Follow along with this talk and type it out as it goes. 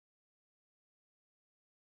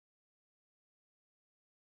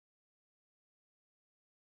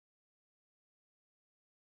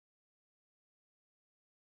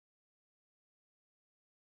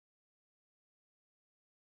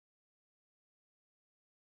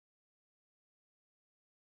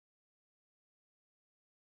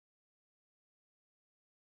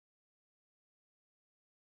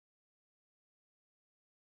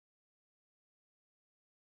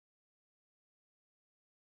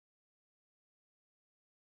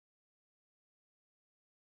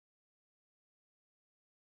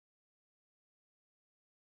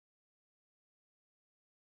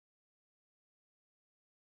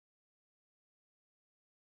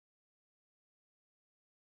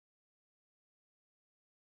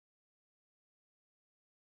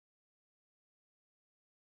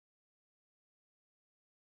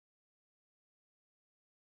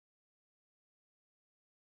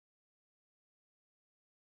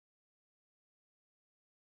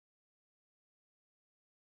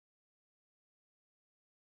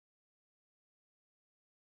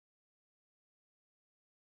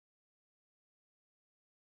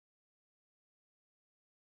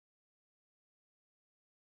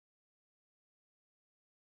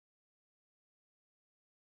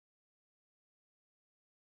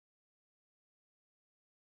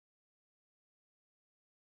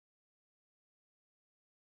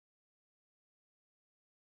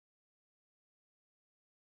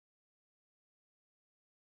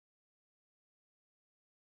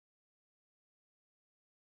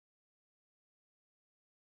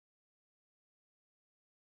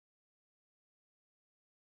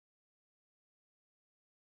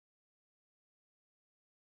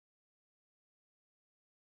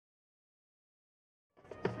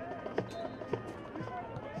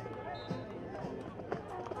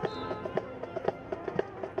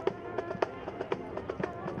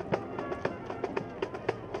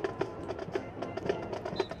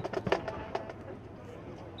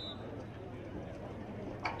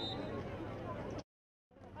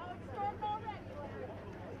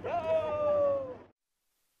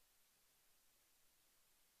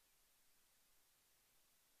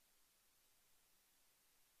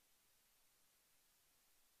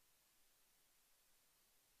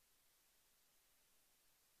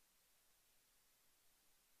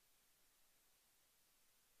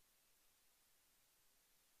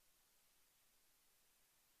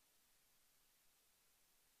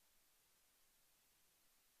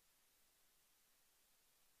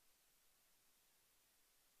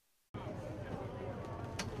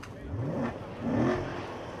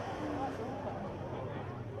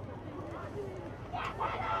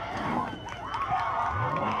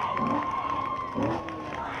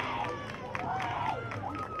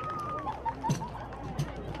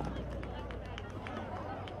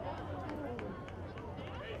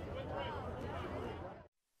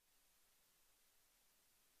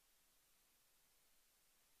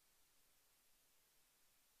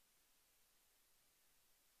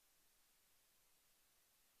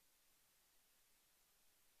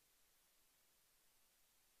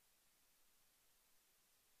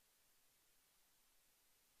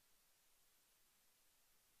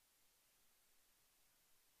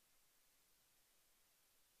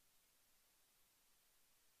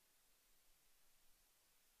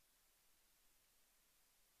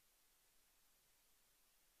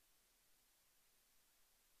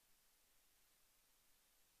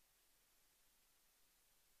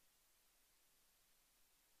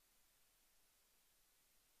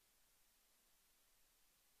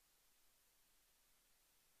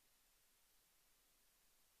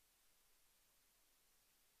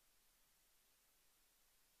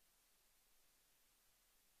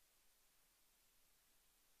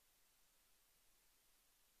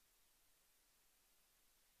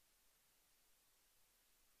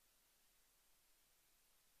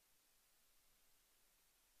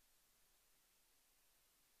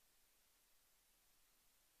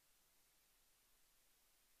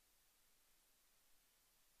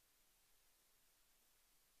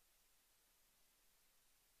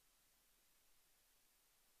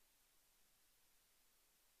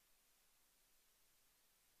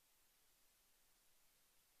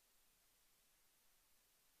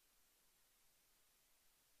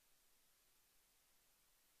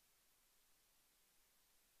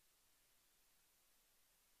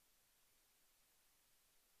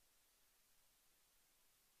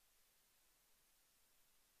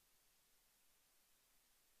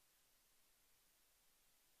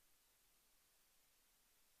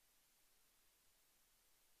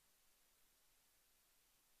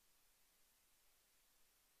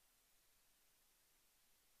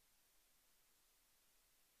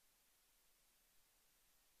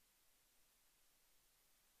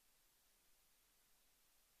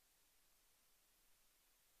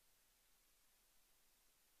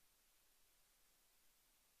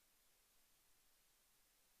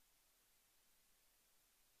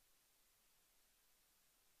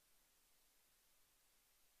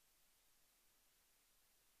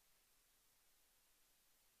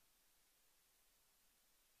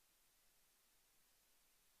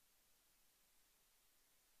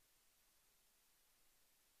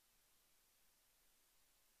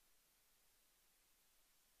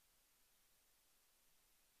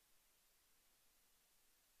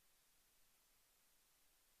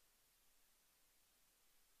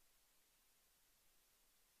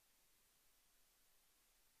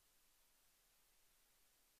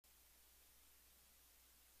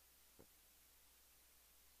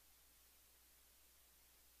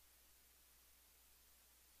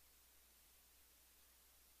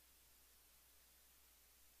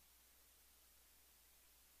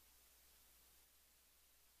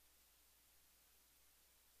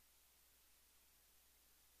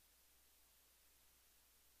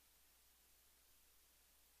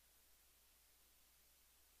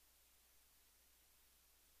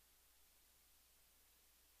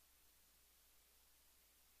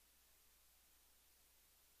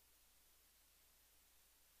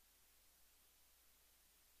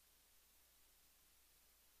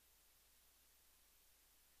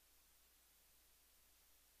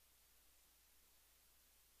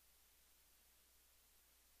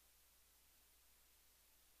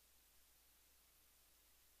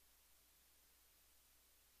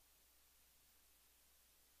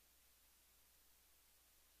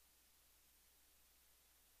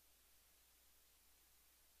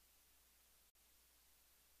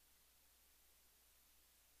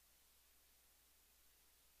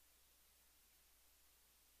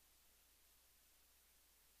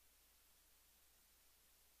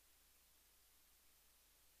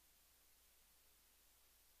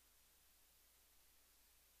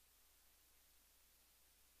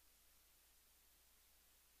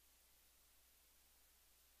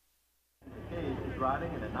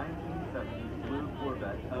riding in a 1970s blue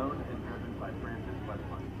Corvette owned and driven by Francis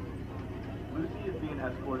Westmont. Lucy is being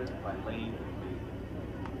escorted by Lane and Mason.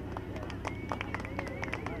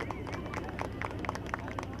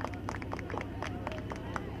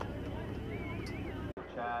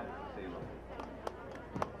 Chad Salem.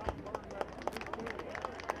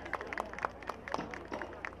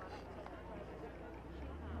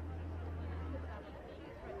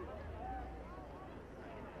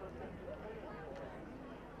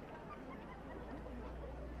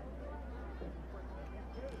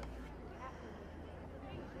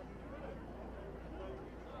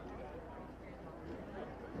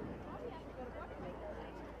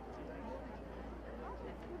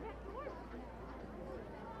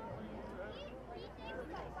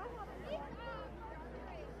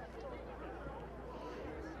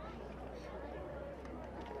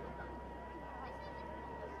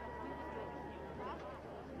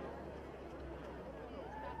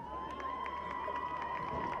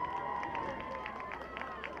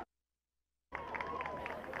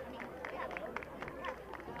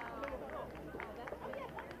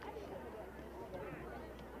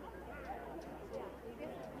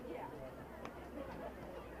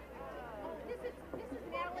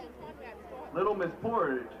 Little Miss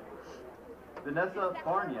Porridge, Vanessa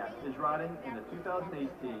Barniak is riding in a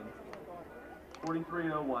 2018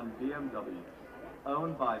 4301 BMW,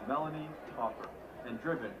 owned by Melanie Hoffer and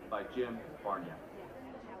driven by Jim Barniak.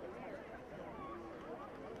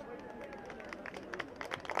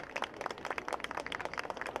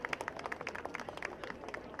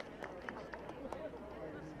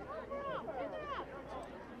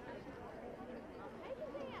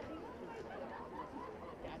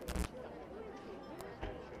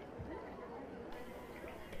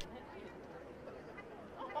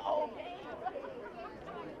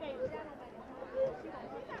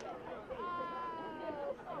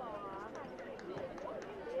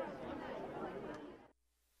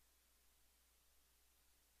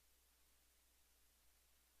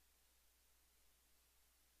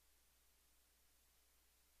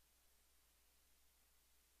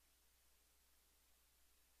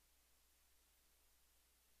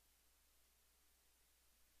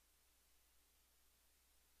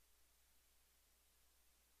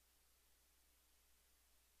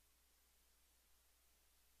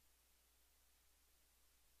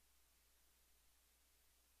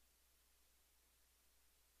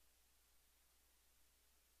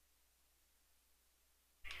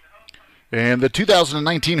 And the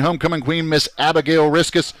 2019 homecoming queen, Miss Abigail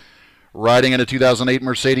Riskus, riding in a 2008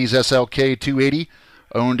 Mercedes SLK 280,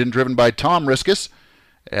 owned and driven by Tom Riskus.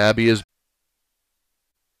 Abby is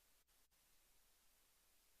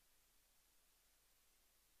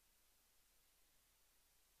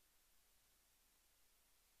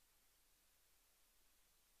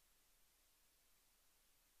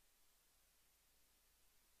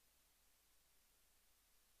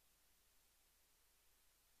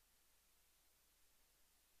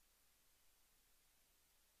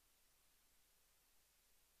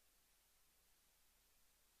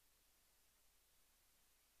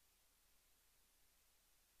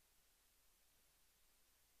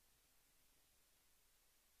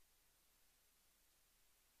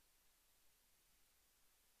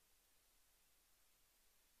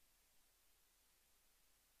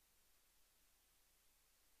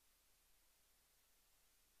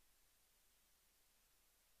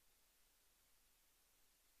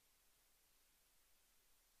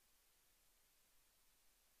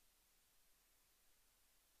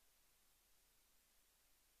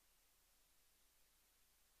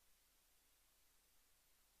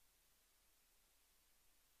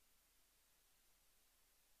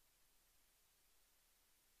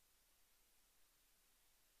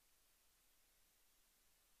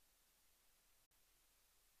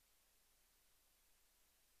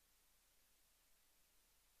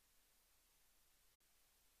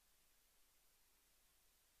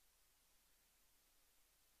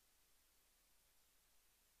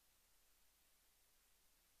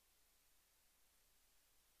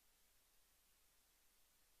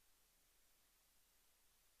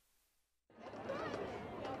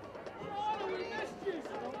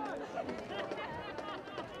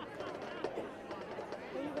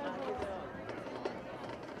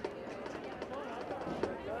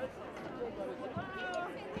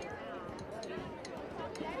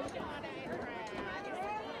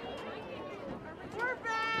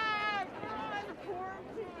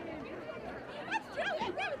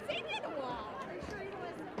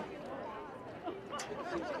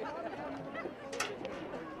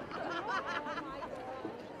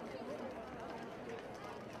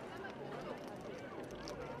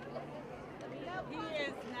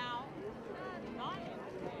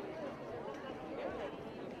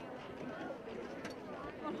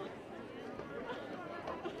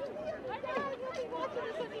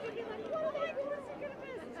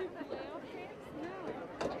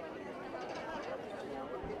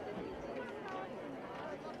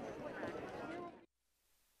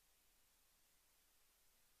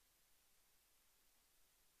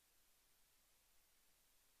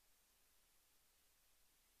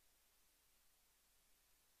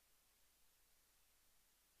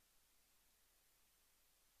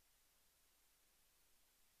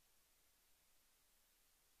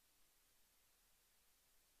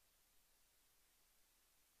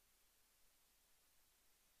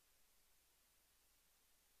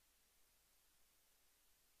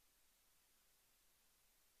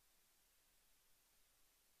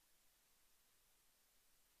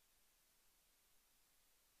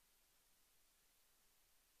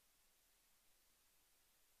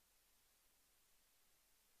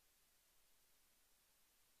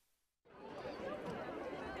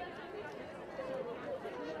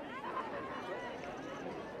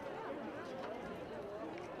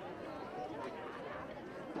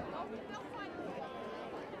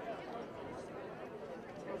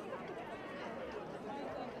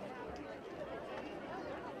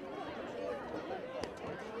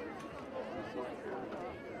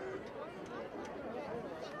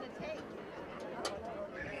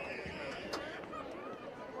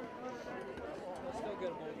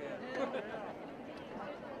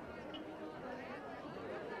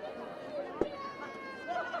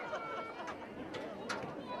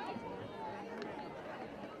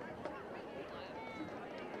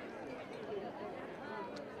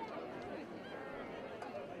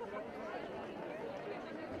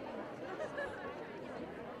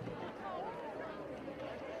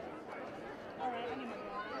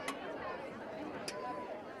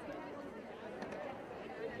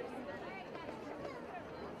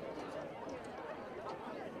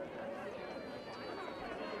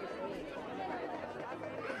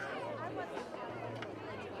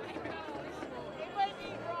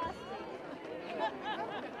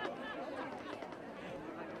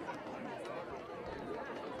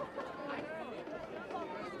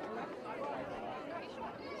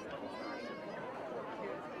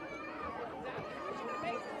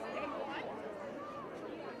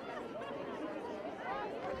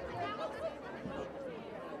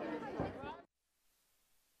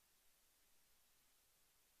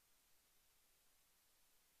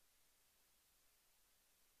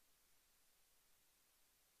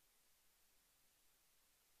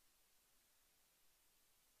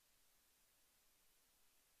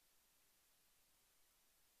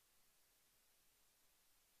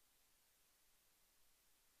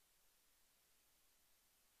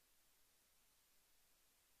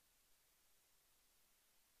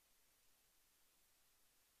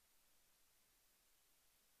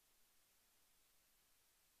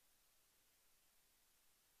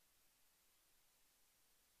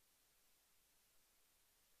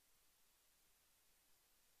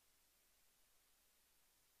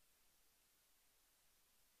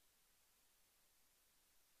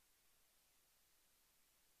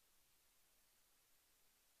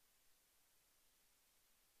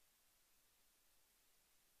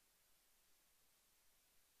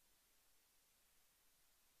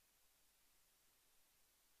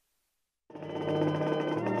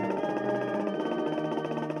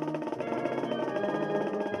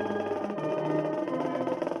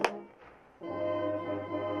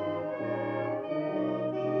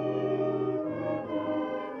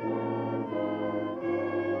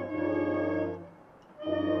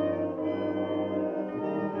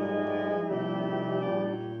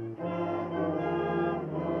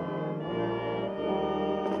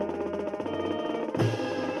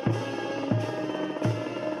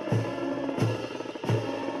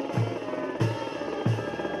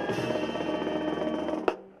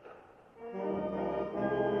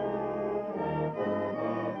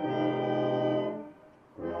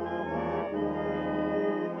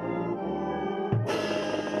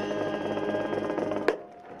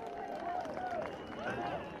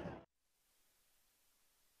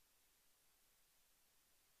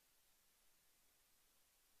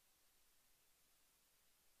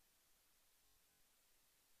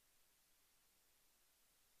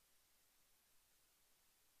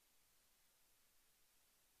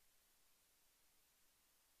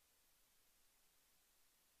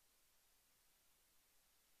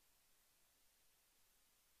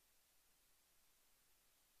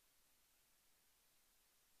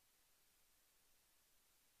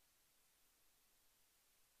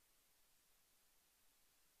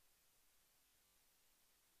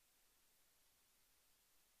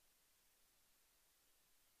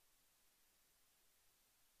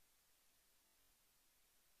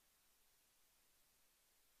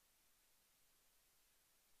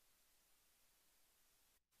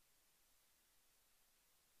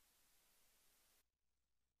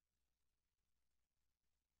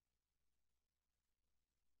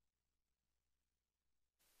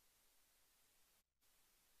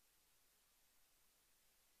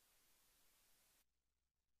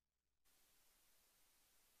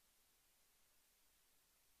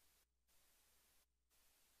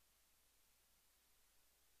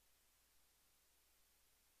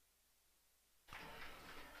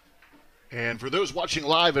And for those watching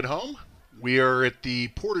live at home, we are at the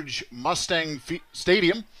Portage Mustang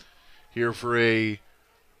Stadium here for a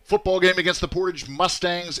football game against the Portage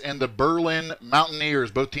Mustangs and the Berlin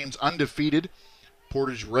Mountaineers. Both teams undefeated.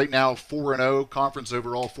 Portage right now 4-0, conference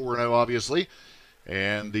overall 4-0 obviously.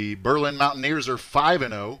 And the Berlin Mountaineers are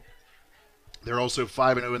 5-0. They're also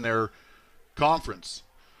 5-0 in their conference.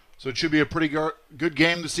 So it should be a pretty good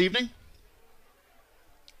game this evening.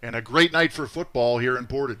 And a great night for football here in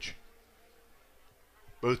Portage.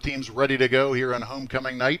 Both teams ready to go here on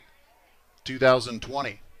homecoming night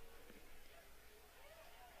 2020.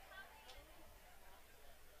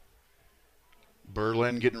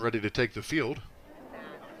 Berlin getting ready to take the field.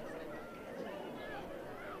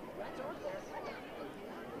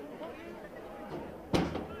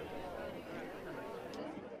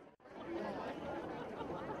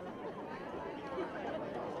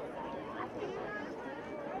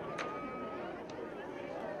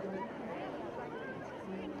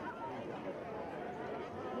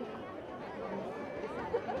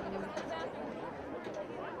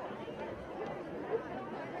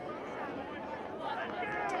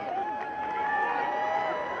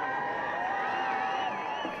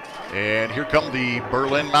 And here come the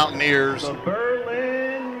Berlin Mountaineers. The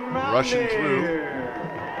Berlin Mountaineers. Rushing through.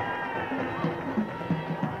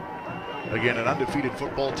 Again, an undefeated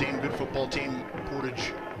football team, good football team.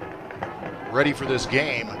 Portage ready for this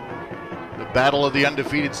game. The battle of the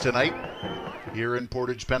undefeateds tonight here in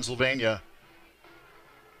Portage, Pennsylvania,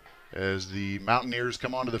 as the Mountaineers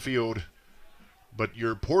come onto the field. But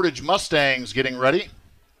your Portage Mustangs getting ready.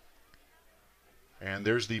 And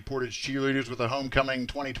there's the Portage cheerleaders with the homecoming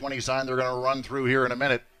 2020 sign they're going to run through here in a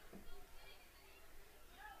minute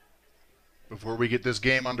before we get this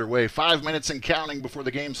game underway. 5 minutes and counting before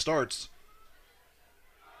the game starts.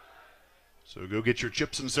 So go get your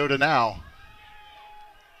chips and soda now.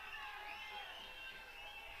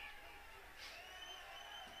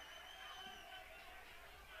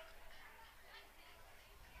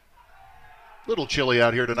 Little chilly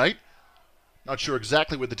out here tonight. Not sure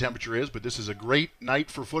exactly what the temperature is, but this is a great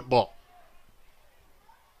night for football.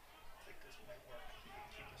 I think this might work.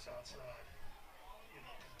 Keep us outside.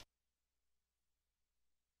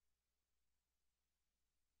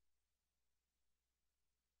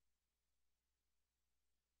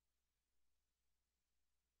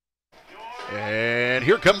 And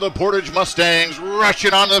here come the Portage Mustangs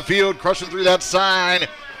rushing onto the field, crushing through that sign.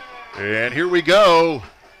 And here we go.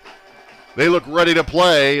 They look ready to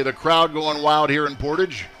play. The crowd going wild here in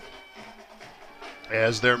Portage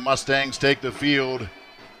as their Mustangs take the field.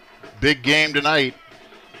 Big game tonight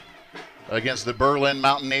against the Berlin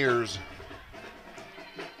Mountaineers.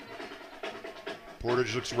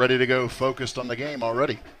 Portage looks ready to go, focused on the game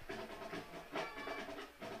already.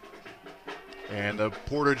 And the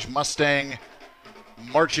Portage Mustang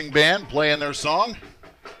marching band playing their song,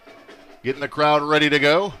 getting the crowd ready to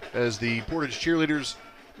go as the Portage cheerleaders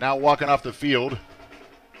now walking off the field.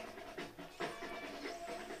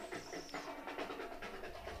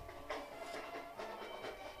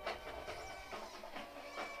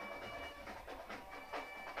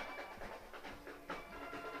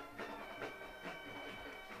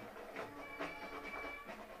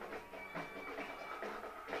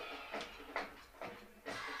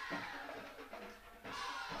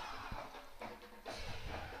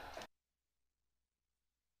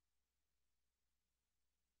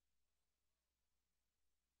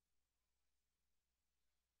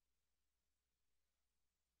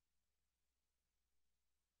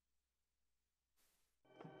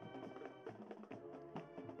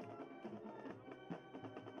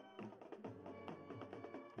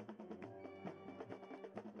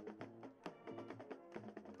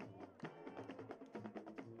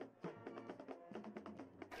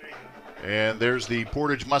 And there's the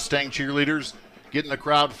Portage Mustang cheerleaders getting the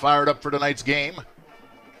crowd fired up for tonight's game.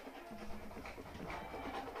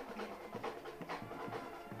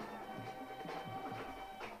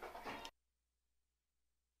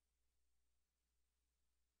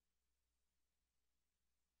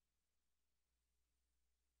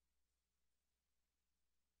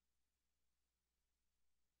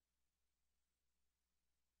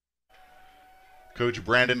 Coach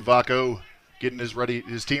Brandon Vacco getting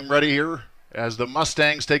his team ready here as the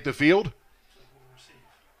Mustangs take the field.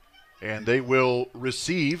 And they will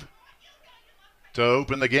receive to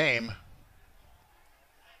open the game.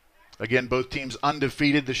 Again, both teams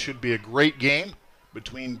undefeated. This should be a great game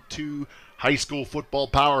between two high school football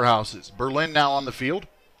powerhouses. Berlin now on the field,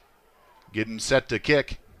 getting set to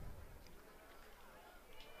kick.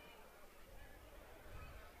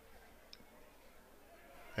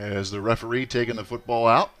 As the referee taking the football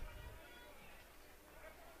out.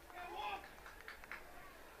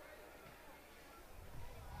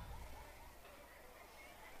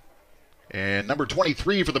 And number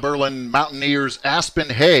 23 for the Berlin Mountaineers, Aspen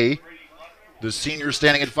Hay, the senior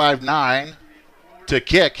standing at 5'9", to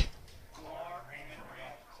kick.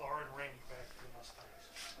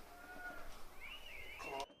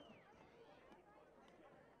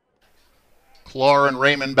 Clar and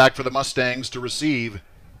Raymond back for the Mustangs to receive.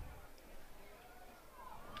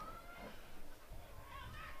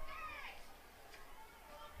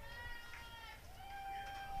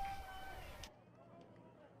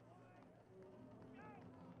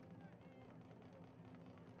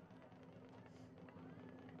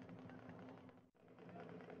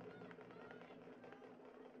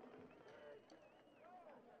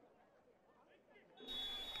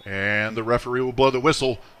 And the referee will blow the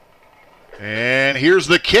whistle. And here's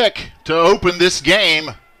the kick to open this game.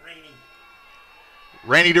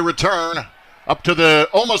 Rainey to return up to the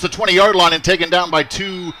almost the 20-yard line and taken down by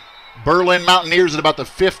two Berlin Mountaineers at about the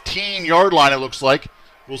 15-yard line, it looks like.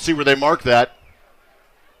 We'll see where they mark that.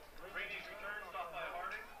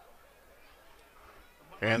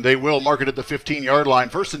 And they will mark it at the 15-yard line.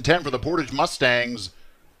 1st and 10 for the Portage Mustangs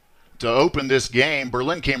to open this game.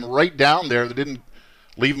 Berlin came right down there. They didn't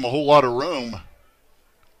leave them a whole lot of room.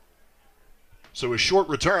 So a short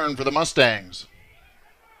return for the Mustangs.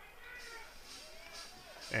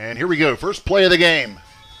 And here we go. First play of the game.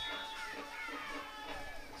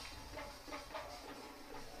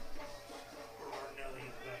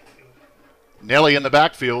 Nelly in the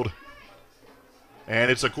backfield. And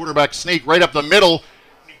it's a quarterback sneak right up the middle.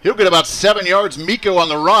 He'll get about 7 yards. Miko on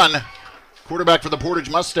the run. Quarterback for the Portage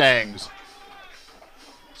Mustangs.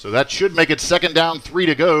 So that should make it 2nd down, 3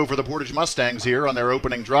 to go for the Portage Mustangs here on their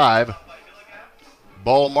opening drive.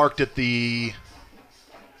 Ball marked at the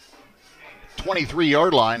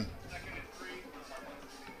 23-yard line.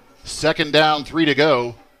 2nd down, 3 to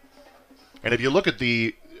go. And if you look at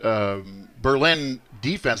the Berlin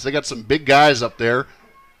defense, they got some big guys up there.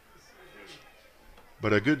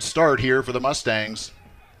 But a good start here for the Mustangs.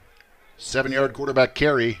 7-yard quarterback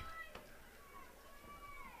carry.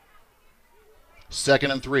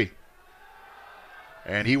 2nd and 3.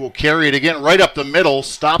 And he will carry it again right up the middle,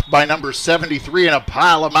 stopped by number 73 and a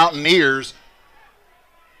pile of Mountaineers.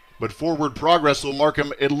 But forward progress will mark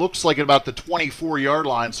him, it looks like at about the 24-yard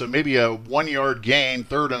line, so maybe a 1-yard gain,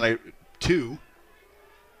 3rd and 2.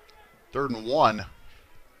 3rd and 1.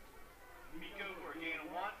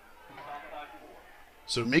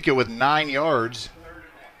 So Mika with 9 yards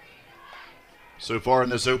so far in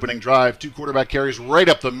this opening drive. 2 quarterback carries right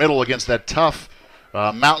up the middle against that tough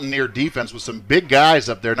Mountaineer defense with some big guys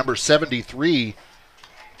up there. Number 73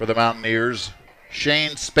 for the Mountaineers,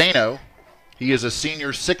 Shane Spano. He is a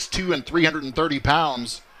senior, 6'2" and 330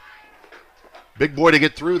 pounds. Big boy to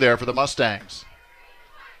get through there for the Mustangs.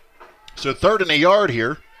 So 3rd and a yard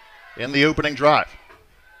here in the opening drive.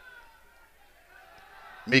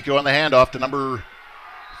 Miko on the handoff to number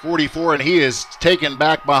 44, and he is taken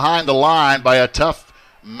back behind the line by a tough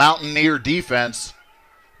Mountaineer defense.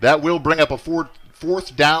 That will bring up a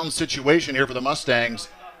fourth down situation here for the Mustangs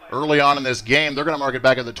early on in this game. They're going to mark it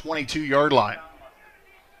back at the 22-yard line.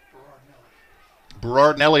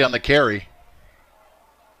 Berard Nelly on the carry.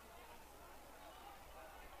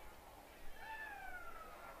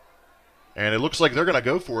 And it looks like they're going to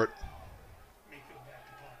go for it.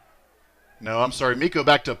 No, I'm sorry. Miko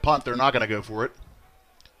back to punt. They're not going to go for it.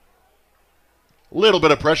 Little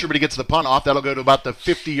bit of pressure, but he gets the punt off. That'll go to about the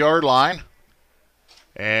 50-yard line.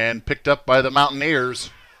 And picked up by the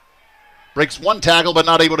Mountaineers. Breaks one tackle, but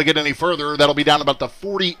not able to get any further. That'll be down about the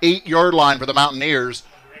 48-yard line for the Mountaineers.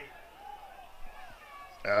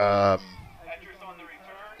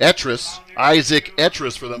 Isaac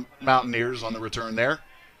Etris for the Mountaineers on the return there.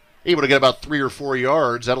 Able to get about 3 or 4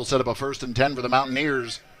 yards. That'll set up a 1st and 10 for the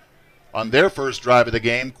Mountaineers on their first drive of the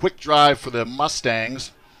game. Quick drive for the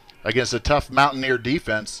Mustangs against a tough Mountaineer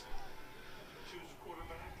defense.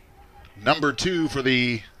 Number 2 for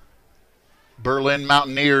the Berlin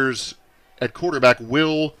Mountaineers at quarterback,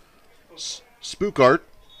 Will Spookart,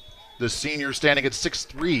 the senior standing at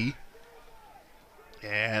 6'3".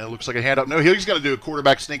 And it looks like a handout. No, he's going to do a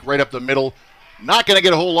quarterback sneak right up the middle. Not going to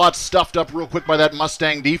get a whole lot stuffed up real quick by that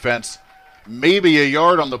Mustang defense. Maybe a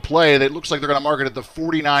yard on the play. It looks like they're going to mark it at the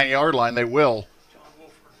 49-yard line. They will.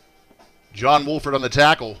 John Wolford on the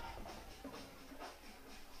tackle.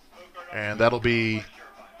 And that'll be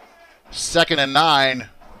 2nd and 9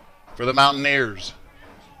 for the Mountaineers.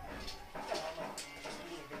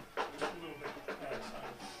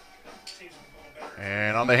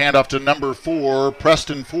 And on the handoff to number 4,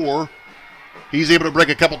 Preston 4. He's able to break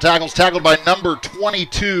a couple tackles. Tackled by number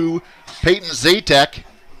 22, Peyton Zatek.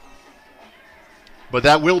 But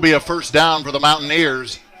that will be a 1st down for the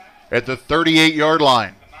Mountaineers. at the 38-yard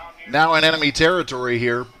line. Now in enemy territory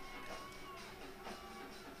here.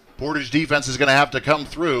 Portage defense is going to have to come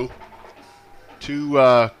through.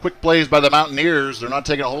 Two quick plays by the Mountaineers. They're not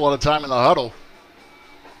taking a whole lot of time in the huddle.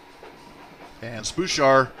 And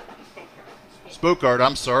Spokard,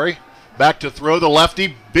 back to throw the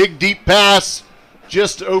lefty. Big deep pass.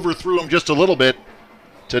 Just overthrew him just a little bit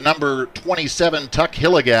to number 27, Tuck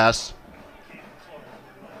Hillegas.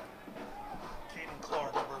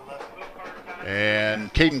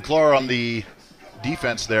 And Caden Clark on the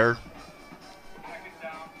defense there.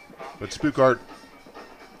 But Spokard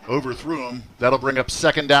overthrew him. That'll bring up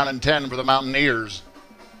 2nd down and 10 for the Mountaineers.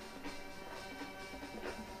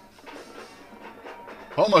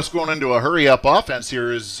 Almost going into a hurry-up offense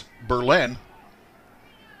here is Berlin.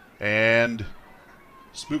 And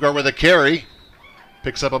Spokard with a carry.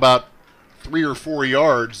 Picks up about 3 or 4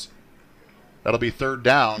 yards. That'll be 3rd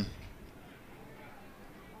down.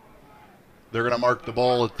 They're going to mark the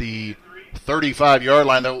ball at the 35-yard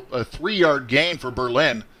line. A 3-yard gain for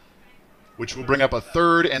Berlin, which will bring up a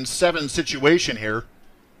 3rd and 7 situation here.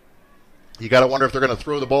 You got to wonder if they're going to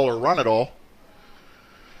throw the ball or run it all.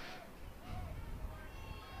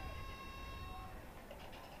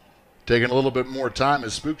 Taking a little bit more time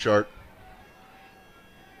is Spokard.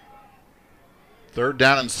 3rd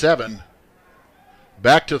down and 7.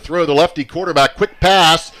 Back to throw the lefty quarterback. Quick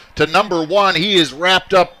pass to number 1. He is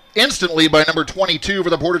wrapped up instantly by number 22 for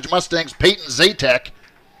the Portage Mustangs, Peyton Zatek.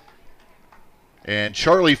 And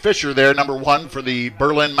Charlie Fisher there, number 1 for the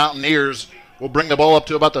Berlin Mountaineers, will bring the ball up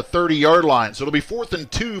to about the 30-yard line. So it'll be 4th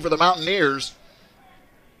and 2 for the Mountaineers.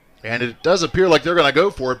 And it does appear like they're going to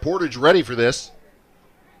go for it. Portage ready for this.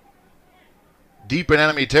 Deep in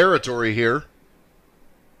enemy territory here.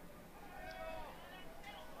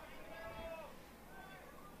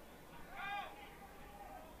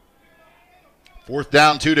 Fourth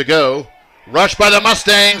down, 2 to go. Rushed by the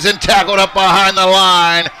Mustangs and tackled up behind the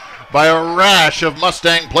line by a rash of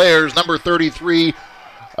Mustang players. Number 33,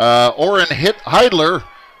 Oren Heidler.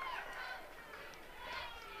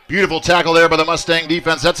 Beautiful tackle there by the Mustang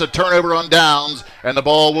defense. That's a turnover on downs, and the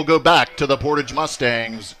ball will go back to the Portage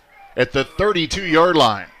Mustangs at the 32-yard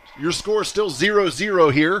line. Your score is still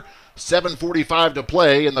 0-0 here. 7:45 to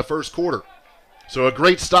play in the first quarter. So a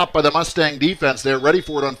great stop by the Mustang defense there, ready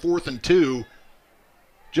for it on 4th and 2.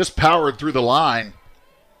 Just powered through the line.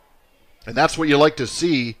 And that's what you like to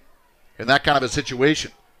see in that kind of a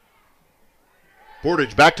situation.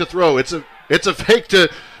 Portage back to throw. It's a fake to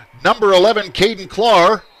number 11, Caden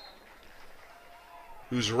Clark,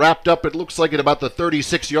 who's wrapped up, it looks like, at about the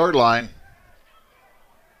 36-yard line.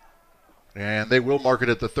 And they will mark it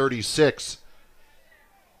at the 36.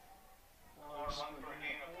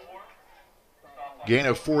 Gain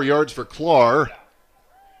of 4 yards for Clark.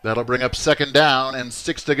 That'll bring up 2nd down and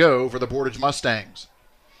 6 to go for the Portage Mustangs.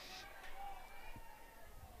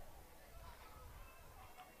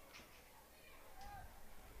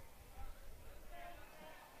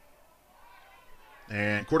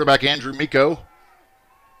 And quarterback Andrew Miko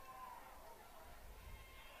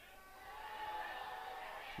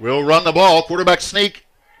will run the ball. Quarterback sneak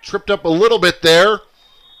tripped up a little bit there.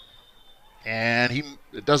 And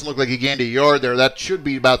it doesn't look like he gained a yard there. That should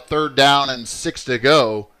be about 3rd down and 6 to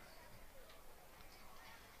go.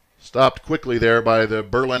 Stopped quickly there by the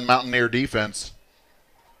Berlin Mountaineer defense.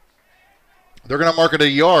 They're going to mark it a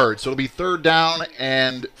yard, so it'll be 3rd down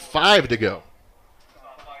and 5 to go.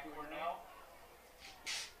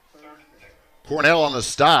 Cornell on the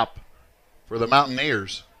stop for the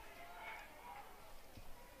Mountaineers.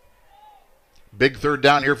 Big 3rd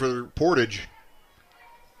down here for Portage.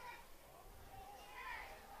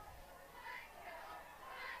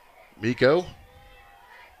 Miko,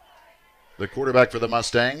 the quarterback for the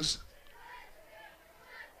Mustangs.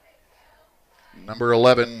 Number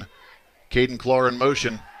 11, Caden Clark in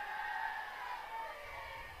motion.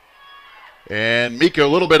 And Miko, a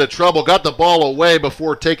little bit of trouble, got the ball away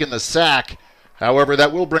before taking the sack. However,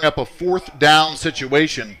 that will bring up a 4th down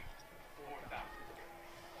situation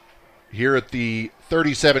here at the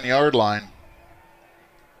 37-yard line.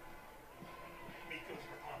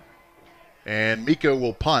 And Miko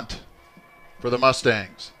will punt for the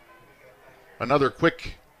Mustangs. Another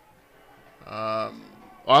quick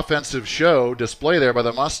offensive show display there by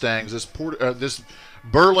the Mustangs. This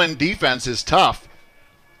Berlin defense is tough.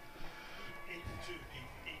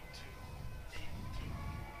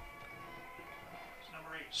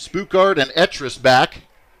 Spokard and Etris back.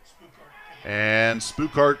 And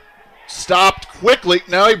Spokard stopped quickly.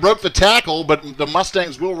 No, he broke the tackle, but the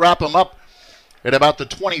Mustangs will wrap him up at about the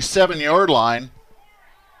 27-yard line.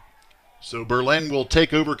 So Berlin will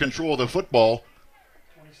take over control of the football.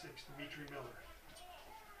 26 It's Dimitri Miller.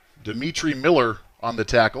 Dimitri Miller on the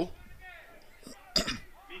tackle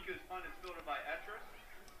Mika's punt is fielded by Etris.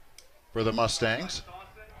 for the Mustangs. Dawson.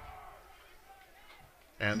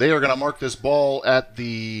 And they are going to mark this ball at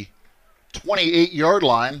the 28-yard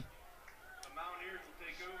line The Mountaineers will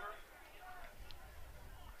take over.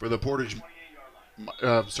 for the Portage,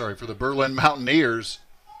 28-yard line. for the Berlin Mountaineers.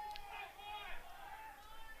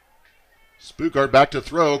 Spookart back to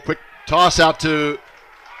throw. Quick toss out to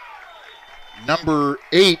number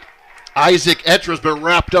 8, Isaac Etris, but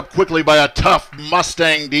wrapped up quickly by a tough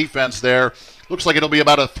Mustang defense there. Looks like it'll be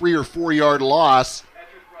about a 3 or 4 yard loss. Etris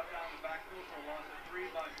brought down the backfield for a loss of 3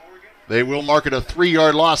 by Morgan. They will mark it a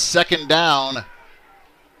 3-yard loss, second down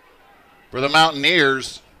for the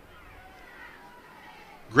Mountaineers.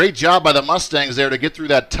 Great job by the Mustangs there to get through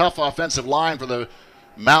that tough offensive line for the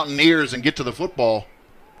Mountaineers and get to the football.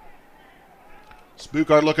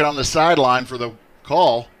 Spookart looking on the sideline for the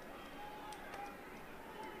call.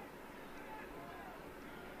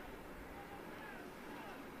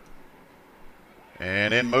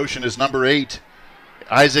 And in motion is number 8,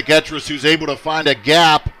 Isaac Etris, who's able to find a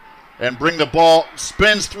gap and bring the ball,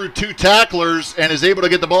 spins through 2 tacklers, and is able to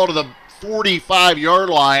get the ball to the 45-yard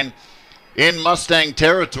line in Mustang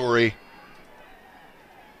territory.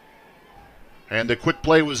 And the quick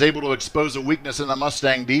play was able to expose a weakness in the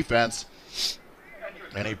Mustang defense.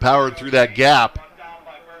 And he powered through that gap. Brought down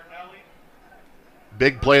by Bertinelli.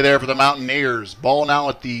 Big play there for the Mountaineers. Ball now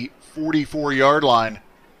at the 44-yard line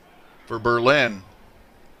for Berlin.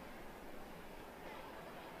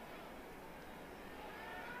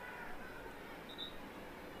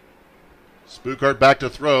 Spookart back to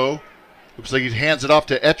throw. Looks like he hands it off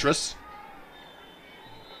to Etris.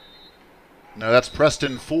 No, that's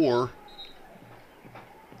Preston 4.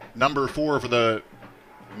 Number 4 for the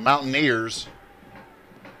Mountaineers.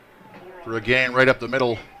 For a gain right up the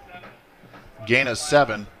middle. Gain of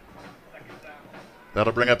 7.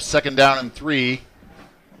 That'll bring up second down and 3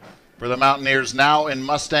 for the Mountaineers, now in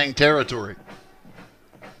Mustang territory.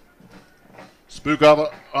 Spook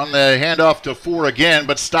up on the handoff to 4 again,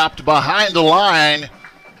 but stopped behind the line.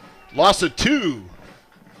 Loss of 2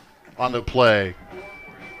 on the play.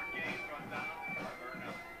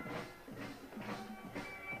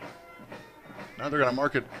 Now they're going to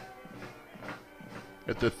mark it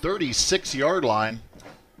at the 36-yard line.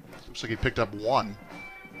 Looks like he picked up 1.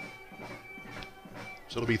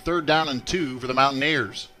 So it'll be third down and 2 for the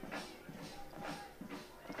Mountaineers.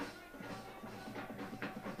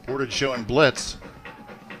 Portage showing blitz.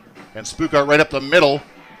 And Spookart right up the middle.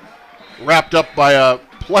 Wrapped up by a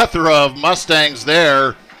plethora of Mustangs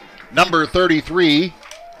there. Number 33,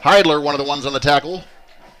 Heidler, one of the ones on the tackle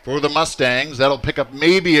for the Mustangs. That'll pick up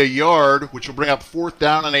maybe a yard, which will bring up fourth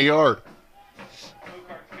down and a yard.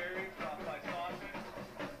 Spookart carry, stopped by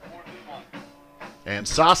Dawson. 4th and 1. And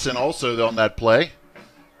Sasson also on that play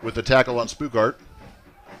with the tackle on Spookart.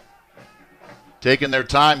 Taking their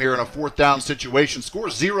time here in a fourth down situation. Score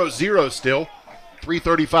 0-0 still.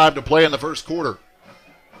 3:35 to play in the first quarter.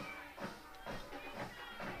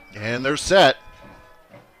 And they're set.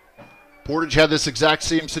 Portage had this exact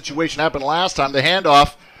same situation happen last time. The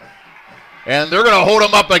handoff. And they're going to hold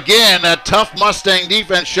them up again. That tough Mustang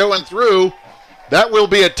defense showing through. That will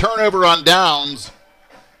be a turnover on downs.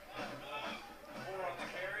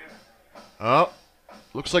 Oh,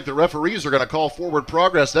 looks like the referees are going to call forward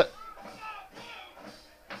progress.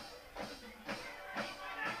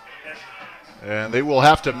 And they will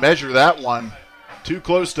have to measure that one. Too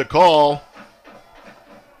close to call.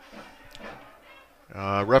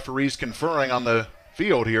 Referees conferring on the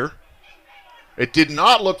field here. It did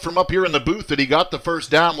not look from up here in the booth that he got the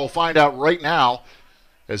first down. We'll find out right now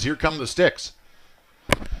as here come the sticks.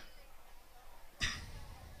 We'd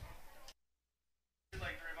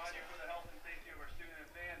like to remind you, for the health and safety of our students and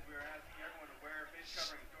fans, we are asking everyone to wear face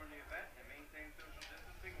coverings during the event and maintain social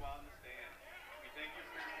distancing while in the stand. We thank you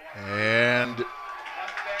for your cooperation. And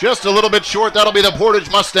just a little bit short. That'll be the Portage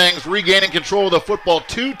Mustangs regaining control of the football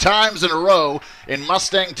 2 times in a row in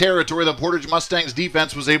Mustang territory. The Portage Mustangs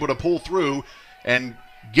defense was able to pull through and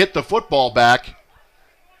get the football back.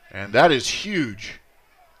 And that is huge.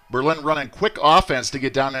 Berlin running quick offense to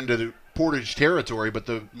get down into the Portage territory, but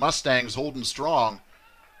the Mustangs holding strong.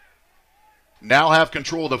 Now have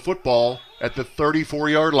control of the football at the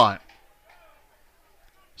 34-yard line.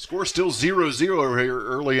 Score still 0-0 here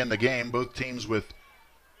early in the game. Both teams with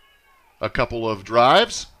a couple of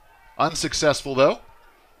drives. Unsuccessful, though.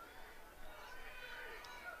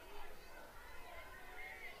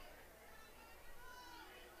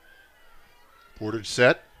 Portage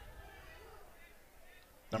set.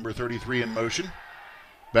 Number 33 in motion.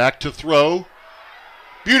 Back to throw.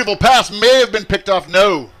 Beautiful pass may have been picked off.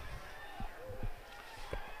 No.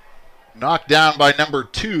 Knocked down by number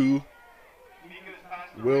 2, Mika's pass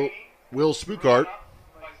to Will Rainey. Spookart. Up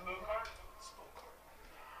by Smokart.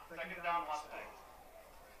 Second down, Mustangs.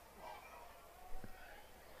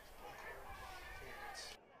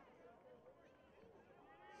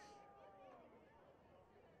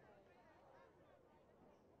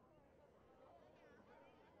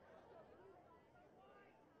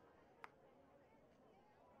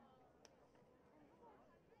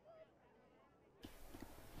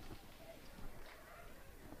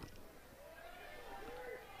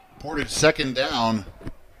 Portage second down.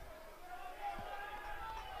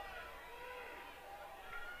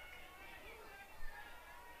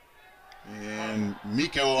 And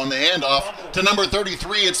Miko on the handoff to number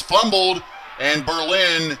 33. It's fumbled, and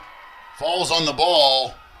Berlin falls on the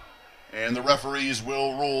ball. And the referees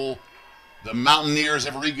will rule the Mountaineers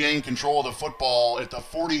have regained control of the football at the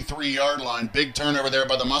 43-yard line. Big turnover there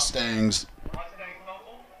by the Mustangs. Mustang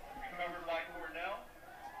fumble. Recovered by Cornell.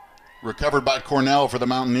 Recovered by Cornell for the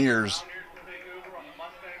Mountaineers. Mountaineers will take over on the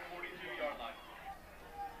Mustang 42-yard line.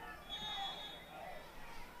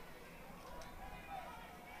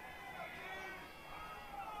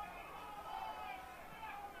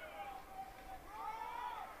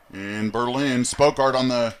 And Berlin, Spokart on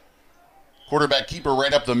the quarterback keeper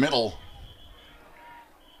right up the middle.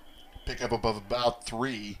 Pick up of about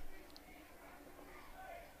 3.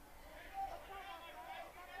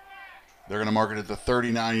 They're going to mark it at the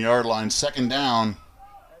 39-yard line. Second down. Etris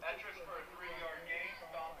for a 3-yard gain.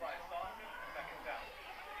 Stopped by Sawson. Second down.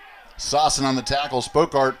 Sawson on the tackle.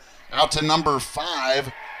 Spokart out to number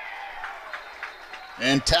 5.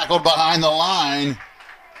 And tackled behind the line.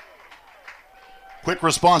 Quick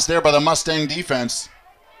response there by the Mustang defense.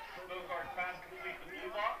 Smokart pass complete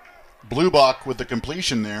to Bluebach with the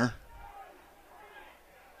completion there.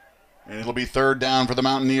 And it'll be third down for the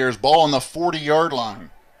Mountaineers. Ball on the 40-yard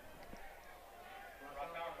line.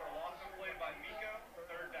 Brought down for a loss of play by Miko.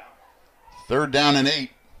 Third down. Third down and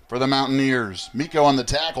 8 for the Mountaineers. Miko on the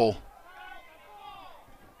tackle.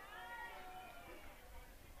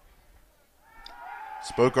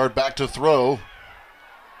 Spokart back to throw.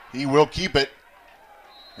 He will keep it.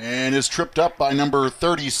 And is tripped up by number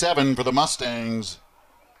 37 for the Mustangs,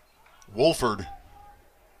 Wolford.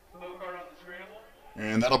 Smokart on the scramble.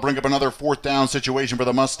 And that'll bring up another fourth down situation for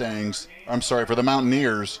the Mustangs. I'm sorry, for the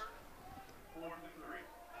Mountaineers. 4th and 3.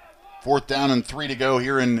 Fourth down and 3 to go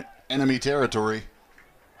here in enemy territory.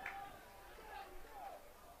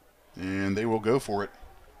 And they will go for it.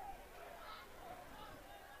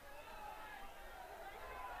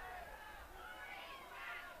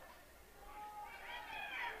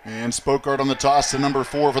 And Spokart on the toss to number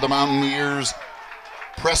 4 for the Mountaineers.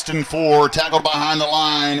 Preston 4, tackled behind the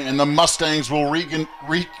line, and the Mustangs will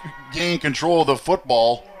regain control of the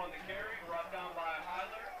football 4 on the carry. Brought down by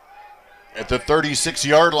Heiler. at the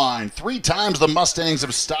 36-yard line. 3 times the Mustangs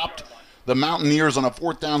have stopped the Mountaineers on a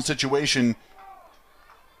fourth down situation.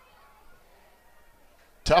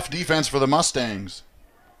 Tough defense for the Mustangs.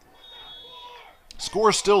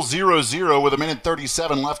 Score still 0-0 with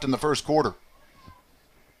 1:37 left in the first quarter.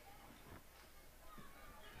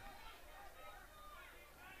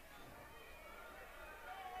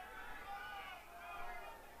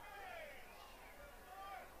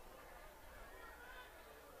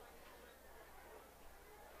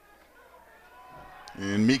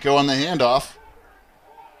 And Miko on the handoff.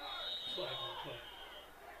 Flag on the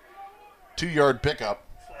play. 2-yard pickup.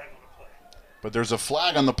 Flag on the play. But there's a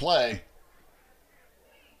flag on the play.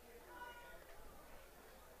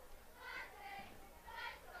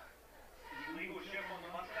 Illegal shift on the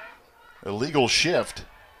Mustangs. Illegal shift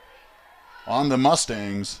on the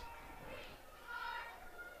Mustangs.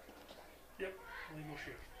 Yep. Legal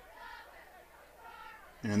shift.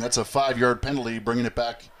 And that's a 5-yard penalty, bringing it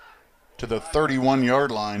back to the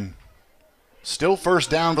 31-yard line. Still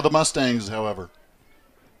first down for the Mustangs, however,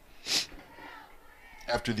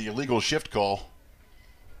 after the illegal shift call.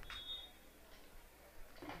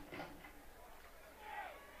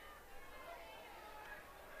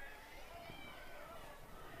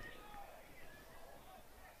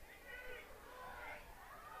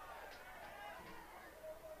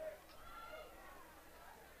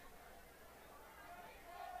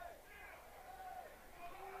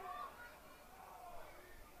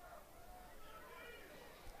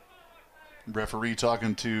 Referee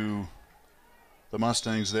talking to the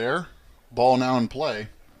Mustangs there. Ball now in play.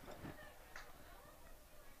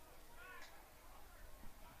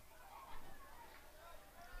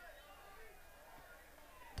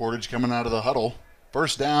 Portage coming out of the huddle.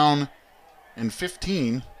 First down and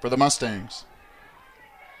 15 for the Mustangs.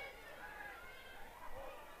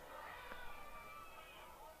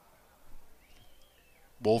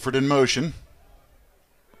 Wolford in motion.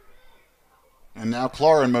 And now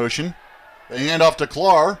Clark in motion. They hand off to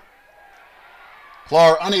Clark.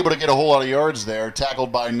 Clark unable to get a whole lot of yards there.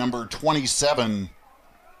 Tackled by number 27,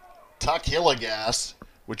 Tuck Hillegas,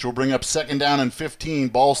 which will bring up 2nd down and 15.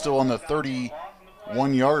 Ball still on the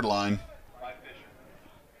 31-yard line. By Fisher.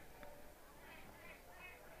 2nd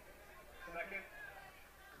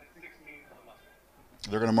and 16 for the Mustangs.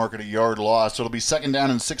 They're going to mark it a yard loss. So it'll be 2nd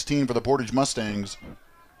down and 16 for the Portage Mustangs.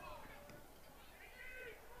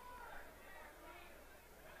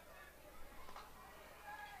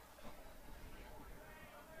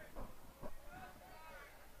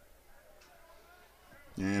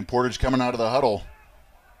 And Portage coming out of the huddle.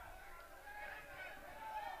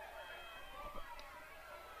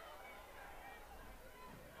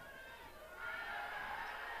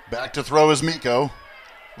 Back to throw is Miko.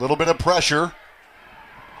 A little bit of pressure.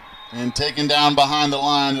 And taken down behind the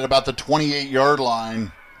line at about the 28-yard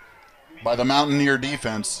line by the Mountaineer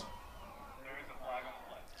defense. There is a flag on the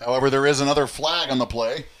play. However, there is another flag on the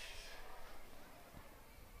play.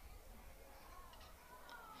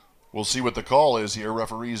 We'll see what the call is here.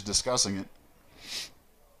 Referees discussing it.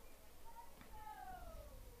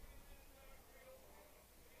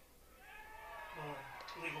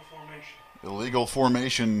 Illegal formation. Illegal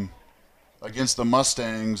formation against the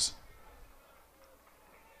Mustangs.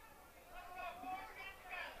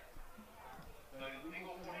 The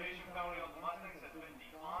illegal formation penalty on the Mustangs has been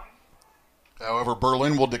declined. However,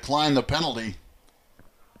 Berlin will decline the penalty.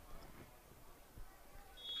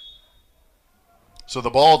 So the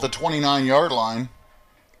ball at the 29-yard line.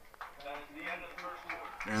 That is the end of the first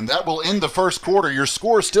quarter. And that will end the first quarter. Your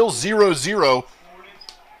score is still 0-0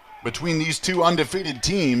 between these two undefeated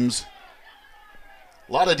teams.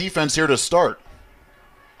 A lot of defense here to start.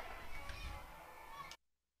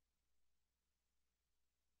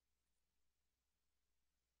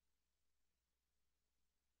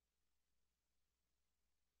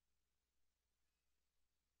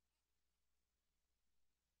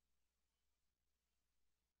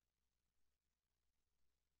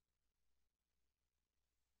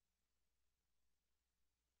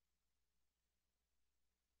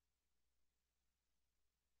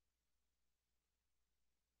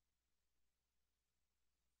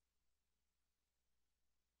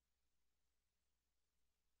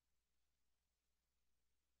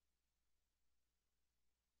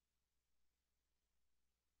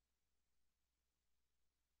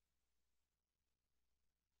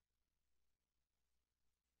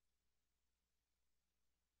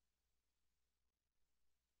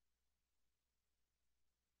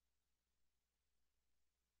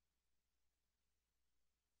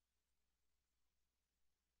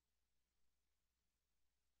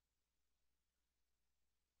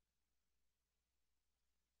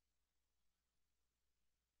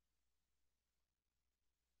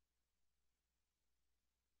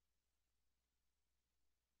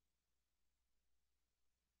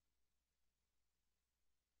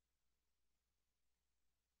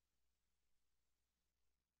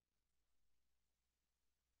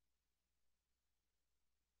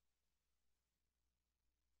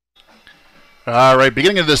 All right,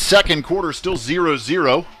 beginning of the second quarter, still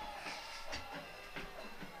 0-0.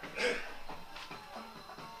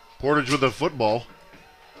 Portage with the football.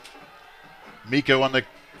 Miko on the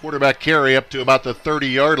quarterback carry up to about the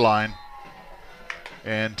 30-yard line.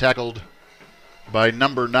 And tackled by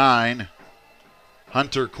number 9,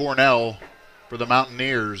 Hunter Cornell for the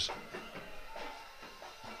Mountaineers.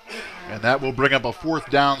 And that will bring up a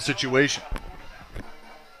 4th down situation.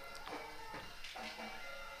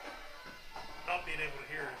 Not being able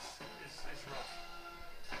to hear is rough.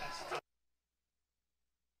 That's tough.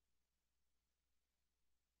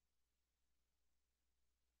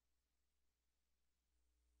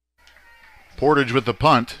 Portage with the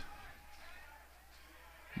punt.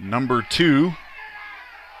 Number 2.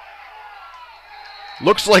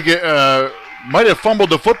 Looks like it might have fumbled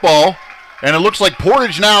the football. And it looks like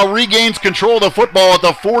Portage now regains control of the football at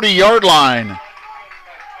the 40-yard line.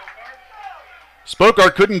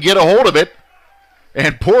 Spokart couldn't get a hold of it.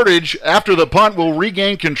 And Portage, after the punt, will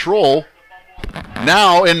regain control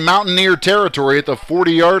now in Mountaineer territory at the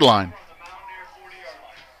 40-yard line.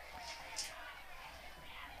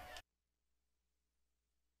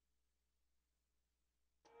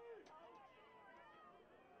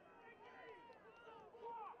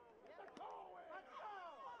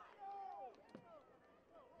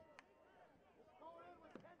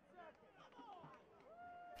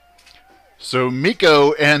 So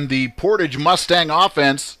Miko and the Portage Mustang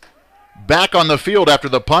offense back on the field after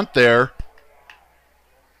the punt there.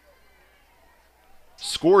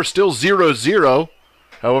 Score still 0-0.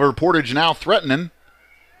 However, Portage now threatening.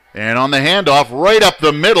 And on the handoff, right up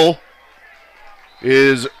the middle,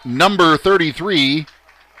 is number 33,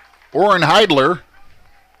 Orrin Heidler.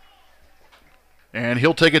 And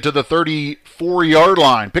he'll take it to the 34-yard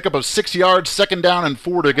line. Pick up of 6 yards, 2nd down and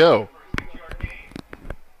 4 to go.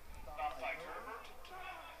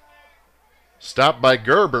 Stopped by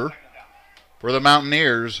Gerber for the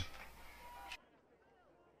Mountaineers.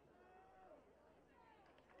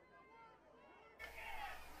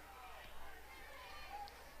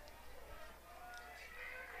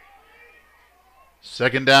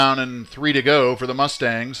 Second down and 3 to go for the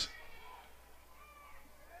Mustangs.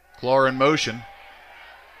 Clar in motion.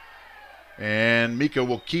 And Miko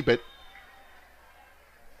will keep it.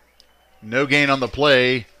 No gain on the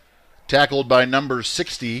play. Tackled by number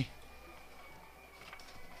 60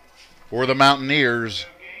 for the Mountaineers,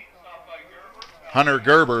 Hunter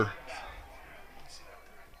Gerber.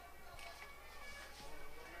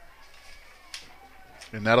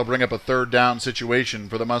 And that'll bring up a 3rd down situation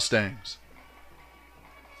for the Mustangs.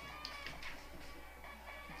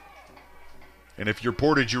 And if you're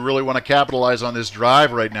Portage, you really want to capitalize on this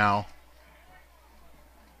drive right now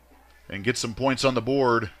and get some points on the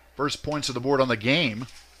board. First points of the board on the game.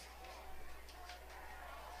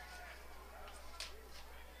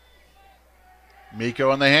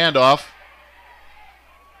 Miko on the handoff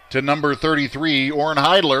to number 33, Orrin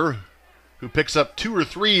Heidler, who picks up 2 or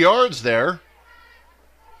 3 yards there.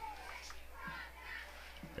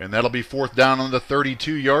 And that'll be 4th down on the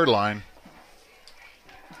 32-yard line.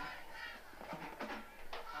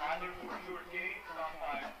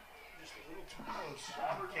 Just a little too close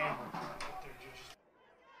on camera. But they're just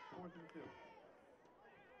 4th and 2.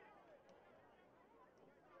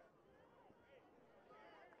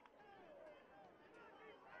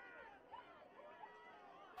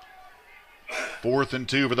 Fourth and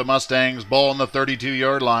 2 for the Mustangs. Ball on the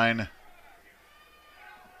 32-yard line.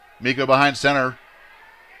 Miko behind center.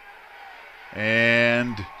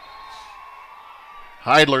 And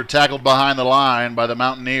Heidler tackled behind the line by the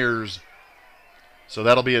Mountaineers. So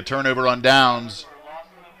that'll be a turnover on downs.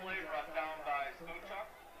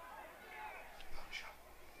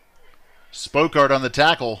 Spokart on the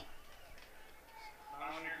tackle.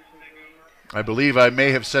 I believe I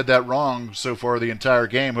may have said that wrong so far the entire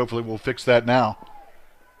game. Hopefully we'll fix that now.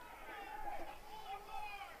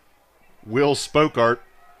 Will Spokart,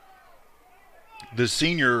 the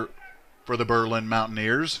senior for the Berlin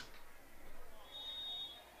Mountaineers.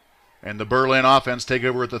 And the Berlin offense take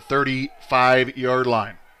over at the 35-yard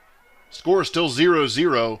line. Score is still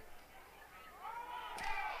 0-0.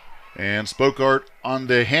 And Spokart on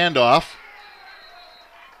the handoff.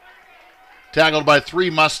 Tackled by 3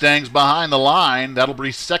 Mustangs behind the line. That'll be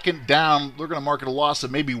 2nd down. They're going to mark it a loss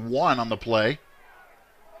of maybe 1 on the play.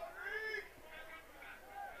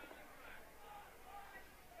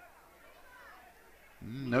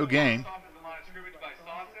 No gain.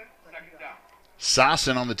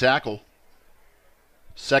 Sasson on the tackle.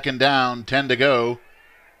 2nd down, 10 to go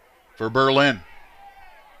for Berlin.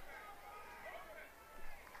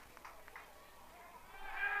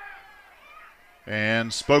 And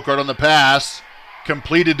Spokart on the pass.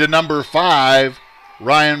 Completed to number 5,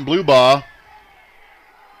 Ryan Bluebaugh.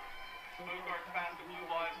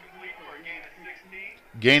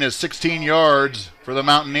 Gain of 16 yards for the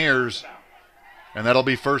Mountaineers. And that'll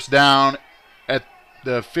be 1st down at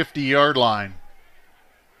the 50-yard line.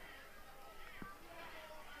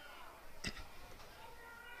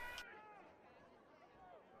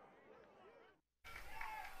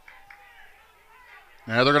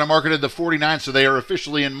 Now they're going to mark it at the 49, so they are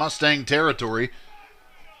officially in Mustang territory.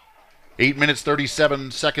 8 minutes,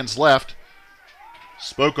 37 seconds left.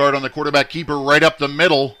 Spokart on the quarterback keeper right up the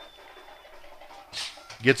middle.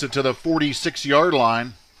 Gets it to the 46-yard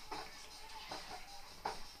line.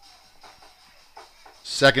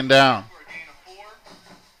 2nd down.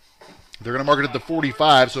 They're going to mark it at the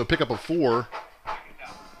 45, so a pick up of 4.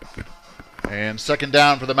 And 2nd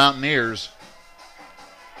down for the Mountaineers.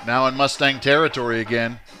 Now in Mustang territory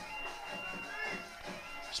again.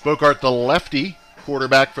 Spokart, the lefty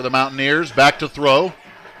quarterback for the Mountaineers. Back to throw.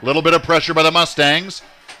 Little bit of pressure by the Mustangs.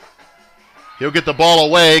 He'll get the ball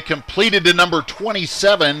away. Completed to number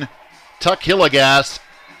 27, Tuck Hillegas.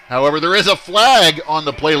 However, there is a flag on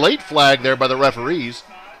the play. Late flag there by the referees.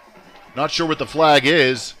 Not sure what the flag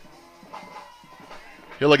is.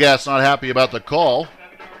 Hillegas not happy about the call.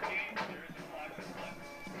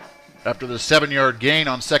 After the 7-yard gain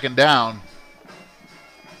on 2nd down.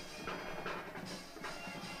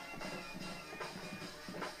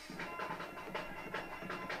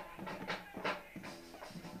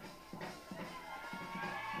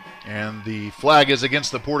 And the flag is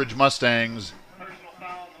against the Portage Mustangs. Personal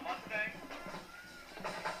foul on the Mustangs.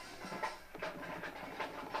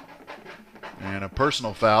 And a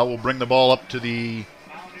personal foul will bring the ball up to the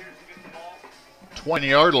Mountaineers get the ball.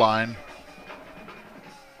 20-yard line.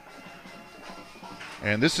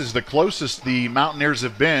 And this is the closest the Mountaineers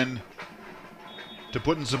have been to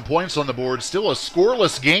putting some points on the board. Still a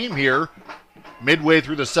scoreless game here midway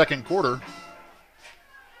through the second quarter.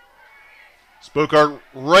 Spokart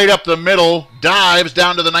right up the middle, dives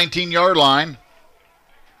down to the 19-yard line.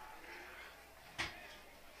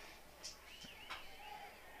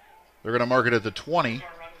 They're going to mark it at the 20. Runs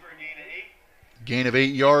for a gain of 8. Gain of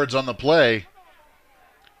 8 yards on the play.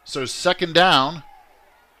 So second down.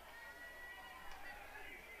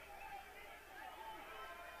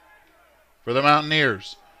 For the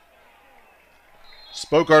Mountaineers.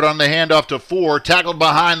 Spokart on the handoff to 4, tackled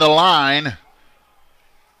behind the line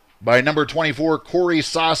by number 24, Corey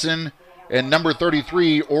Sossin, and number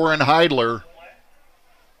 33, Orrin Heidler.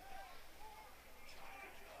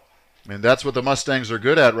 And that's what the Mustangs are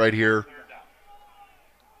good at right here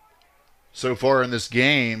so far in this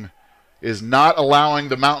game, is not allowing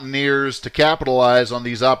the Mountaineers to capitalize on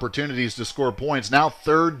these opportunities to score points. Now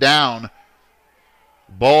third down,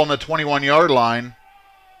 ball on the 21-yard line.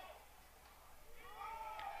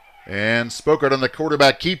 And Spokart on the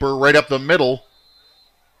quarterback keeper right up the middle,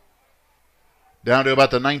 down to about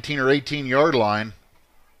the 19 or 18-yard line.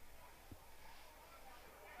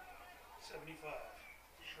 75.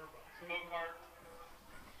 Spokart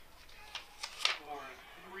for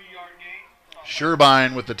a 3-yard gain.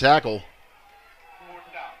 Sherbein with the tackle.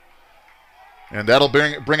 4th down. And that'll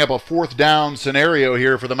bring up a fourth down scenario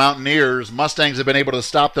here for the Mountaineers. Mustangs have been able to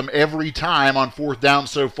stop them every time on fourth down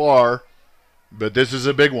so far, but this is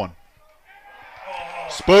a big one.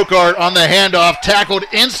 Spokart on the handoff, tackled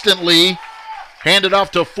instantly, handed off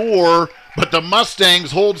to 4, but the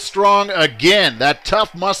Mustangs hold strong again. That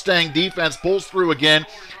tough Mustang defense pulls through again,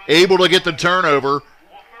 able to get the turnover.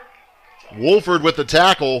 Wolford with the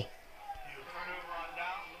tackle. Turnover on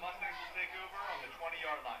downs. The Mustangs will take over on the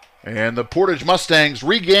 20-yard line. And the Portage Mustangs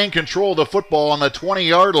regain control of the football on the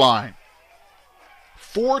 20-yard line.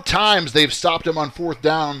 4 times they've stopped them on fourth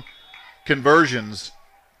down conversions,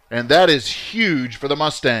 and that is huge for the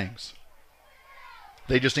Mustangs.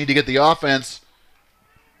 They just need to get the offense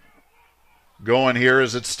going here,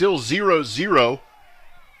 as it's still 0-0.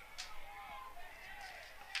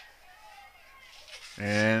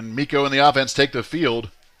 And Miko and the offense take the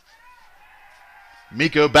field.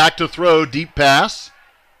 Miko back to throw, deep pass.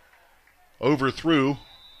 Overthrew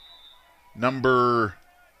number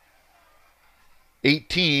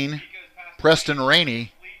 18, Preston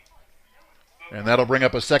Rainey. And that'll bring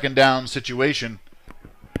up a second down situation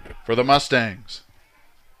for the Mustangs.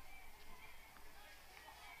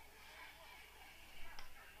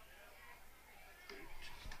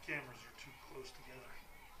 Cameras are too close together.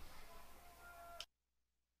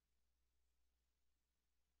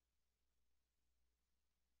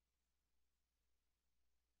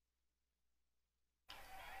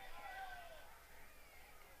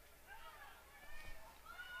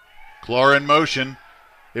 Clark in motion.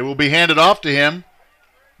 It will be handed off to him.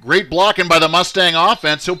 Great blocking by the Mustang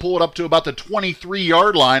offense. He'll pull it up to about the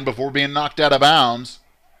 23-yard line before being knocked out of bounds.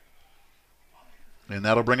 And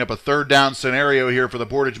that'll bring up a third down scenario here for the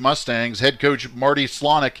Portage Mustangs. Head coach Marty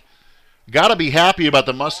Slonick got to be happy about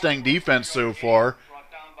the Mustang defense so far.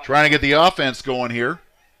 Trying to get the offense going here.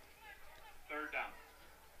 3rd down.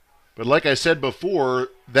 But like I said before,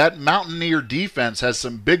 that Mountaineer defense has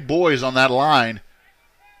some big boys on that line.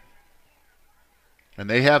 And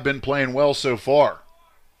they have been playing well so far.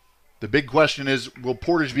 The big question is, will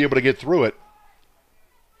Portage be able to get through it?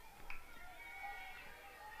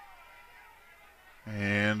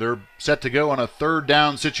 And they're set to go on a third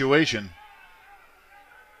down situation.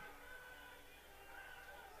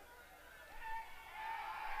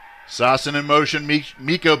 Sossin in motion.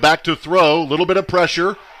 Miko back to throw. A little bit of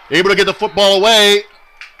pressure. Able to get the football away.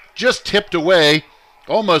 Just tipped away.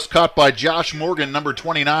 Almost caught by Josh Morgan, number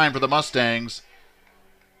 29 for the Mustangs.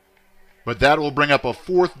 But that will bring up a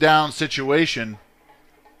fourth down situation.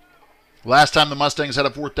 Last time the Mustangs had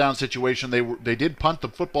a fourth down situation, they did punt the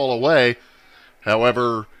football away.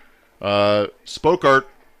 However, Spokart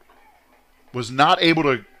was not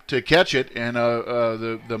able to catch it, and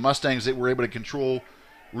the Mustangs were able to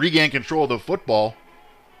regain control of the football.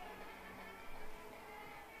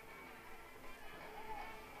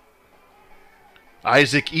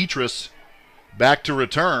 Isaac Etris back to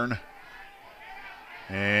return.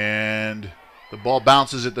 And the ball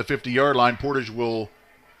bounces at the 50-yard line. Portage will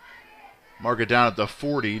mark it down at the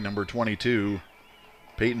 40, number 22,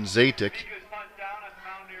 Peyton Zatek. Miko's punt down at the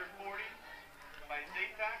Mountaineer 40 by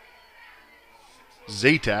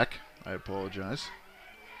Zatek. Zatak, I apologize.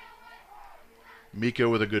 Miko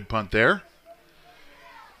with a good punt there.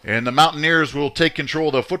 And the Mountaineers will take control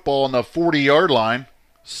of the football on the 40-yard line.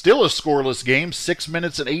 Still a scoreless game. 6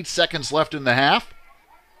 minutes and 8 seconds left in the half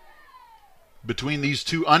between these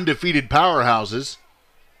two undefeated powerhouses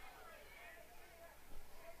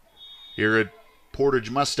here at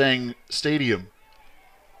Portage Mustang Stadium.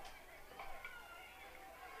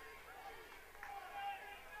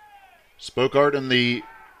 Spokart and the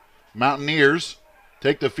Mountaineers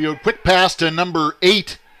take the field. Quick pass to number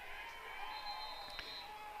 8,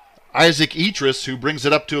 Isaac Etris, who brings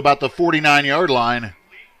it up to about the 49-yard line.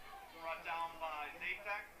 Brought down by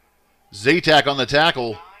Zatek. Zatak on the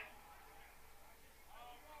tackle.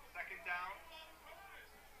 Second down.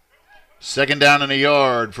 Second down and a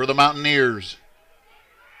yard for the Mountaineers.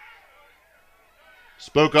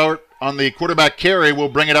 Spokart on the quarterback carry will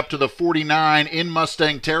bring it up to the 49 in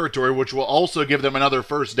Mustang territory, which will also give them another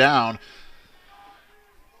first down.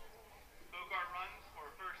 Bogart runs for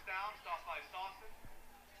a first down, stopped by Stawson.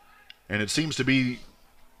 And it seems to be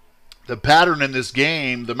the pattern in this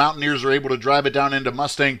game. The Mountaineers are able to drive it down into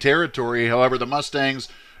Mustang territory. However, the Mustangs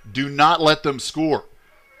do not let them score.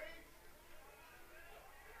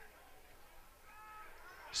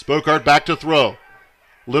 Spokart back to throw.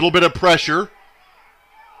 Little bit of pressure.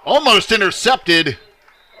 Almost intercepted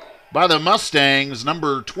by the Mustangs.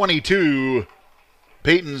 Number 22,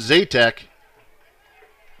 Peyton Zatek.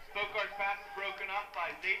 Bogart's pass is broken up by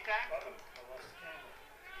Zatek.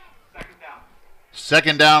 Second down.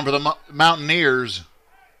 Second down for the Mountaineers.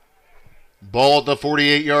 Ball at the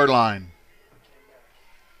 48-yard line.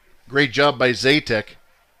 Great job by Zatek.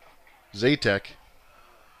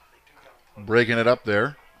 Breaking it up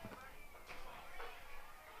there.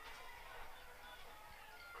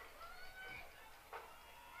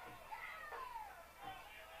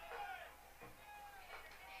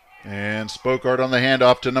 And Spokart on the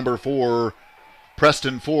handoff to number 4,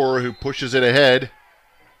 Preston 4, who pushes it ahead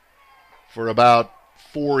for about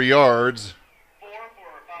 4 yards. 4 for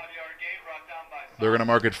a 5-yard gain, brought down by They're going to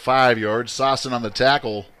mark it 5 yards. Sossin on the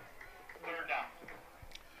tackle. third down.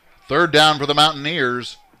 Third down for the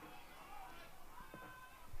Mountaineers.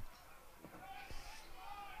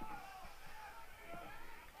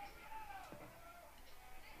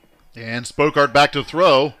 And Spokart back to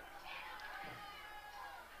throw.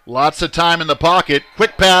 Lots of time in the pocket.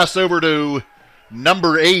 Quick pass over to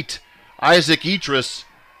number 8, Isaac Etris.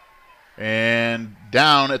 And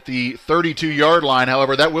down at the 32-yard line.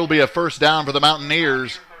 However, that will be a first down for the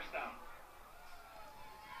Mountaineers First down.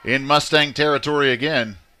 in Mustang territory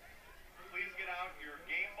again. Please get out your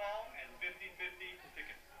game ball and 50-50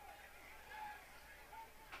 tickets.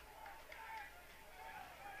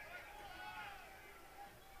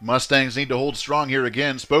 Mustangs need to hold strong here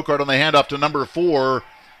again. Spokart on the handoff to number 4,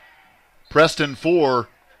 Preston 4,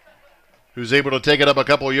 who's able to take it up a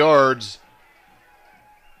couple yards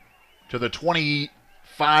to the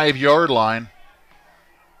 25-yard line.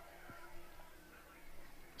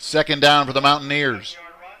 Second down for the Mountaineers.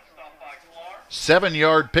 7-yard run, stopped by Clark.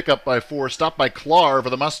 7-yard pickup by 4, stopped by Clar for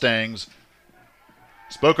the Mustangs.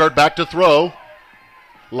 Spokart back to throw.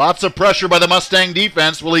 Lots of pressure by the Mustang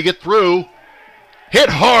defense. Will he get through? Hit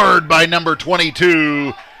hard by number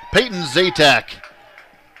 22, Peyton Zatak,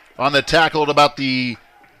 on the tackle at about the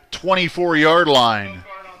 24-yard line. Bogart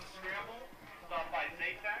on the scramble, stopped by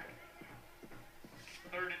Zatek.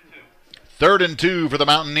 Third and 2. Third and 2 for the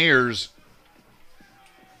Mountaineers.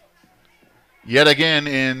 Yet again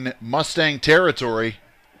in Mustang territory.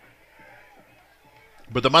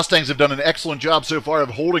 But the Mustangs have done an excellent job so far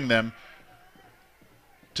of holding them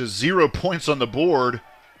to 0 points on the board.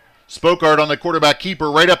 Spokart on the quarterback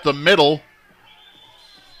keeper right up the middle.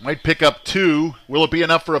 Might pick up 2. Will it be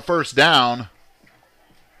enough for a first down?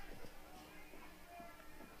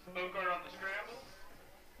 Bogart on the scramble.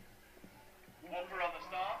 Wolford on the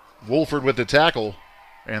stop. Wolford with the tackle.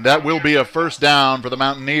 And that will be a first down for the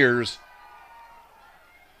Mountaineers.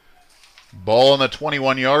 Ball on the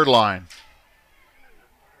 21-yard line.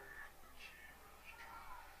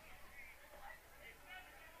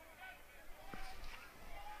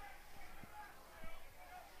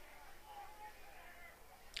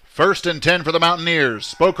 First and 10 for the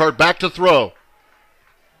Mountaineers. Spokart back to throw.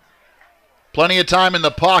 Plenty of time in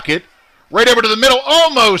the pocket. Right over to the middle.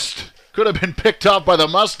 Almost could have been picked off by the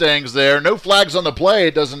Mustangs there. No flags on the play,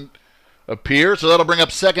 it doesn't appear. So that'll bring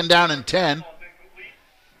up second down and 10. Ball's incomplete.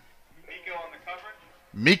 Miko on the coverage.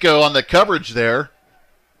 Miko on the coverage there.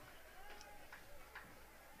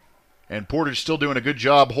 And Portage still doing a good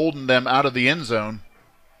job holding them out of the end zone.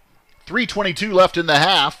 3:22 left in the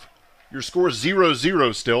half. Your score is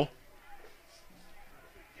 0-0 still.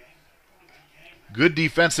 Good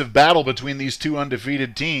defensive battle between these two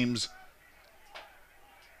undefeated teams,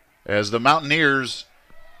 as the Mountaineers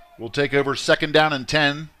will take over second down and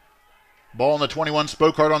 10. Ball on the 21.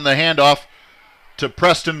 Spokart on the handoff to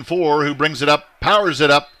Preston 4, who brings it up, powers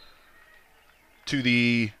it up to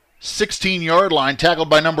the 16-yard line, tackled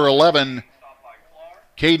by number 11,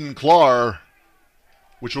 Caden Clark,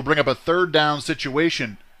 which will bring up a third down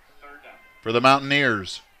situation for the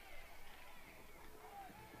Mountaineers.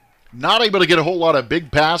 Not able to get a whole lot of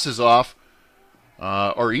big passes off,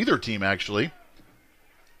 or either team actually.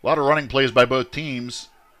 A lot of running plays by both teams.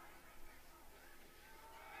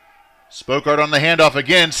 Spokart on the handoff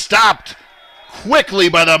again, stopped quickly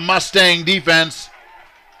by the Mustang defense.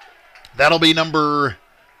 That'll be number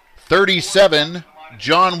 37,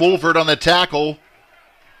 John Wolford on the tackle,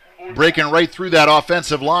 breaking right through that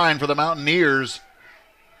offensive line for the Mountaineers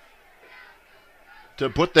to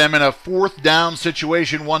put them in a fourth down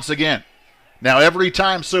situation once again. Now, every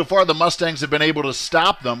time so far the Mustangs have been able to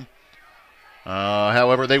stop them.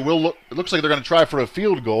 However, they will it looks like they're going to try for a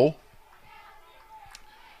field goal.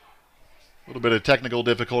 A little bit of technical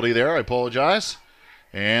difficulty there. I apologize.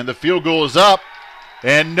 And the field goal is up.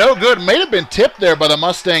 And no good. May have been tipped there by the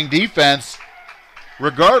Mustang defense.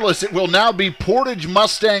 Regardless, it will now be Portage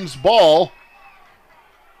Mustangs' ball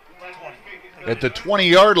at the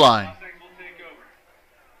 20-yard line.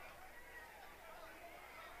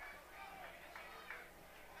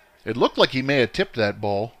 It looked like he may have tipped that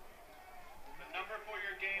ball. The number for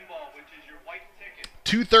your game ball, which is your white ticket.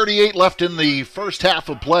 2:38 left in the first half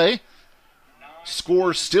of play.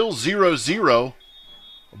 Score still 0-0.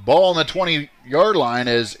 Ball on the 20-yard line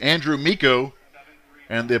as Andrew Miko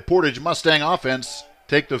and the Portage Mustang offense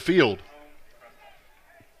take the field.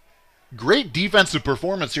 Great defensive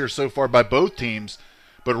performance here so far by both teams.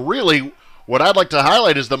 But really, what I'd like to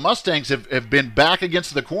highlight is the Mustangs have been back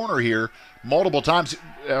against the corner here multiple times.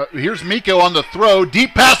 Here's Miko on the throw.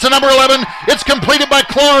 Deep pass to number 11. It's completed by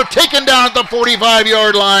Clark, taken down at the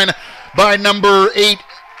 45-yard line by number 8,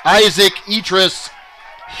 Isaac Etris.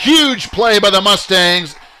 Huge play by the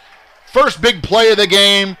Mustangs. First big play of the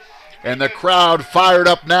game, and the crowd fired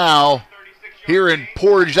up now here in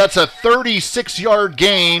Portage. That's a 36-yard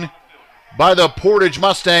gain by the Portage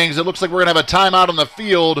Mustangs. It looks like we're going to have a timeout on the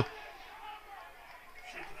field.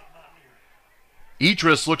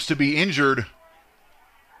 Etris looks to be injured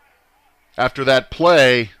after that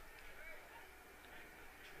play.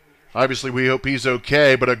 Obviously, we hope he's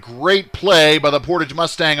okay, but a great play by the Portage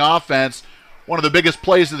Mustang offense. One of the biggest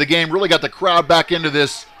plays of the game. Really got the crowd back into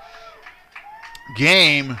this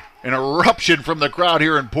game. An eruption from the crowd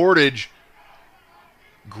here in Portage.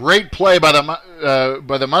 Great play by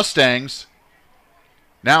the Mustangs.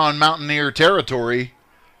 Now in Mountaineer territory.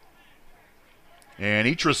 And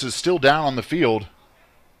Etris is still down on the field.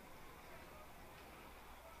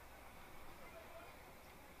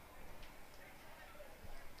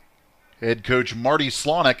 Head coach Marty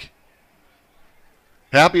Slonick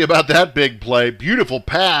happy about that big play. Beautiful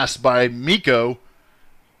pass by Miko.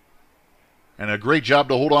 And a great job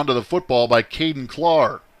to hold on to the football by Caden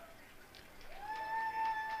Clark.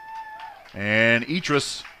 And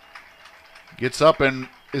Etris gets up and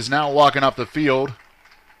is now walking off the field.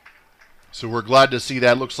 So we're glad to see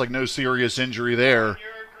that. Looks like no serious injury there.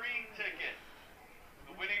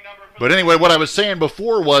 But anyway, what I was saying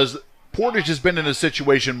before was Portage has been in a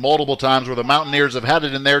situation multiple times where the Mountaineers have had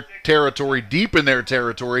it in their territory, deep in their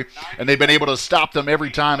territory, and they've been able to stop them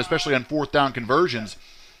every time, especially on fourth down conversions,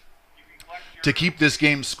 to keep this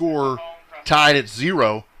game's score tied at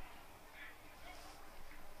 0.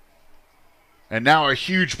 And now a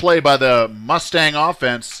huge play by the Mustang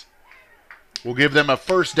offense will give them a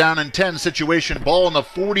first down and 10 situation. Ball on the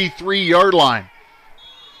 43-yard line.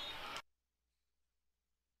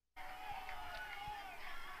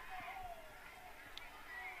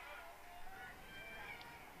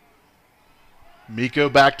 Miko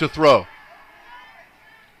back to throw.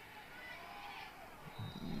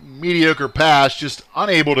 Mediocre pass, just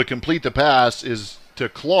unable to complete the pass is to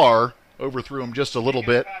Clark. Overthrew him just a little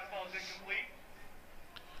bit.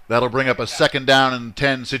 That'll bring up a second down and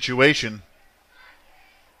 10 situation.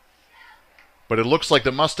 But it looks like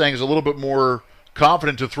the Mustangs a little bit more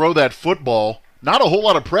confident to throw that football. Not a whole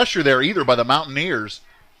lot of pressure there either by the Mountaineers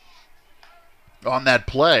on that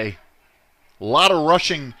play. A lot of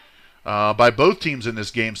rushing by both teams in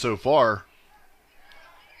this game so far.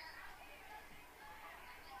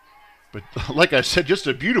 But like I said, just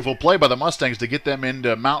a beautiful play by the Mustangs to get them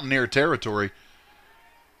into Mountaineer territory.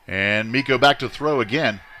 And Miko back to throw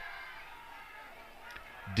again.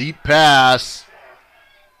 Deep pass.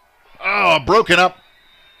 Oh, broken up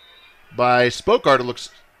by Spokart, it looks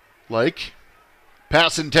like.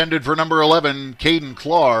 Pass intended for number 11, Caden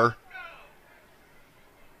Clar.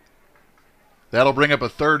 That'll bring up a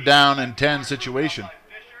 3rd down and 10 situation.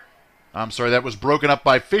 I'm sorry, that was broken up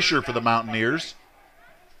by Fisher for the Mountaineers.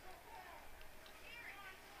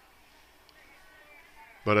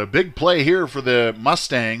 But a big play here for the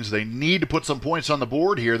Mustangs. They need to put some points on the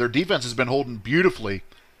board here. Their defense has been holding beautifully.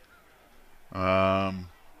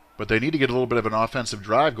 But they need to get a little bit of an offensive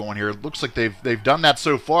drive going here. It looks like they've done that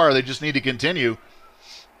so far. They just need to continue.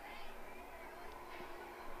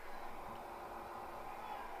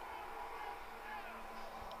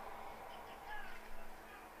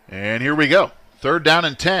 And here we go. 3rd down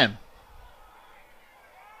and 10.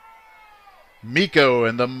 Miko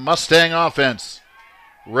and the Mustang offense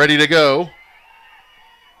ready to go.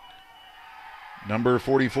 Number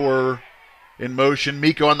 44 in motion.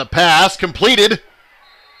 Miko on the pass. Completed.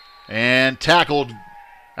 And tackled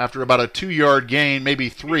after about a 2-yard gain, maybe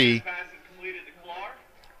 3.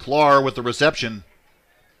 Clar with the reception.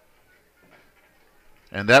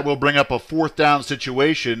 And that will bring up a 4th down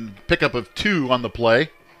situation. Pickup of 2 on the play.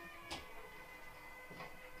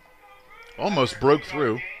 Almost broke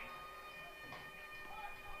through.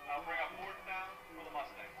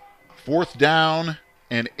 4th down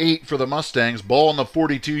and 8 for the Mustangs. Ball on the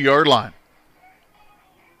 42-yard line.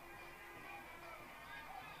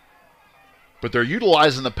 But they're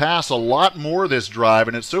utilizing the pass a lot more this drive,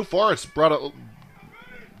 and so far it's brought a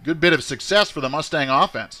good bit of success for the Mustang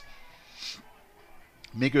offense.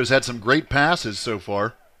 Miko's had some great passes so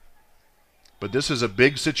far, but this is a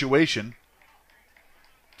big situation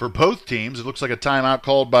for both teams. It looks like a timeout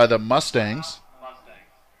called by the Mustangs.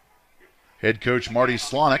 Head coach Marty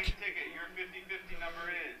Slonick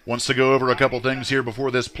wants to go over a couple things here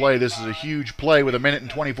before this play. This is a huge play with 1 minute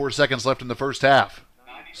and 24 seconds left in the first half.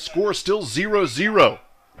 Score still 0-0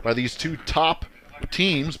 by these two top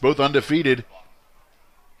teams, both undefeated.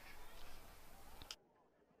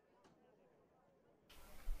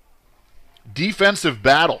 Defensive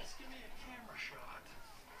battle.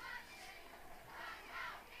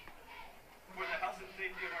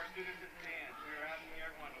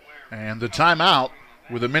 And the timeout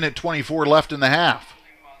with 1 minute 24 left in the half.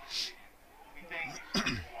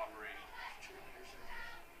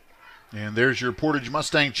 And there's your Portage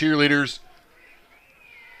Mustang cheerleaders.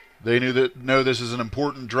 They know this is an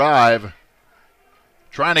important drive.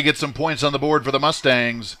 Trying to get some points on the board for the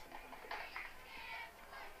Mustangs.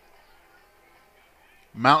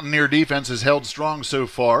 Mountaineer defense has held strong so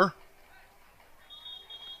far.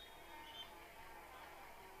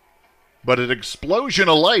 But an explosion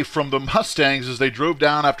of life from the Mustangs as they drove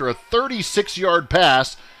down after a 36-yard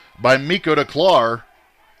pass by Miko to Clar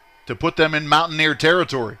to put them in Mountaineer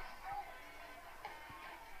territory.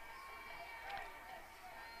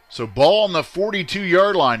 So ball on the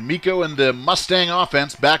 42-yard line. Miko and the Mustang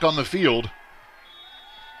offense back on the field.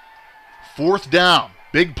 4th down.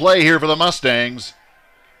 Big play here for the Mustangs.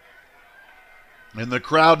 And the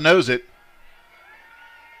crowd knows it.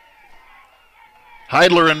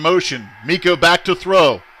 Heidler in motion. Miko back to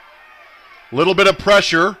throw. Little bit of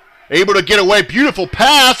pressure. Able to get away. Beautiful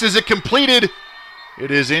pass. Is it completed?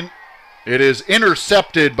 It is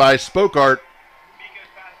intercepted by Spokart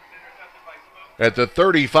at the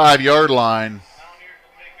 35-yard line.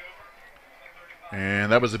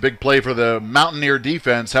 And that was a big play for the Mountaineer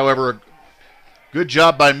defense. However, good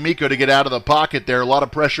job by Miko to get out of the pocket there. A lot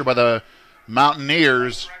of pressure by the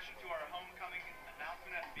Mountaineers.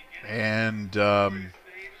 And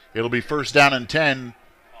it'll be 1st down and 10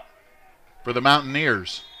 for the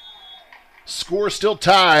Mountaineers. Score still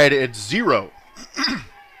tied at 0.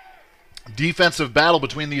 Defensive battle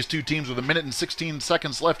between these two teams with 1 minute and 16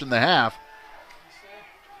 seconds left in the half.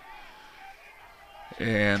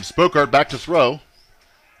 And Spokart back to throw.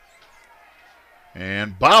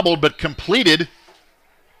 And bobbled but completed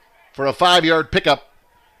for a 5-yard pickup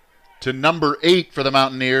to number 8 for the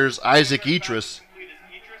Mountaineers, Isaac Etris.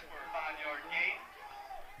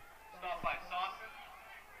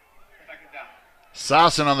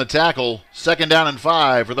 Sasson on the tackle. 2nd down and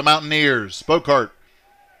 5 for the Mountaineers. Spokart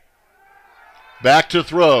back to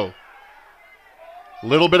throw.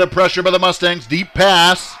 Little bit of pressure by the Mustangs. Deep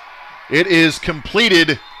pass. It is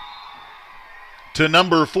completed to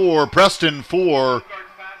number 4, Preston 4.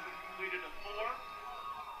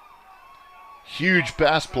 Huge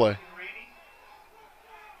pass play.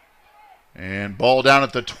 And ball down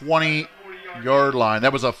at the 20-yard line.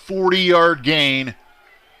 That was a 40-yard gain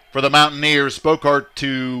for the Mountaineers.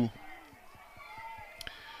 Spokart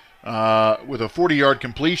with a 40-yard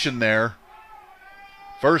completion there.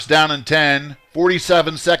 First down and 10.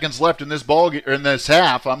 47 seconds left in this in this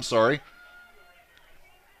half. I'm sorry.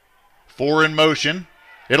 4 in motion.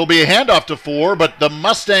 It'll be a handoff to 4, but the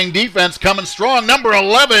Mustang defense coming strong. Number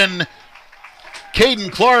 11,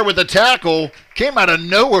 Caden Clark with a tackle. Came out of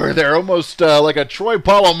nowhere there, almost like a Troy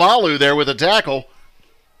Polamalu there with a tackle.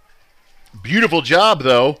 Beautiful job,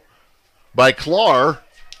 though, by Clark.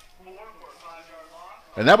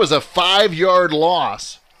 And that was a 5-yard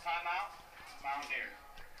loss.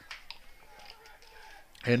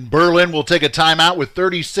 And Berlin will take a timeout with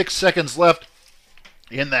 36 seconds left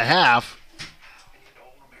in the half.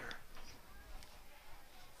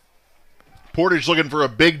 Portage looking for a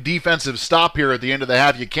big defensive stop here at the end of the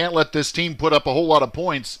half. You can't let this team put up a whole lot of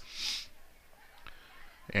points.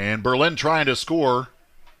 And Berlin trying to score,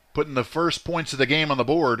 putting the first points of the game on the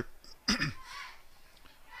board.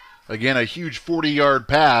 Again, a huge 40-yard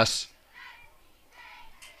pass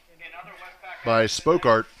by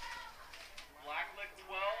Spokart.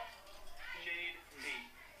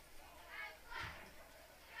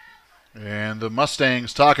 And the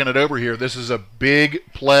Mustangs talking it over here. This is a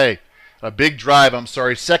big play. A big drive, I'm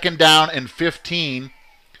sorry. 2nd down and 15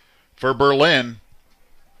 for Berlin.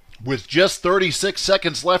 With just 36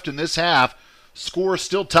 seconds left in this half, score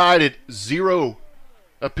still tied at 0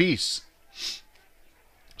 apiece.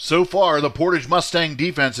 So far, the Portage Mustang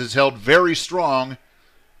defense has held very strong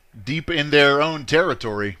deep in their own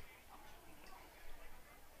territory.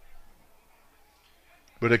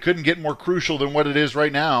 But it couldn't get more crucial than what it is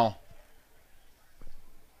right now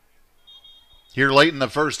here late in the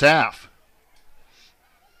first half.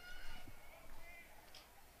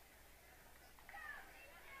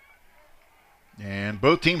 And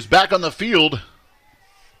both teams back on the field.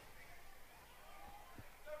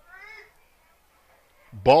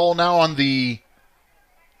 Ball now on the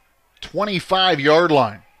 25-yard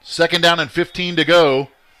line. 2nd down and 15 to go.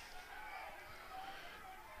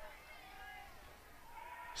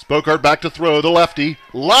 Spokart back to throw, the lefty.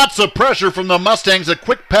 Lots of pressure from the Mustangs. A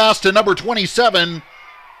quick pass to number 27,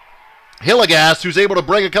 Hilligas, who's able to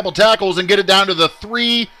break a couple tackles and get it down to the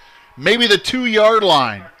 3, maybe the 2-yard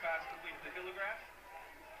line.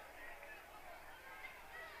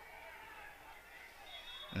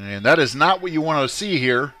 And that is not what you want to see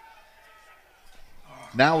here.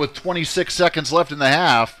 Now with 26 seconds left in the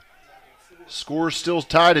half, score still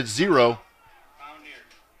tied at 0.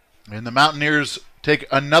 And the Mountaineers take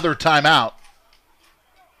another timeout.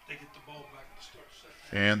 They get the ball back to start the second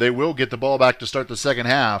half. And they will get the ball back to start the second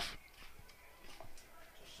half.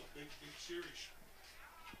 It's a big series.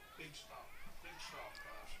 Big stop,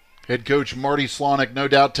 guys. Head coach Marty Slonick no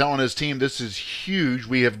doubt telling his team this is huge.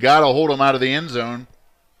 We have got to hold them out of the end zone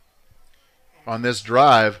on this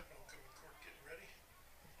drive.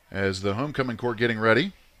 As the homecoming court getting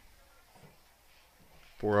ready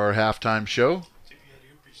for our halftime show. If you had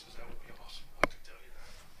earpieces, that would be awesome. I can tell you that.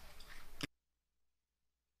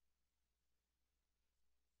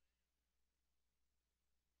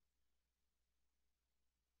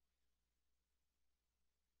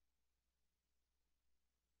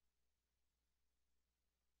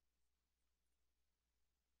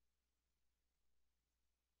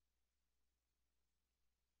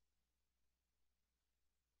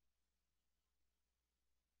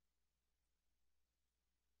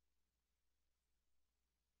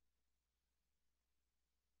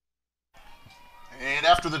 And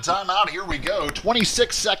after the timeout, here we go.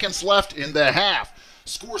 26 seconds left in the half.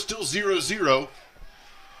 Score still 0-0.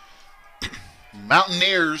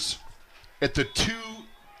 Mountaineers at the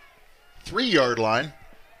 2-3-yard line.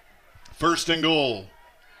 1st and goal.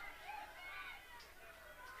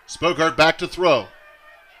 Spokart back to throw.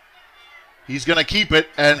 He's going to keep it,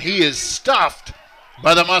 and he is stuffed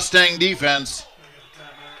by the Mustang defense.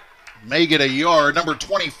 May get a yard. Number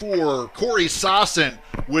 24, Corey Sossin,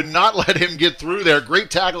 would not let him get through there. Great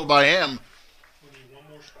tackle by him.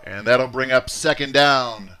 And that'll bring up 2nd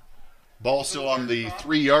down. Ball still on the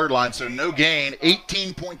 3-yard line, so no gain.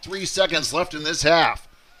 18.3 seconds left in this half.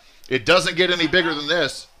 It doesn't get any bigger than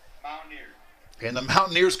this. And the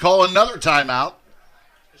Mountaineers call another timeout.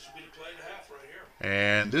 This will be the play of the half right here.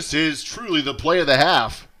 And this is truly the play of the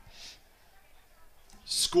half.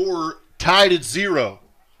 Score tied at 0.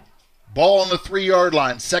 Ball on the 3-yard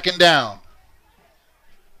line, 2nd down.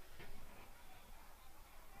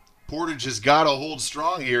 Portage has got to hold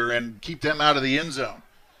strong here and keep them out of the end zone.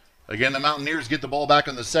 Again, the Mountaineers get the ball back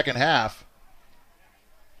in the second half.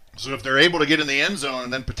 So if they're able to get in the end zone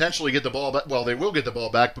and then potentially get the ball back, well, they will get the ball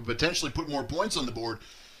back, but potentially put more points on the board.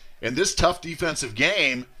 In this tough defensive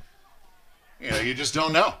game, you just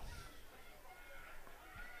don't know.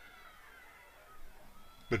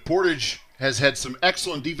 But Portage has had some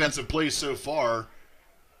excellent defensive plays so far.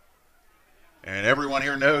 And everyone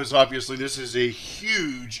here knows, obviously, this is a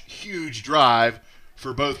huge, huge drive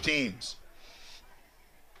for both teams.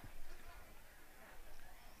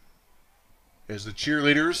 As the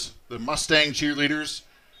cheerleaders, the Mustang cheerleaders,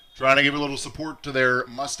 trying to give a little support to their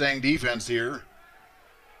Mustang defense here.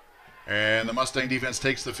 And the Mustang defense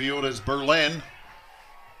takes the field as Berlin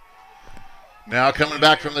now coming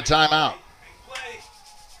back from the timeout.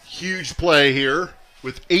 Huge play here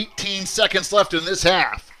with 18 seconds left in this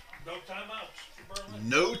half. No timeouts for Berlin.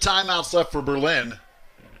 No timeouts left for Berlin.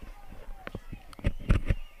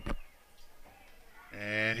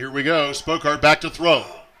 And here we go. Spokart back to throw.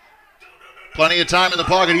 Plenty of time in the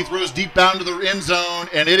pocket. He throws deep down to the end zone,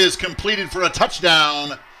 and it is completed for a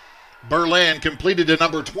touchdown. Berlin completed to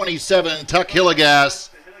number 27, Tuck Hillegas.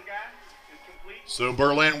 So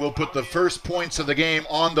Berlin will put the first points of the game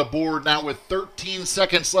on the board now with 13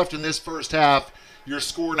 seconds left in this first half. Your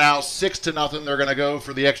score now 6-0. They're going to go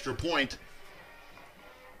for the extra point.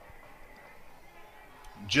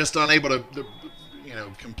 Just unable to,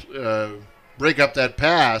 break up that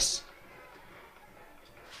pass.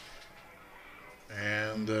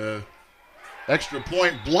 And extra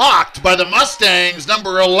point blocked by the Mustangs,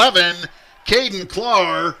 number 11, Caden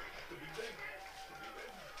Clark.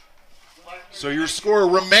 So your score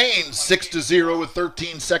remains 6-0 with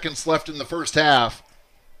 13 seconds left in the first half.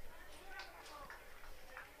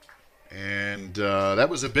 And that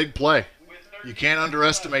was a big play. You can't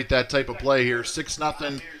underestimate that type of play here.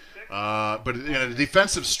 6-0. But in a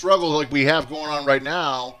defensive struggle like we have going on right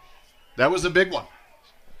now, that was a big one.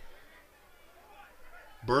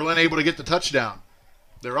 Berlin able to get the touchdown.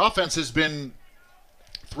 Their offense has been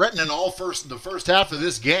threatening the first half of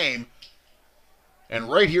this game. And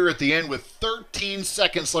right here at the end, with 13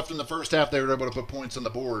 seconds left in the first half, they were able to put points on the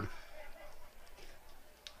board.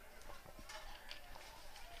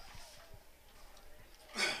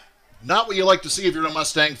 Not what you like to see if you're a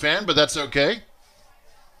Mustang fan, but that's okay.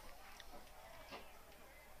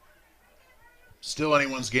 Still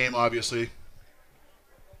anyone's game, obviously.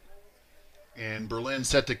 And Berlin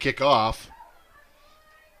set to kick off.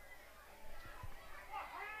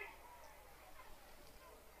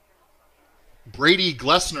 Brady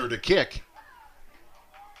Glessner to kick.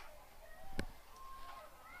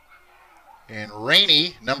 And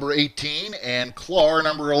Rainey, number 18, and Clark,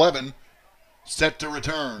 number 11, set to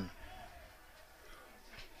return.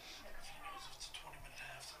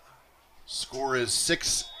 Score is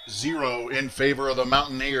 6-0 in favor of the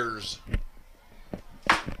Mountaineers.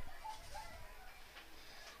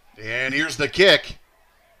 And here's the kick.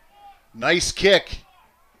 Nice kick.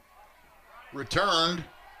 Returned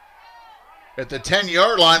at the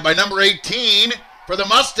 10-yard line by number 18 for the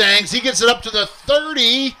Mustangs. He gets it up to the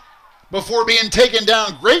 30 before being taken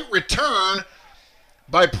down. Great return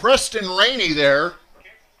by Preston Rainey there.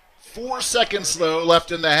 4 seconds, though,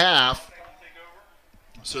 left in the half.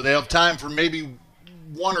 So they have time for maybe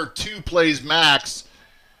 1 or 2 plays max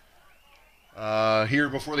here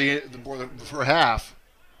before half.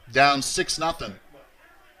 Down 6-0.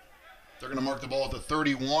 They're going to mark the ball at the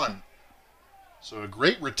 31. So a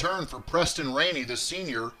great return for Preston Rainey, the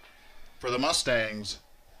senior, for the Mustangs.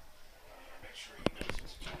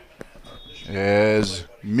 As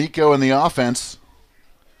Miko and the offense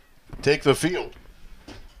take the field.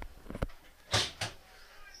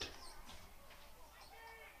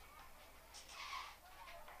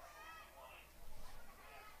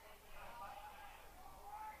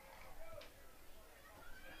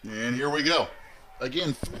 And here we go.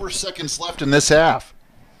 Again, 4 seconds left in this half.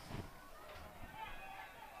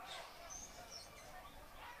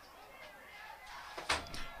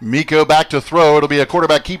 Miko back to throw. It'll be a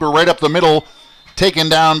quarterback keeper right up the middle, taken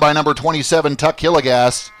down by number 27, Tuck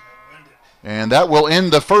Hillegas. And that will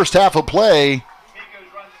end the first half of play.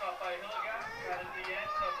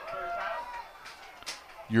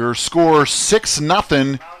 Your score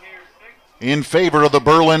 6-0 in favor of the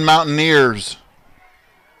Berlin Mountaineers.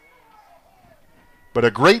 But a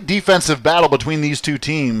great defensive battle between these two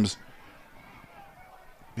teams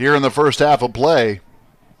here in the first half of play.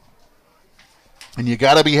 And you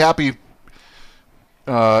got to be happy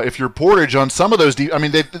if you're Portage on some of those.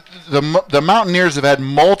 The Mountaineers have had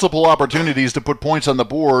multiple opportunities to put points on the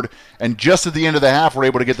board, and just at the end of the half were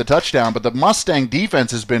able to get the touchdown. But the Mustang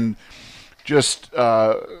defense has been just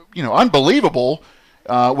unbelievable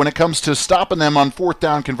when it comes to stopping them on fourth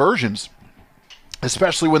down conversions,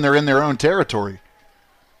 especially when they're in their own territory.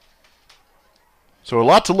 So a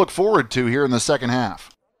lot to look forward to here in the second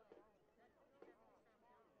half.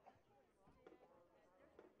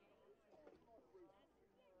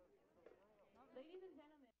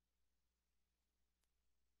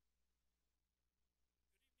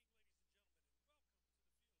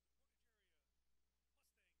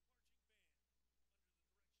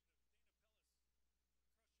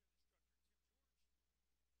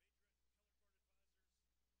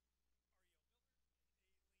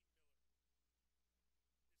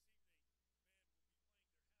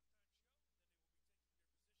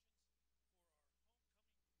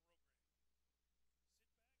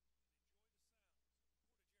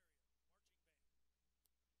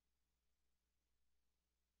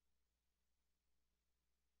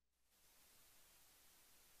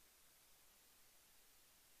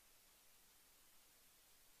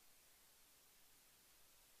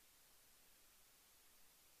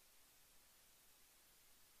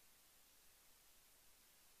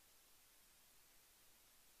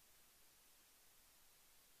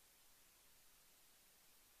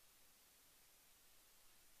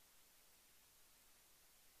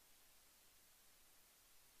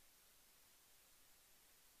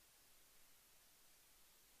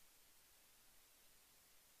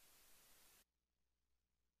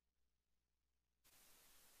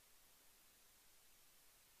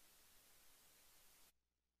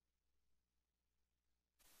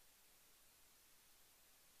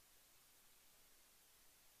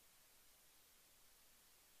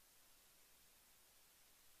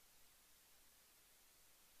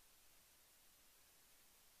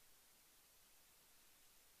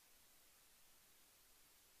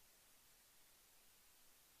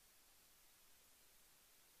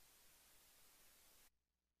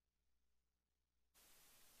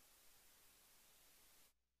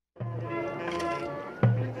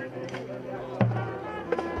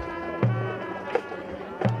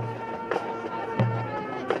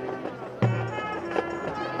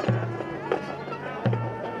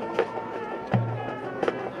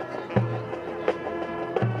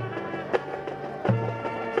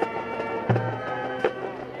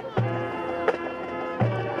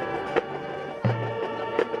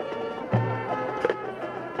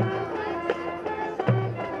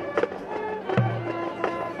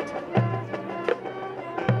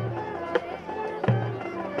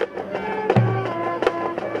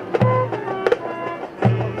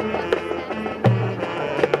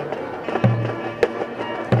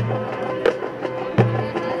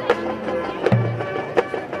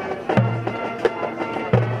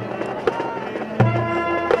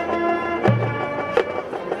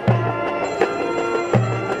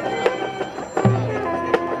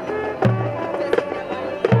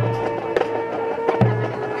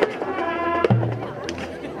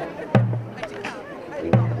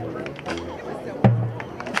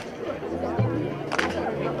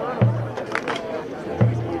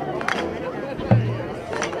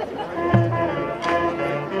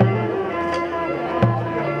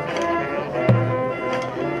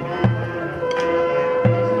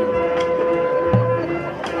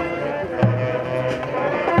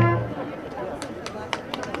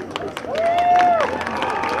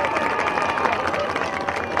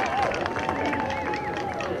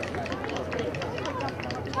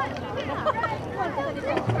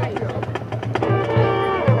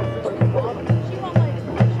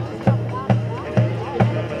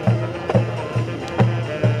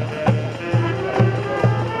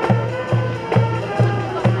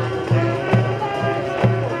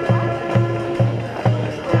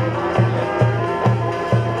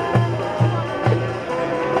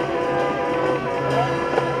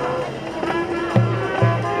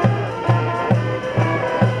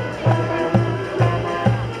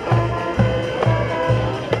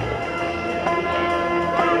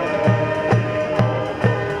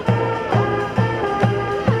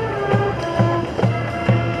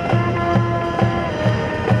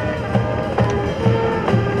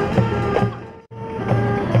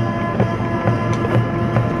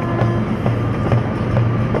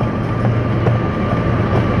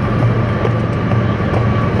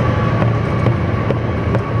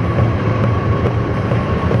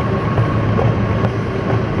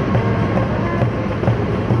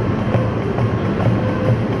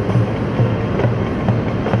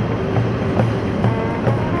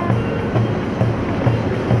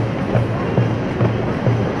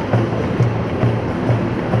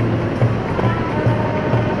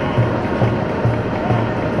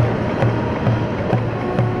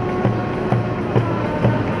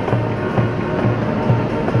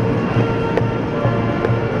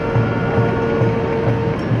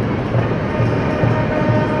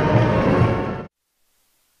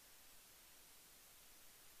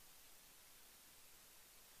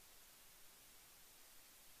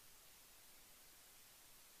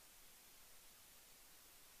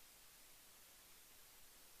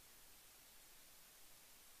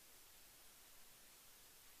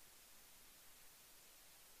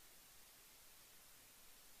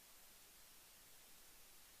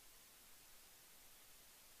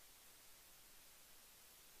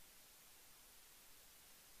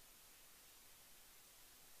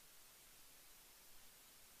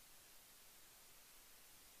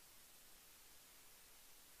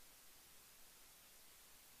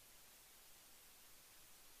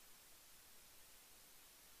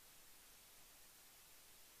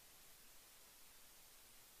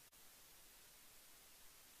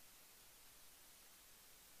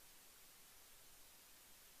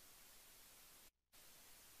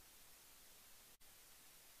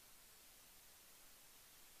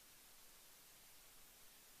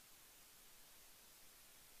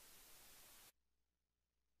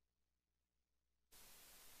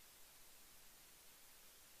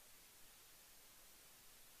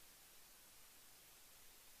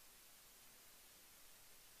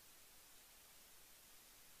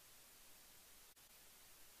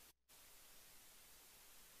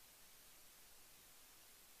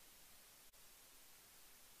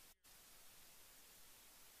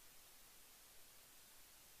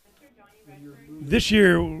 This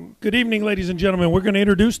year, good evening, ladies and gentlemen. We're going to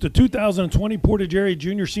introduce the 2020 Portage Area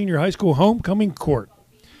Junior Senior High School Homecoming Court.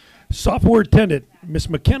 Sophomore attendant, Miss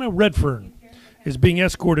McKenna Redfern, is being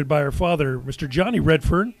escorted by her father, Mr. Johnny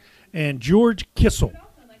Redfern, and George Kissel.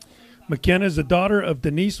 McKenna is the daughter of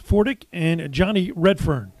Denise Fordick and Johnny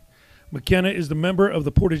Redfern. McKenna is the member of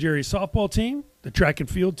the Portage Area softball team, the track and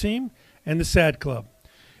field team, and the SAD Club.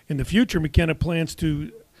 In the future, McKenna plans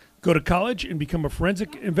to go to college and become a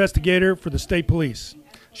forensic investigator for the state police.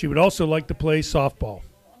 She would also like to play softball.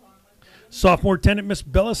 Sophomore attendant Miss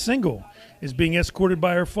Bella Single is being escorted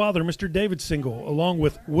by her father, Mr. David Single, along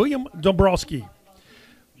with William Dombrowski.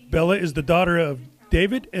 Bella is the daughter of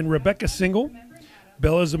David and Rebecca Single.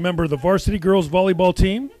 Bella is a member of the Varsity girls volleyball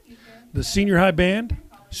team, the senior high band,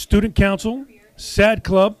 student council, SAD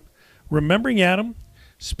Club, Remembering Adam,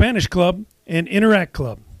 Spanish Club, and Interact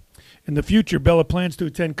Club. In the future, Bella plans to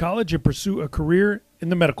attend college and pursue a career in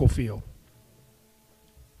the medical field.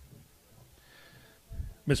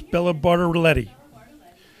 Miss Bella Bartoletti.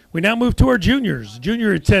 We now move to our juniors.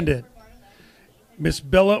 Junior attendant, Miss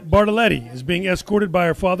Bella Bartoletti, is being escorted by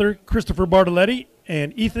her father, Christopher Bartoletti,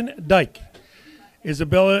 and Ethan Dyke.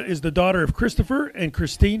 Isabella is the daughter of Christopher and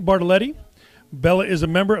Christine Bartoletti. Bella is a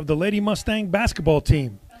member of the Lady Mustang basketball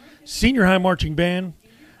team, senior high marching band,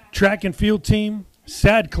 track and field team,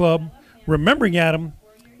 SAD Club, Remembering Adam,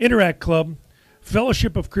 Interact Club,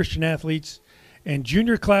 Fellowship of Christian Athletes, and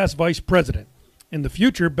junior class vice president. In the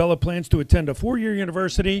future, Bella plans to attend a 4-year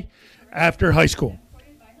university after high school.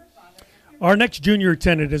 Our next junior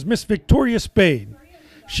attendant is Miss Victoria Spade.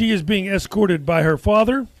 She is being escorted by her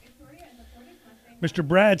father, Mr.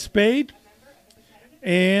 Brad Spade,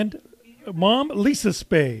 and Mom Lisa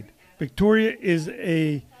Spade. Victoria is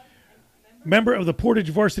a member of the Portage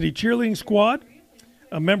Varsity cheerleading squad,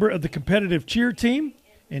 a member of the competitive cheer team,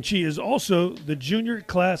 and she is also the junior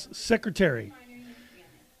class secretary.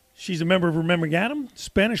 She's a member of Remembering Adam,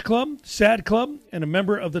 Spanish Club, SAD Club, and a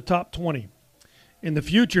member of the Top 20. In the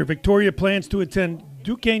future, Victoria plans to attend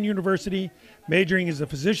Duquesne University, majoring as a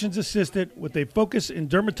physician's assistant with a focus in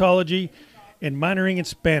dermatology and minoring in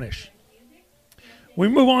Spanish. We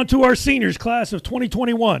move on to our seniors class of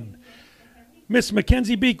 2021. Miss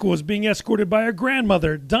Mackenzie Beequel is being escorted by her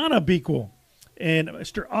grandmother, Donna Beequel, and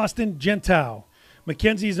Mr. Austin Gentile.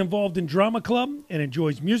 Mackenzie is involved in drama club and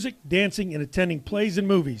enjoys music, dancing, and attending plays and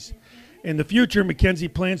movies. In the future, Mackenzie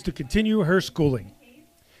plans to continue her schooling.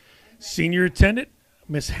 Senior attendant,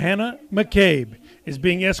 Miss Hannah McCabe, is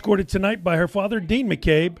being escorted tonight by her father, Dean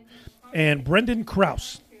McCabe, and Brendan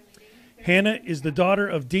Krause. Hannah is the daughter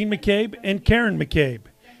of Dean McCabe and Karen McCabe.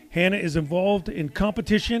 Hannah is involved in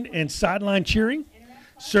competition and sideline cheering,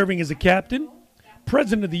 serving as a captain,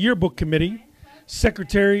 president of the yearbook committee,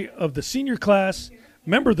 secretary of the senior class,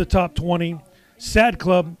 member of the Top 20, SAD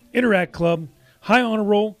Club, Interact Club, High Honor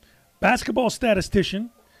Roll, basketball statistician.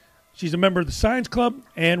 She's a member of the Science Club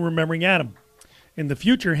and Remembering Adam. In the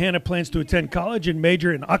future, Hannah plans to attend college and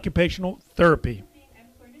major in occupational therapy.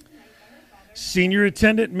 Senior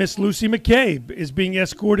attendant Miss Lucy McCabe is being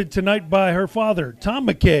escorted tonight by her father, Tom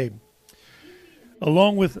McCabe,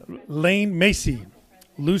 along with Lane Macy.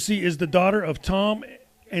 Lucy is the daughter of Tom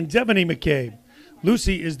and Devaney McCabe.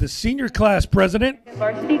 Lucy is the senior class president,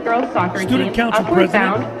 Varsity girls soccer student team, council Upward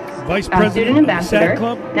president, Bound, vice student president of the ambassador, SAD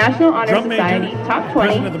Club, National Honor drum Society, major, Top 20,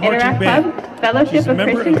 president of the marching Interact band. Club, Fellowship She's a of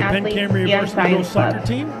member Christian of the Penn Athletes, Camry and Varsity Science girls soccer Club.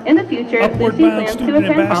 team, In the future, Upward Lucy Bound plans to student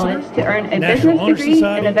attend ambassador, college to earn a National business Honor degree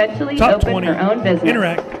Society, and eventually Top open 20, her own business.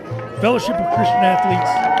 Interact, Fellowship of Christian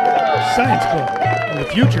Athletes, Science Club. In the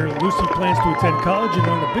future, Lucy plans to attend college and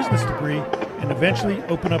earn a business degree and eventually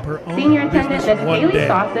open up her own Senior attendant business Miss one Kaylee day.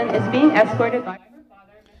 Sawson is being escorted by her father, Mr. Brett Sawson.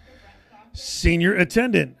 Senior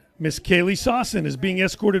attendant Miss Kaylee Sawson is being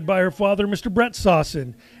escorted by her father, Mr. Brett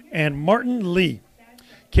Sawson, and Martin Lee.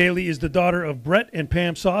 Kaylee is the daughter of Brett and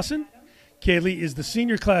Pam Sawson. Kaylee is the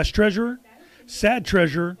senior class treasurer, SAD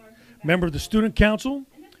treasurer, member of the student council,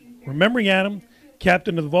 Remembering Adam,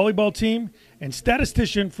 captain of the volleyball team, and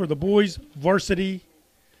statistician for the boys varsity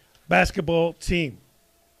basketball team.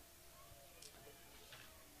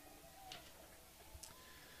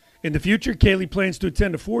 In the future, Kaylee plans to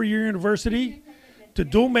attend a 4-year university to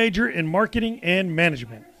dual major in marketing and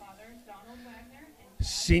management.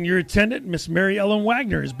 Senior attendant Miss Mary Ellen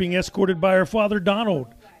Wagner is being escorted by her father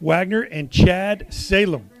Donald Wagner and Chad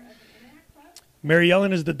Salem. Mary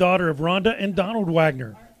Ellen is the daughter of Rhonda and Donald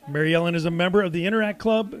Wagner. Mary Ellen is a member of the Interact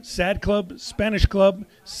Club, SAD Club, Spanish Club,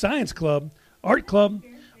 Science Club, Art Club,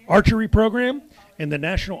 Archery Program, and the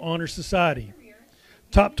National Honor Society.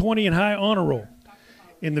 Top 20 and High Honor Roll.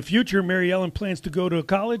 In the future, Mary Ellen plans to go to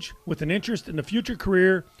college with an interest in a future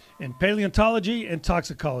career in paleontology and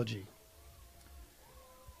toxicology.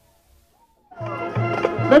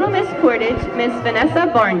 Little Miss Portage, Miss Vanessa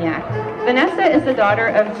Barniak. Vanessa is the daughter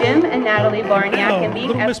of Jim and Natalie Barniak Now, and being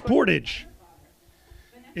Little Miss Portage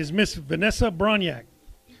is Miss Vanessa Broniak.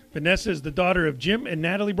 Vanessa is the daughter of Jim and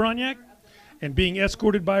Natalie Broniak and being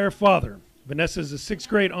escorted by her father. Vanessa is a 6th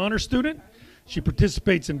grade honor student. She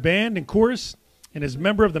participates in band and chorus and is a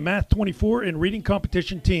member of the Math 24 and reading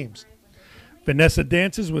competition teams. Vanessa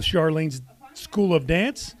dances with Charlene's School of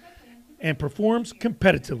Dance and performs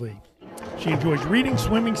competitively. She enjoys reading,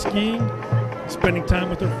 swimming, skiing, spending time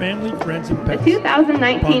with her family, friends, and The pets.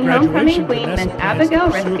 2019 Upon homecoming graduation, queen, Vanessa Miss plans to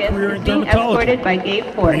Abigail pursue a career Riskus, in is being dermatology. escorted by Gabe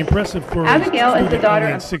Pretty Forrest. impressive for Abigail a is the student daughter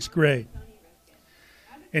only in of 6th grade.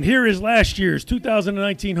 And here is last year's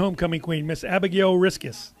 2019 homecoming queen, Miss Abigail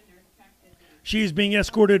Riskus. She is being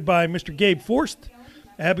escorted by Mr. Gabe Forst.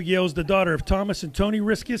 Abigail is the daughter of Thomas and Tony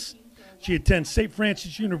Riskus. She attends St.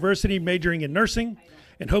 Francis University, majoring in nursing,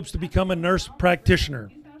 and hopes to become a nurse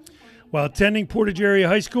practitioner. While attending Portage Area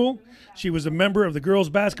High School, she was a member of the girls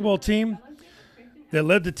basketball team that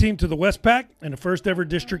led the team to the Westpac and the first ever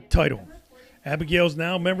district title. Abigail is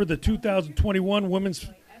now a member of the 2021 Women's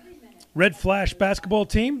Red Flash basketball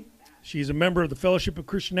team. She is a member of the Fellowship of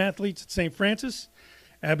Christian Athletes at St. Francis.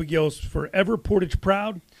 Abigail is forever Portage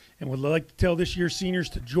proud and would like to tell this year's seniors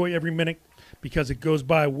to enjoy every minute because it goes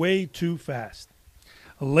by way too fast.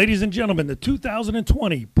 Ladies and gentlemen, the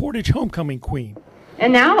 2020 Portage Homecoming Queen.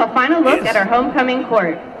 And now a final look at our homecoming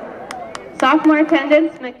court. Sophomore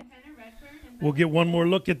attendance, We'll get one more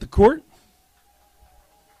look at the court.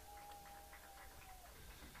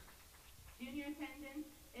 Junior attendance,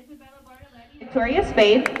 Isabella Bartoletti, Victoria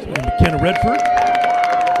Spade. McKenna Redford.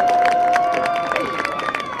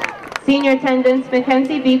 Senior attendance,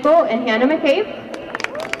 Mackenzie Beagle and Hannah McCabe.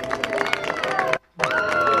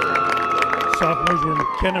 Sophomores were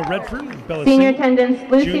McKenna Redford and Bella Senior Singh.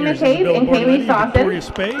 attendance, Lucy Juniors, McCabe Isabella and Kaylee Bartoletti Victoria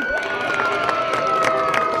Sawson. Spade.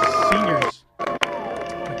 Seniors,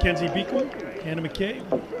 Mackenzie Beagle, Hannah McCabe,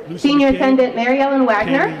 Lucy Senior McCabe, attendant, Mary Ellen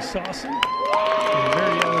Wagner. Kaylee Sawson, and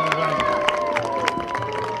Mary Ellen Wagner.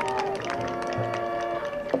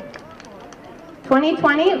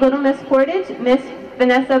 2020 Little Miss Portage, Miss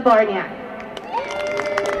Vanessa Barniak.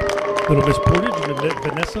 Little Miss Portage and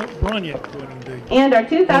Vanessa Broniak joining the And our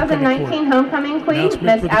 2019 homecoming queen, Announcement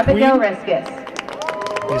Miss for the Abigail queen.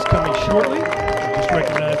 Riskus. is coming shortly. Just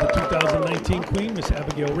recognize the 2019 Queen, Miss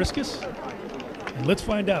Abigail Riskus. And let's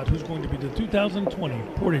find out who's going to be the 2020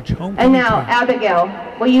 Portage Homecoming And now, Queen.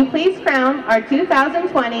 Abigail, will you please crown our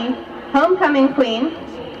 2020 homecoming queen,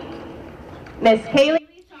 Miss Kaylee?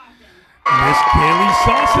 Miss Kaylee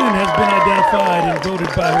Sawson has been identified and voted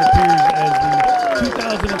by her peers as the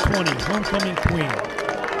 2020 Homecoming Queen.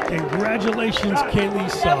 Congratulations, Kaylee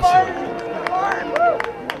Sawson.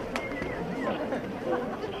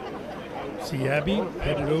 See Abby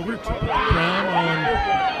headed over to put the crown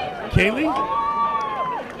on Kaylee.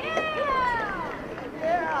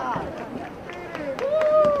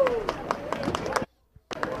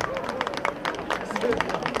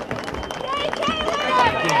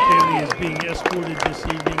 Kaylee is being escorted this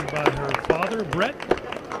evening by her father, Brett,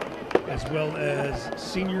 as well as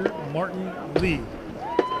senior Martin Lee.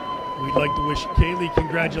 We'd like to wish Kaylee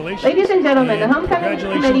congratulations. Ladies and gentlemen, the and homecoming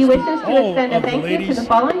congratulations committee wishes to all extend a of the thank you to ladies the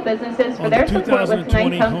following businesses for on their the support with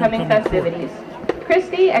 2020 tonight's homecoming homecoming festivities.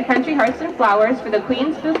 Christy at Country Hearts and Flowers for the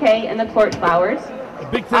Queen's Bouquet and the Court Flowers. A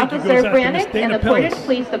big thank you Officer goes out to Miss Brannick and Dana the Portage Pillis,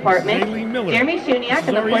 Police Department, Zaylee Miller, Jeremy Shuniak and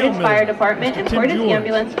the Mrs. Portage Ariel Fire Miller, Department, Mr. and Tim Portage George,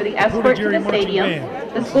 Ambulance for the the escort Portage to Area the Marching stadium,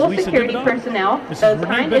 Band, the Mrs. school Lisa security Thibodeau, personnel, Mrs. those Renee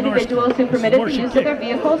kind Benarski, individuals who Mrs. permitted Marcia the use of their Kick,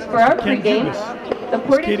 vehicles for our Ken pregame, Jewis, the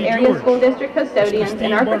Portage Katie Area George, School District custodians,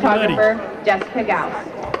 Christine and our Bartoletti. photographer, Jessica Gauss.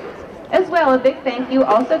 As well, a big thank you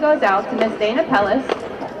also goes out to Miss Dana Pellis,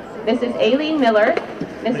 Mrs. Aileen Miller,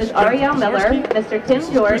 Mrs. Ariel Miller, Mr. Tim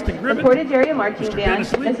Mrs. George, Kristen the Griffin, Portage Area Marching Mr. Band,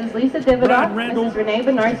 Dennis Lee, Mrs. Lisa Brian Dividoff, Randall, Mrs. Renee Mr.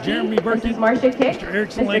 Benarski, Jeremy Burkett, Mrs. Marcia Kick, Mr. Eric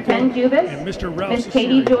Mr. Salenko, Ken Jubis, and Mr. Ralph Miss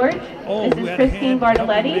Katie Cesari, George, all who Mrs. had a Christine hand in helping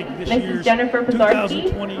Bartoletti, make this Mrs. year's Jennifer Pizarski,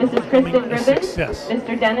 2020 Mrs. Kristen homecoming a Griffin, success.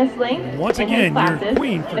 Mr. Dennis Link, Once and again, his your classes,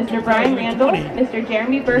 queen for Mr. Brian Randall, 2020, Mr.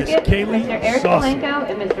 Jeremy Burkett, Kaylee Mr. Eric Sawson. Salenko,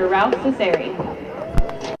 and Mr. Ralph Cesari.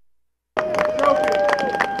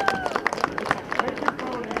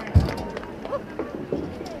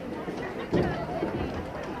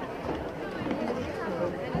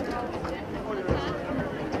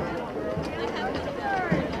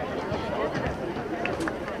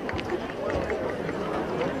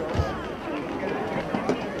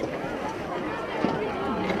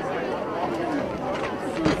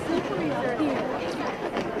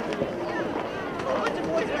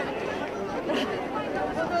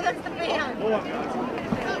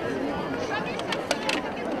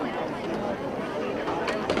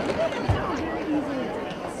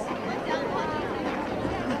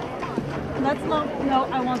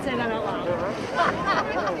 I won't say that out loud.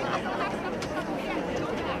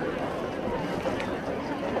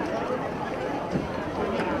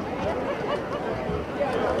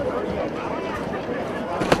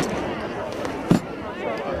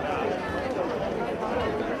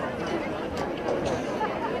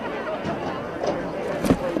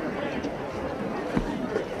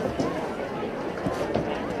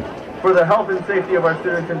 For the health and safety of our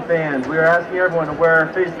students and fans, we are asking everyone to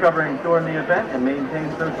wear face coverings during the event and maintain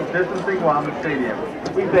social distancing while in the stadium.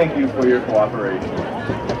 We thank you for your cooperation.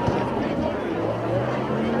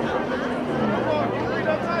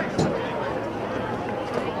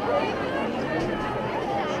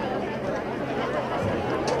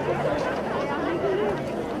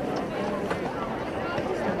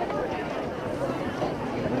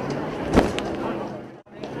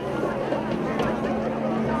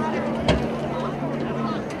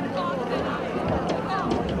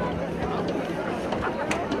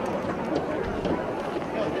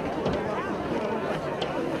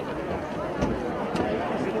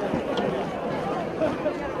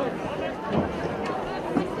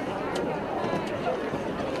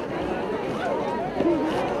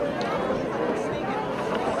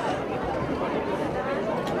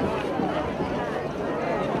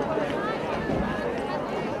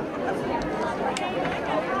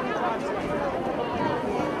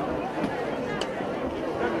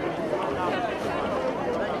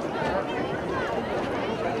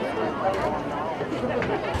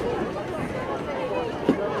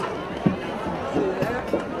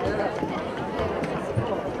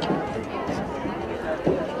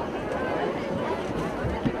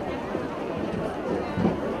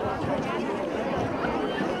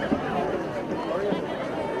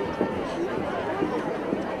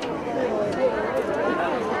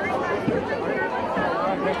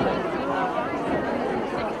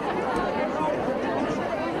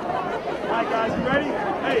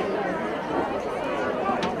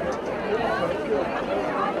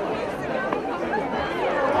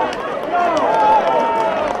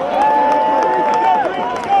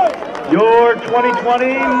 Your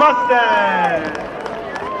 2020 Mustang.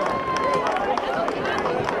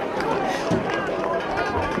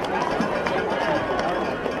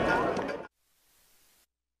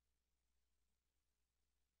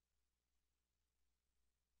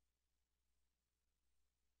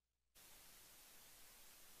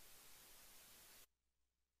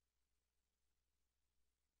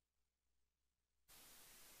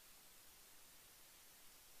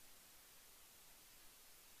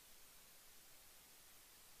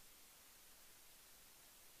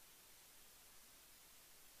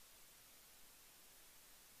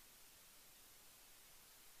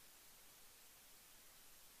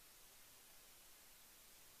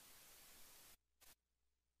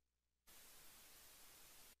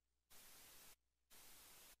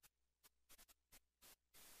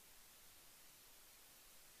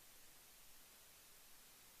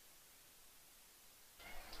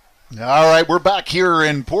 All right, we're back here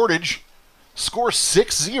in Portage. Score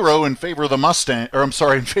 6-0 in favor of the Mustang, or I'm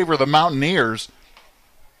sorry, in favor of the Mountaineers.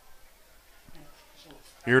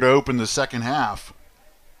 Here to open the second half.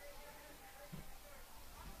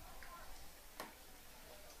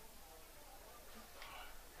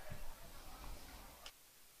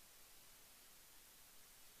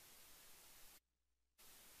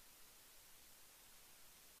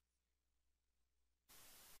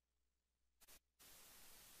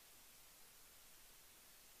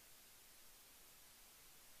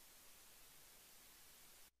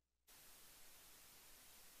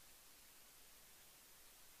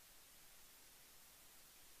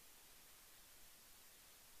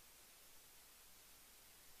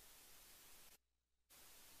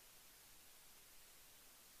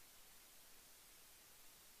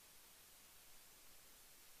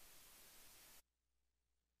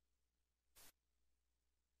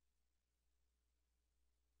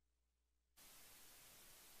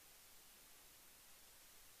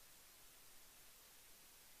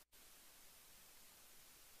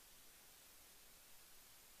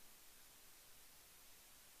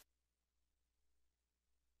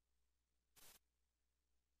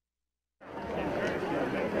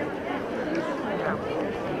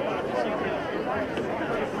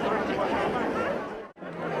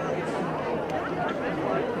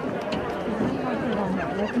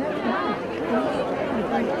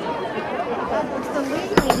 It's the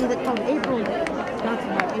lady that called April Johnson,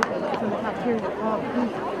 not April, from the cafeteria that called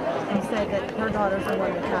me and said that her daughter's the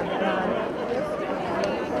one that had the gun.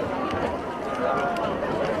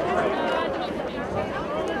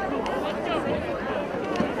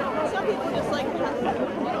 Some people just like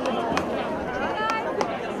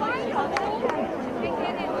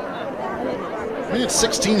Minute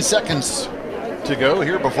 16 seconds to go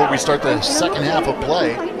here before we start the second half of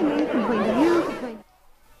play.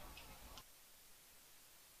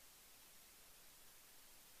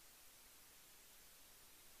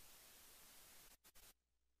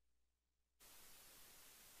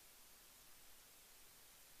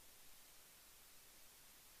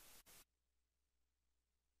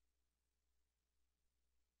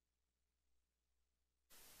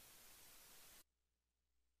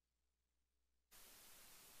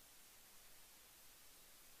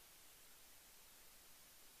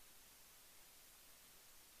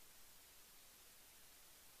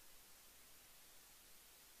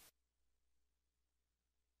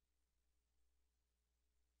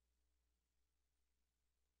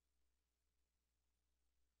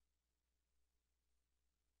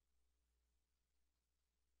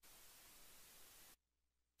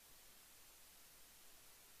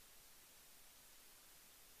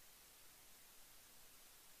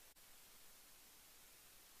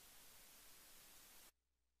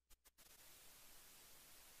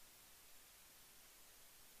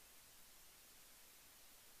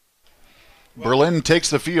 Berlin takes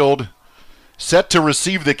the field, set to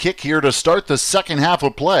receive the kick here to start the second half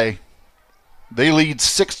of play. They lead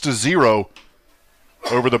 6-0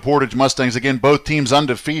 over the Portage Mustangs. Again, both teams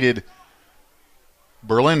undefeated.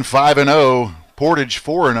 Berlin 5-0, Portage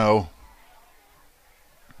 4-0.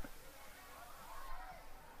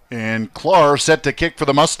 And Clark set to kick for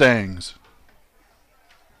the Mustangs.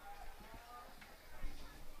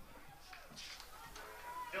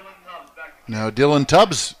 Now Dylan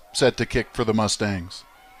Tubbs set to kick for the Mustangs.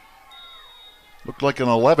 Looked like an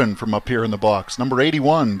 11 from up here in the box. Number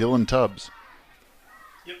 81, Dylan Tubbs.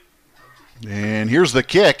 Yep. And here's the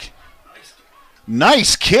kick.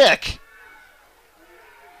 Nice kick.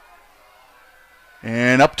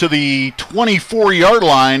 And up to the 24-yard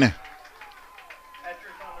line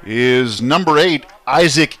is number 8,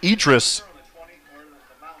 Isaac Etris.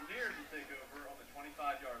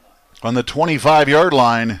 On the 25-yard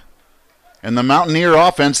line. And the Mountaineer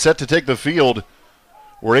offense set to take the field.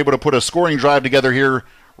 We're able to put a scoring drive together here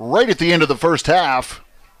right at the end of the first half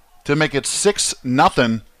to make it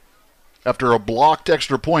 6-0 after a blocked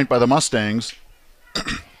extra point by the Mustangs.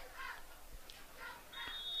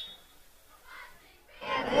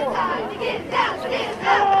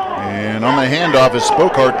 And on the handoff is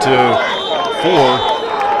Spokart to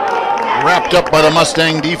 4. Wrapped up by the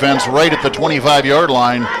Mustang defense right at the 25-yard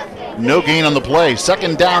line. No gain on the play.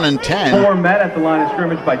 Second down and 10. 4 met at the line of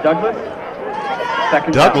scrimmage by Douglas.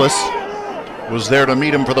 Douglas was there to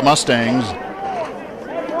meet him for the Mustangs.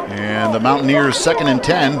 And the Mountaineers second and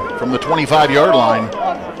 10 from the 25-yard line.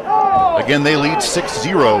 Again, they lead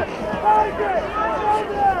 6-0.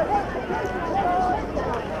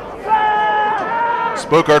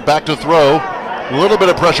 Spokart back to throw. A little bit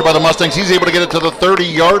of pressure by the Mustangs. He's able to get it to the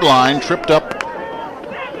 30-yard line. Tripped up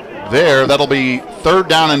there. That'll be third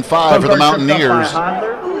down and 5 for the Mountaineers.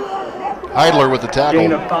 Heidler with the tackle.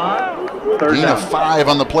 Gain of 5. Gain of 5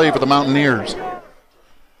 on the play for the Mountaineers.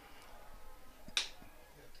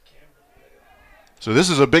 So this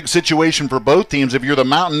is a big situation for both teams. If you're the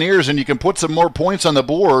Mountaineers and you can put some more points on the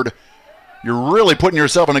board, you're really putting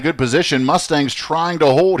yourself in a good position. Mustangs trying to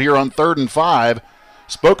hold here on 3rd and 5.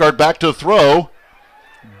 Spokart back to throw.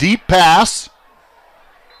 Deep pass.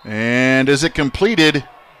 And is it completed?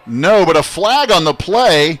 No, but a flag on the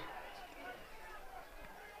play.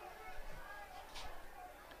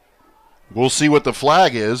 We'll see what the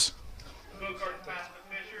flag is.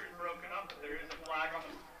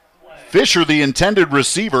 Fisher, the intended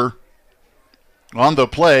receiver, on the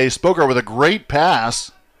play. Spokart with a great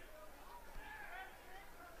pass.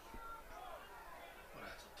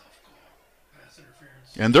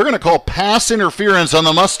 And they're going to call pass interference on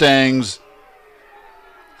the Mustangs.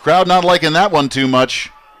 Crowd not liking that one too much.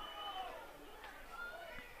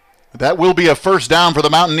 That will be a first down for the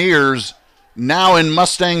Mountaineers, now in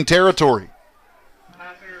Mustang territory.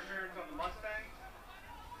 Pass interference on the Mustangs?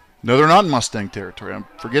 No, they're not in Mustang territory. I'm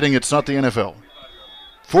forgetting it's not the NFL.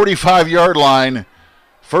 45-yard line,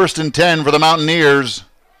 1st and 10 for the Mountaineers.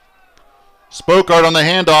 Spokart on the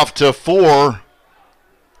handoff to 4.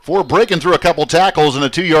 4 breaking through a couple tackles and a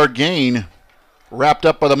 2-yard gain. Wrapped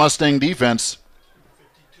up by the Mustang defense.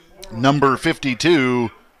 Number 52,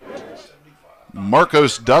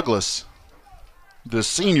 Marcos Douglas, the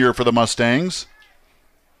senior for the Mustangs.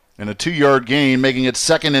 And a 2-yard gain, making it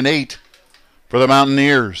 2nd and 8 for the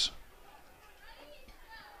Mountaineers.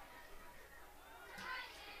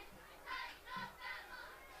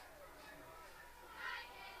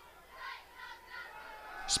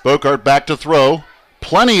 Spokart back to throw.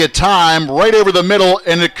 Plenty of time right over the middle,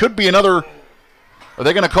 and it could be another Are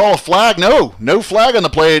they going to call a flag? No. No flag on the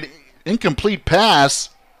play. Incomplete pass.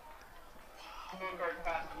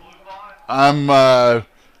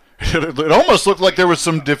 It almost looked like there was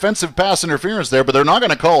some defensive pass interference there, but they're not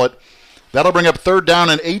going to call it. That'll bring up 3rd down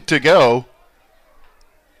and 8 to go.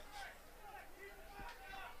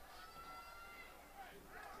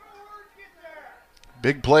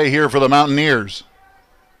 Big play here for the Mountaineers.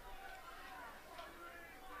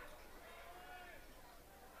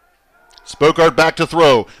 Spokart back to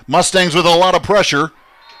throw. Mustangs with a lot of pressure.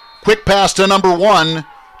 Quick pass to number 1.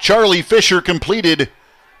 Charlie Fisher completed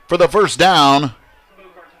for the 1st down.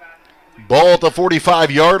 Ball at the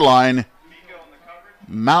 45-yard line.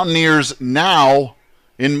 Mountaineers now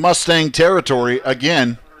in Mustang territory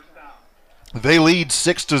again. They lead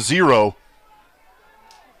 6-0.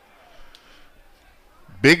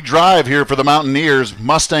 Big drive here for the Mountaineers.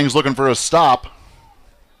 Mustangs looking for a stop.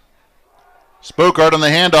 Spokart on the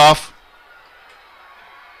handoff.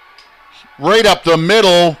 Right up the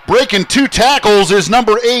middle. Breaking 2 tackles is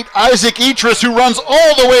number 8, Isaac Etris, who runs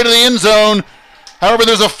all the way to the end zone. However,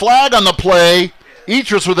 there's a flag on the play.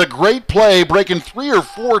 Etris with a great play, breaking 3 or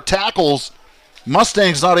 4 tackles.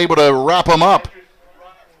 Mustangs not able to wrap him up.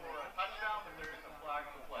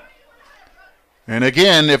 And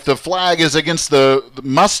again, if the flag is against the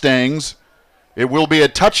Mustangs, it will be a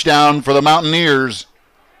touchdown for the Mountaineers.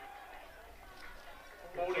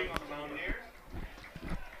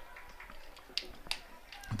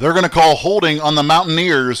 They're going to call holding on the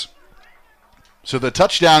Mountaineers. So the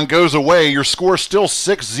touchdown goes away. Your score still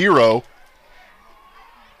 6-0.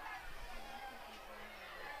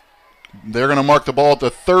 They're going to mark the ball at the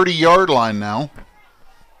 30-yard line now.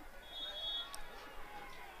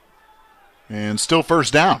 And still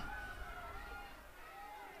 1st down.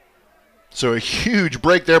 So a huge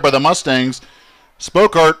break there by the Mustangs.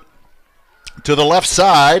 Spokart to the left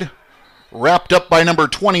side. Wrapped up by number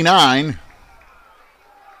 29,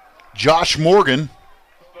 Josh Morgan.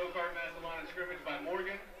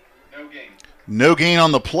 No gain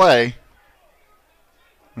on the play.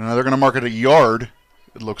 They're going to mark it a yard,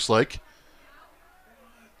 it looks like.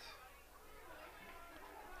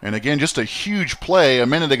 And again, just a huge play a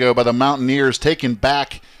minute ago by the Mountaineers, taken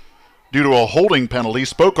back due to a holding penalty.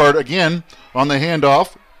 Spokart again on the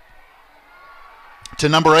handoff to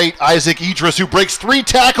number 8, Isaac Etris, who breaks 3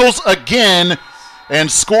 tackles again and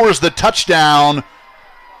scores the touchdown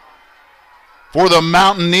for the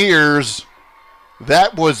Mountaineers.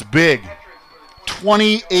 That was big.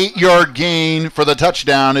 28-yard gain for the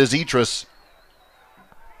touchdown is Etris.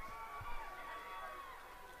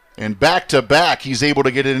 And back-to-back, he's able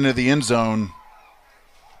to get it into the end zone.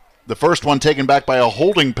 The first one taken back by a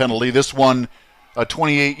holding penalty. This one, a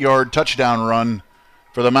 28-yard touchdown run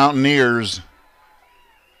for the Mountaineers.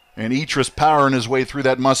 And Etris powering his way through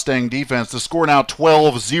that Mustang defense. The score now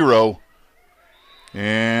 12-0.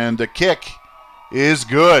 And the kick is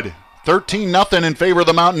good. 13-0 in favor of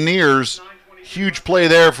the Mountaineers. Huge play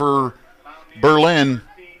there for Berlin.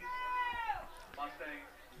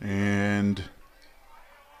 And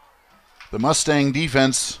the Mustang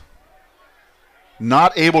defense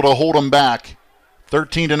not able to hold them back.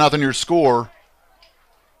 13-0 your score.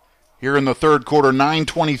 Here in the third quarter,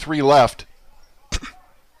 9:23 left.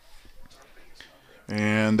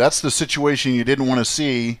 And that's the situation you didn't want to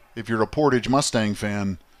see if you're a Portage Mustang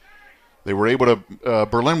fan. They were able to,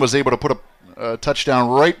 Berlin was able to put a touchdown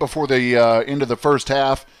right before the end of the first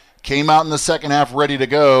half. Came out in the second half ready to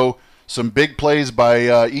go. Some big plays by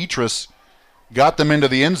Etris got them into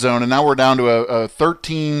the end zone, and now we're down to a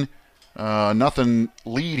 13-0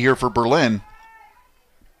 lead here for Berlin.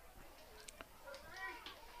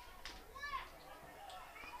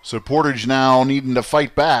 So Portage now needing to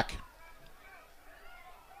fight back.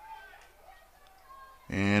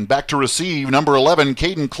 And back to receive, number 11,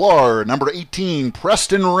 Caden Clark. Number 18,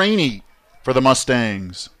 Preston Rainey for the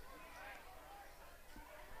Mustangs.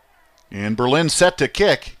 And Berlin set to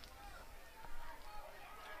kick.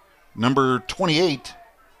 Number 28,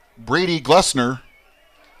 Brady Glessner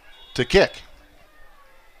to kick.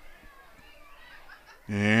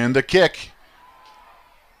 And the kick.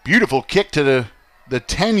 Beautiful kick to the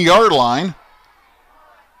 10-yard line.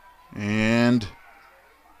 And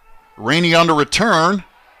Rainey on to return.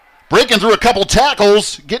 Breaking through a couple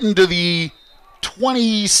tackles. Getting to the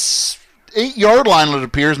 28-yard line, it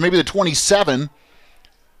appears. Maybe the 27.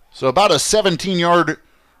 So about a 17-yard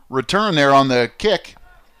return there on the kick.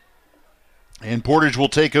 And Portage will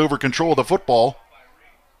take over control of the football.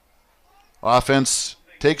 Offense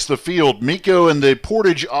takes the field. Miko and the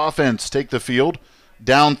Portage offense take the field.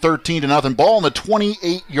 Down 13-0. Ball on the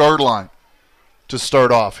 28-yard line to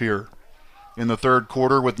start off here. in the third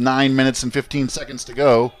quarter with 9 minutes and 15 seconds to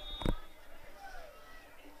go.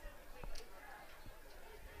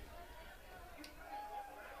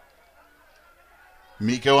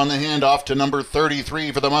 Miko on the handoff to number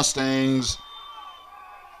 33 for the Mustangs.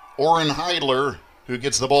 Orrin Heidler, who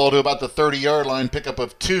gets the ball to about the 30-yard line, pickup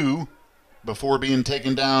of 2 before being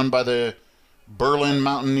taken down by the Berlin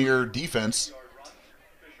Mountaineer defense.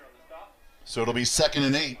 So it'll be 2nd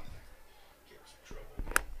and 8.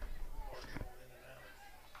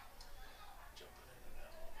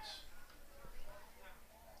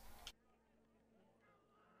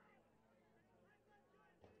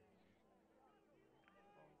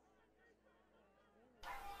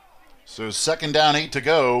 So 2nd down, 8 to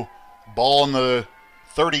go. Ball on the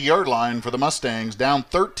 30-yard line for the Mustangs, down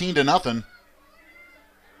 13-0.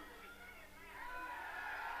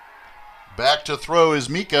 Back to throw is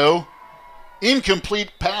Miko.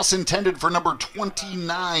 Incomplete pass intended for number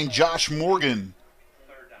 29, Josh Morgan.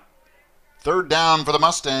 Third down for the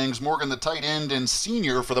Mustangs. Morgan, the tight end and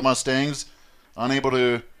senior for the Mustangs, unable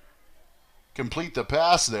to complete the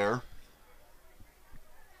pass there.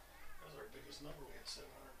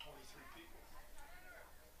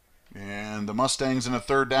 And the Mustangs in a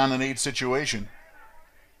 3rd down and 8 situation.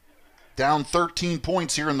 Down 13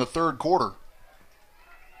 points here in the third quarter.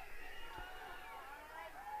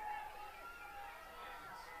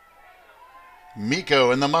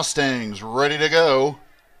 Miko and the Mustangs ready to go.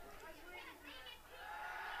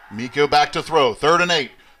 Miko back to throw. 3rd and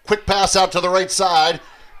 8. Quick pass out to the right side.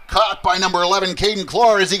 Caught by number 11, Caden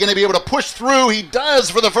Clark. Is he going to be able to push through? He does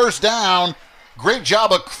for the first down. Great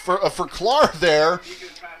job for Clark there.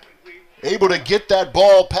 Able to get that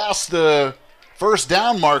ball past the first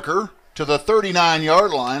down marker to the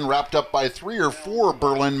 39-yard line, wrapped up by 3 or 4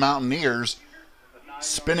 Berlin Mountaineers,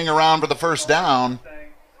 spinning around for the first down.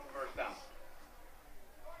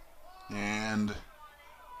 And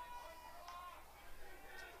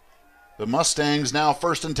the Mustangs now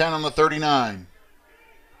 1st and 10 on the 39.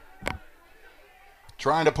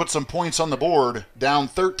 Trying to put some points on the board, down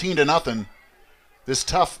 13-0. This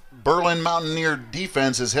tough Berlin Mountaineer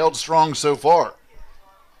defense has held strong so far.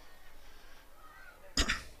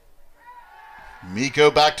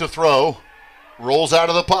 Miko back to throw. Rolls out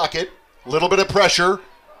of the pocket. Little bit of pressure.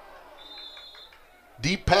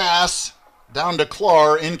 Deep pass. Down to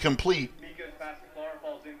Clark. Incomplete. Miko's pass to Clark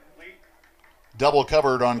falls incomplete. Double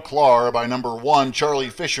covered on Clark by number 1, Charlie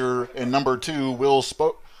Fisher, and number 2, Will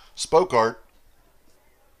Spokart.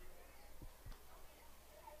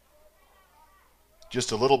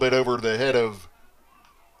 Just a little bit over the head of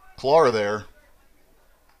Clark there.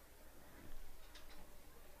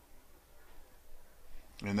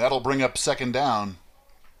 And that'll bring up 2nd down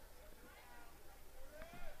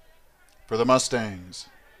for the Mustangs.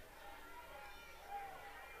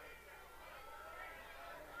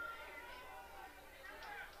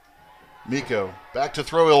 Miko back to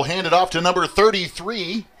throw. He'll hand it off to number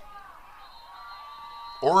 33,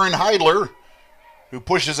 Orrin Heidler, who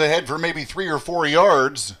pushes ahead for maybe 3 or 4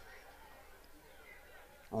 yards.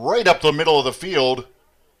 Right up the middle of the field.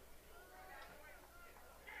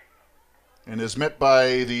 And is met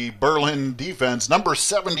by the Berlin defense. Number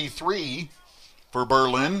 73 for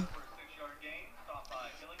Berlin.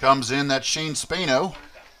 Comes in, that's Shane Spano.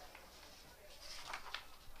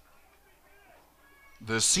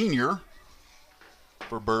 The senior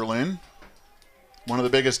for Berlin. One of the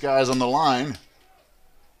biggest guys on the line.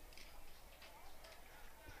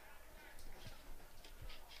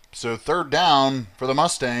 So 3rd down for the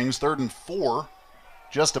Mustangs, 3rd and 4,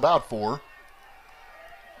 just about 4.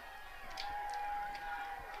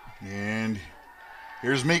 And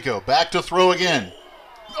here's Miko, back to throw again.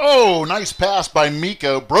 Oh, nice pass by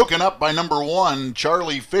Miko, broken up by number 1,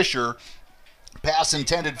 Charlie Fisher. Pass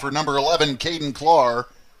intended for number 11, Caden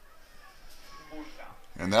Clark.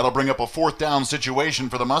 And that'll bring up a 4th down situation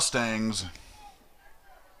for the Mustangs.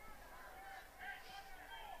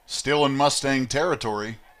 Still in Mustang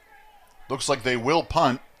territory. Looks like they will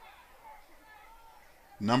punt.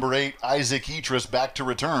 Number 8, Isaac Etris back to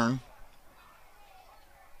return.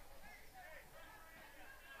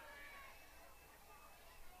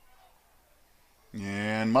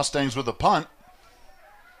 And Mustangs with a punt.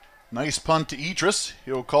 Nice punt to Etris.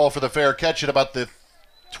 He'll call for the fair catch at about the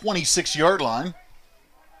 26-yard line.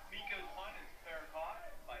 Miko's punt is fair caught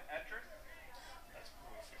by Etris.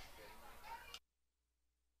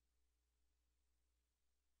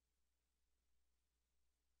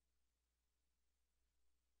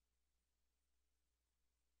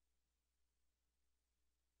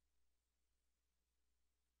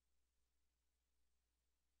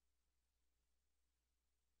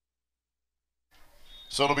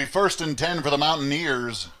 So it'll be 1st and 10 for the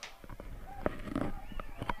Mountaineers.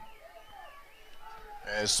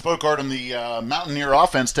 As Spokart and the Mountaineer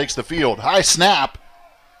offense takes the field. High snap.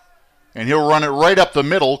 And he'll run it right up the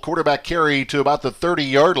middle. Quarterback carry to about the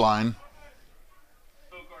 30-yard line.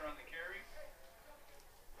 Spokart on the carry.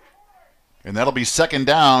 And that'll be 2nd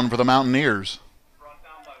down for the Mountaineers. Brought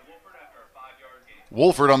down by Wolford after a 5-yard gain.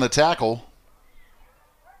 Wolford on the tackle.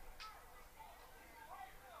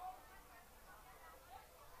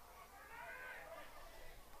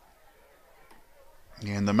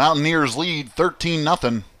 And the Mountaineers lead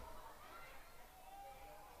 13-0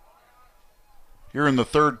 here in the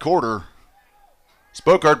 3rd quarter.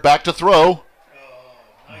 Spokart back to throw.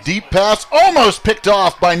 Deep pass almost picked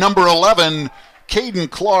off by number 11, Caden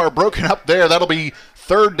Clark, broken up there. That'll be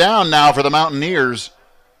 3rd down now for the Mountaineers.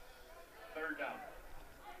 3rd down.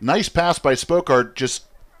 Nice pass by Spokart, just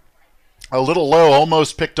a little low,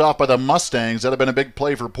 almost picked off by the Mustangs. That'd have been a big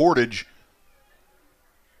play for Portage.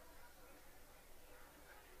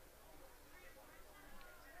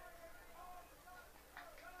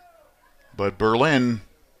 But Berlin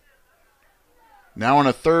now in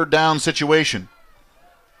a 3rd down situation.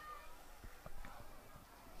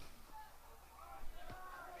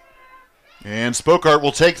 And Spokart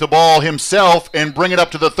will take the ball himself and bring it up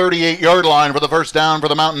to the 38-yard line for the 1st down for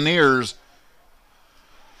the Mountaineers.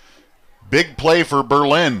 Big play for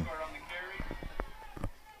Berlin. Spokart on the carry.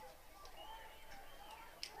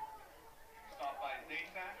 Stopped by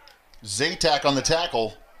Zatak. Zatak on the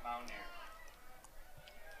tackle. Mountaineer.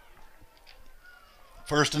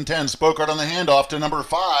 1st and 10. Spokart on the handoff to number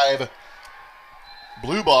 5,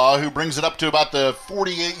 Bluebaugh, who brings it up to about the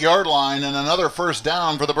 48-yard line, and another 1st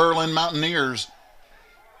down for the Berlin Mountaineers.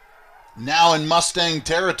 Now in Mustang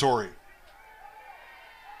territory.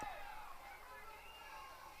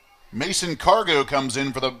 Mason Cargo comes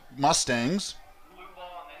in for the Mustangs. Blue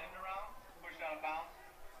ball on the end around. Pushed out of bounds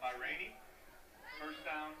by Rainey. 1st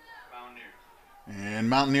down, Mountaineers. And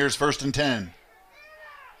Mountaineers 1st and 10.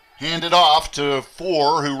 Handed off to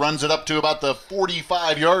 4, who runs it up to about the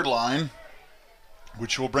 45-yard line,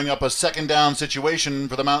 which will bring up a 2nd down situation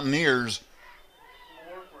for the Mountaineers.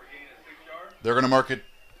 4 for a gain of 6 yards. They're going to mark it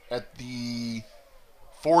at the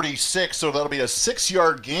 46, so that'll be a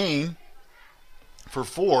 6-yard gain for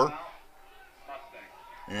 4. Mustang.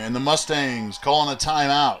 And the Mustangs calling a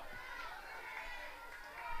timeout.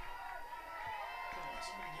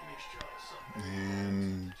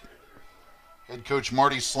 And head coach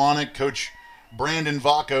Marty Slonick, coach Brandon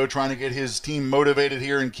Vacco trying to get his team motivated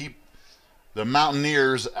here and keep the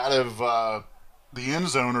Mountaineers out of the end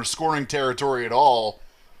zone or scoring territory at all.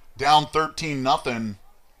 Down 13-0.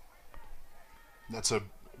 That's a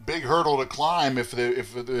big hurdle to climb if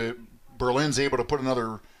the Berlin's able to put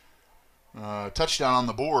another touchdown on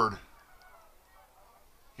the board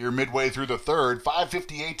here midway through the 3rd.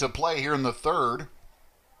 5:58 to play here in the 3rd.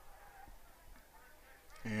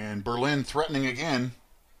 And Berlin threatening again.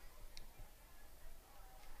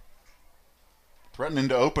 Threatening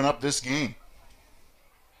to open up this game.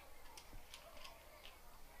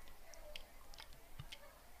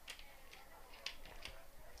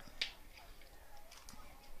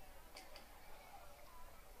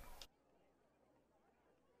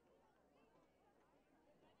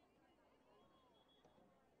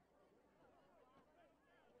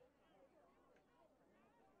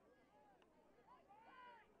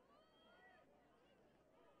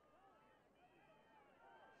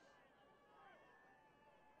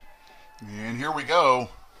 And here we go.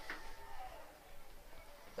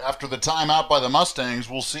 After the timeout by the Mustangs,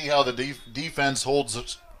 we'll see how the defense holds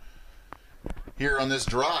us here on this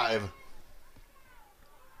drive.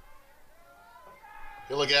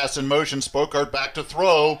 Hillegas in motion. Spokart back to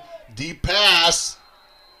throw. Deep pass.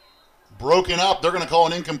 Broken up. They're going to call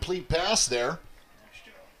an incomplete pass there.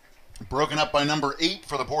 Broken up by number 8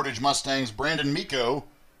 for the Portage Mustangs, Brandon Miko.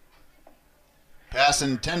 Pass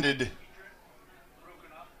intended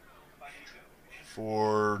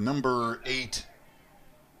for number 8,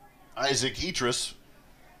 Isaac Etris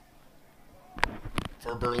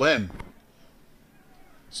for Berlin.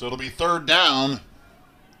 So it'll be 3rd down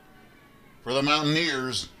for the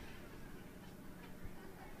Mountaineers.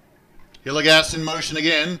 Hillegas in motion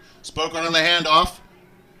again. Spokart on the handoff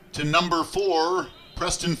to number 4,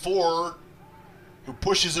 Preston 4, who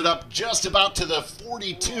pushes it up just about to the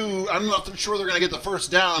 42. I'm not sure they're going to get the 1st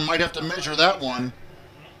down. Might have to measure that one.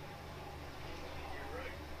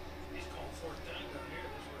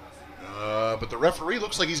 But the referee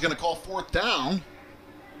looks like he's going to call 4th down.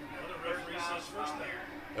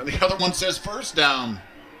 And the other one says 1st down.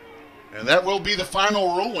 And that will be the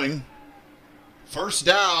final ruling. 1st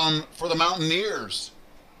down for the Mountaineers.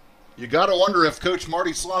 You got to wonder if Coach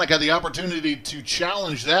Marty Slonick had the opportunity to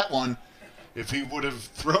challenge that one, if he would have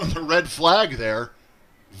thrown the red flag there.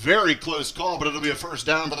 Very close call, but it'll be a first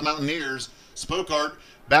down for the Mountaineers. Spokart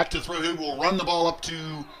back to throw, who will run the ball up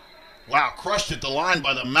to, wow, crushed at the line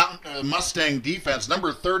by the Mustang defense.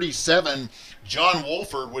 Number 37, John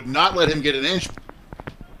Wolford, would not let him get an inch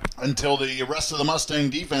until the rest of the Mustang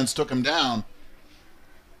defense took him down.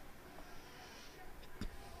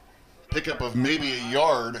 Pickup of maybe a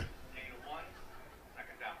yard.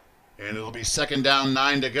 And it'll be second down,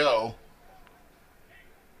 9 to go.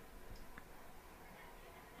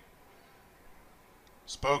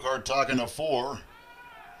 Spokart talking to 4.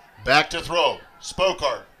 Back to throw.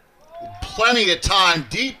 Spokart. Plenty of time.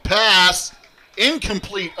 Deep pass.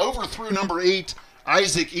 Incomplete. Overthrew number 8,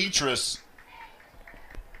 Isaac Etris.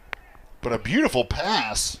 But a beautiful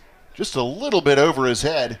pass. Just a little bit over his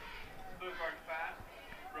head. Spokart's pass,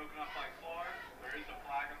 broken up by Clark. There is a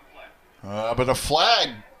flag on the play. But a flag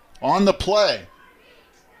on the play.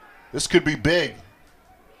 This could be big.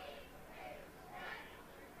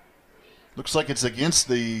 Looks like it's against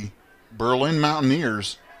the Berlin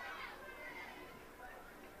Mountaineers.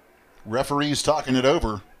 Referee's talking it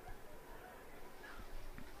over.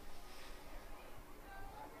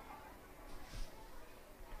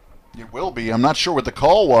 It will be. I'm not sure what the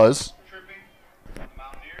call was. Tripping on the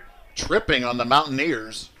Mountaineers. Tripping on the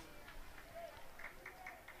Mountaineers.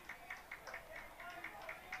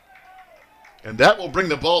 And that will bring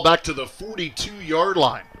the ball back to the 42-yard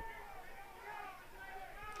line.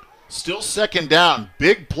 Still second down.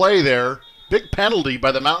 Big play there. Big penalty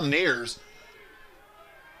by the Mountaineers.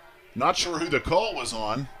 Not sure who the call was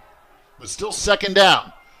on, but still second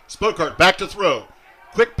down. Spokart back to throw.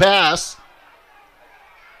 Quick pass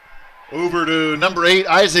over to number 8,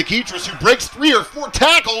 Isaac Etris, who breaks 3 or 4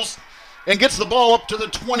 tackles and gets the ball up to the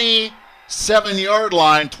 27-yard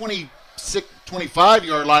line,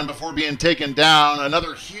 25-yard line before being taken down.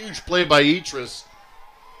 Another huge play by Etris.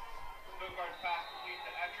 Spokart's pass complete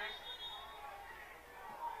to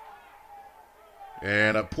Etris.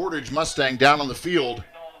 And a Portage Mustang down on the field.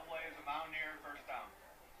 All the plays, a Mountaineer first down.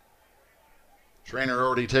 Trainer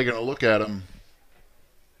already taking a look at him.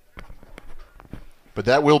 But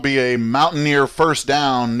that will be a Mountaineer first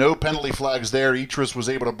down. No penalty flags there. Etris was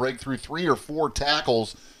able to break through 3 or 4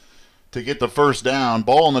 tackles to get the first down.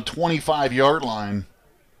 Ball on the 25-yard line.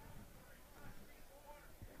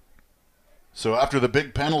 So after the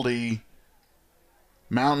big penalty,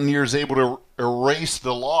 Mountaineers able to erase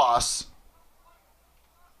the loss.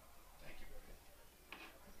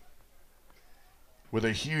 With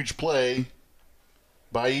a huge play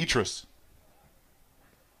by Etris.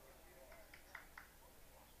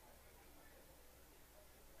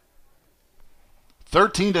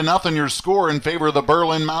 13-0 your score in favor of the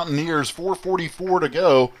Berlin Mountaineers. 4:44 to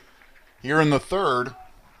go here in the third.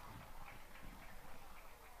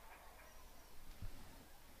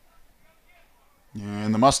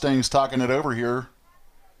 And the Mustangs talking it over here.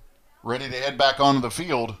 Ready to head back onto the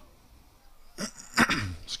field.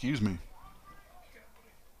 Excuse me.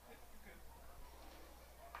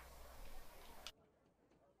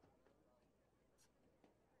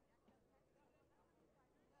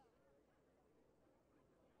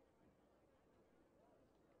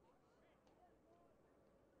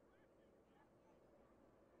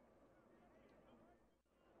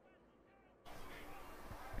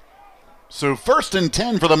 So 1st and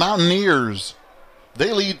 10 for the Mountaineers.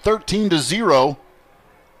 They lead 13-0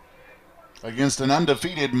 against an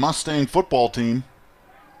undefeated Mustang football team.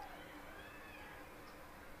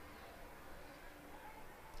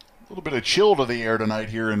 A little bit of chill to the air tonight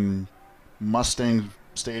here in Mustang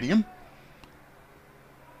Stadium.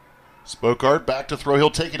 Spokart back to throw. He'll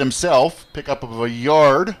take it himself. Pick up of a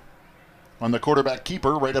yard on the quarterback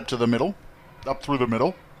keeper right up to the middle. Up through the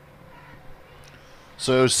middle.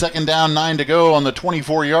 So second down, 9 to go on the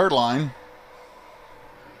 24-yard line.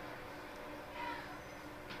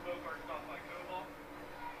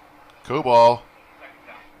 Coball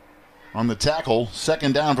on the tackle.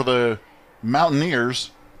 Second down for the Mountaineers.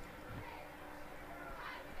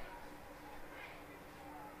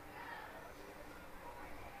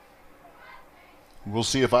 We'll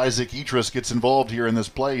see if Isaac Etris gets involved here in this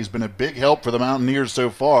play. He's been a big help for the Mountaineers so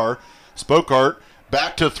far. Spokart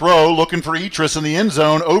back to throw, looking for Etris in the end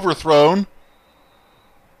zone, overthrown.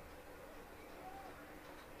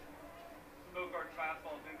 Spokart's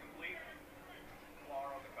fastball is incomplete. Far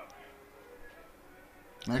on the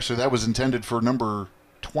cover. Actually, that was intended for number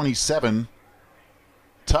 27,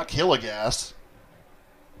 Tuck Hillegas.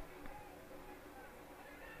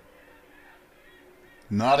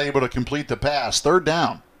 Not able to complete the pass. Third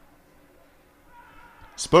down.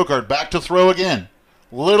 Spokart back to throw again.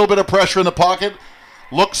 Little bit of pressure in the pocket.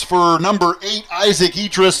 Looks for number 8, Isaac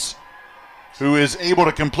Etris, who is able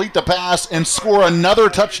to complete the pass and score another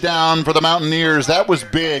touchdown for the Mountaineers. That was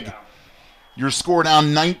big. Your score now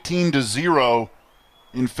 19-0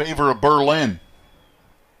 in favor of Berlin.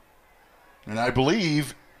 And I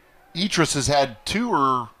believe Etris has had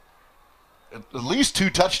at least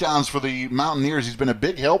 2 touchdowns for the Mountaineers. He's been a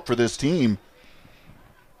big help for this team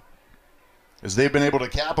as they've been able to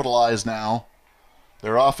capitalize now.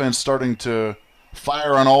 Their offense starting to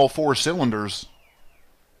fire on all 4 cylinders.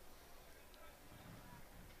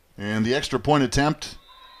 And the extra point attempt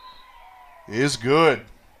is good.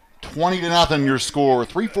 20-0 your score.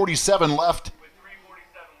 3:47 left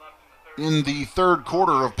in the third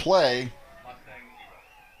quarter of play.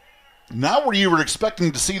 Not where you were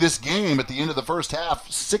expecting to see this game at the end of the first half.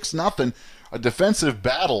 6-0. A defensive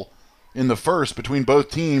battle in the first between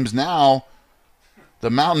both teams. Now the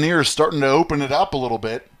Mountaineers starting to open it up a little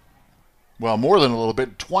bit. Well, more than a little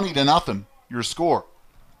bit. 20-0 your score.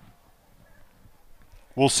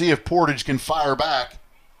 We'll see if Portage can fire back.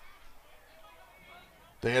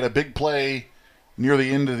 They had a big play near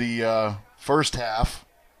the end of the first half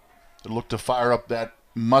that looked to fire up that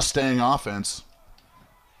Mustang offense.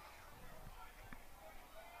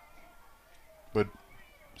 But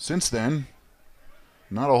since then,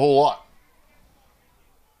 not a whole lot.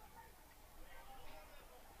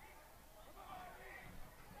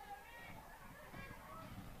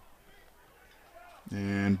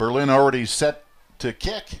 And Berlin already set to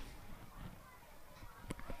kick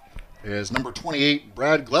as number 28,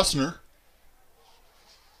 Brad Glessner,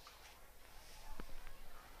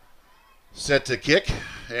 set to kick.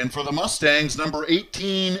 And for the Mustangs, number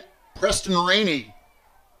 18, Preston Rainey,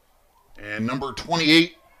 and number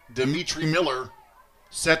 28, Dimitri Miller,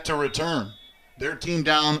 set to return. Their team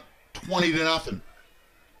down 20-0.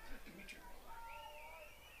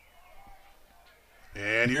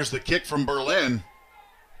 And here's the kick from Berlin.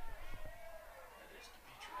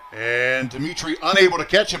 And Dimitri unable to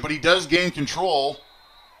catch it, but he does gain control.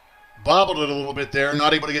 Bobbled it a little bit there,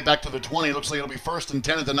 not able to get back to the 20. Looks like it'll be 1st and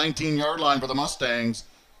 10 at the 19-yard line for the Mustangs.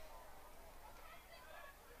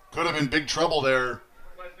 Could have been big trouble there.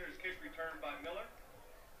 Lesnar's kick returned by Miller.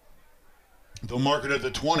 They'll mark it at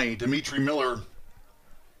the 20. Dimitri Miller,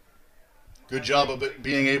 good job of it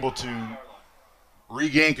being able to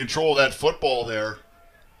regain control of that football there.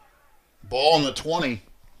 Ball on the 20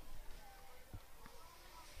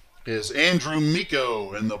 is Andrew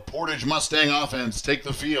Miko, and the Portage Mustang offense take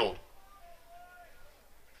the field.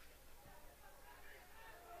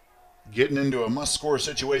 Getting into a must-score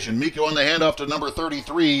situation. Miko on the handoff to number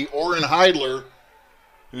 33, Orrin Heidler,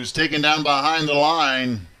 who's taken down behind the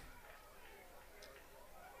line.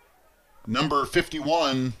 Number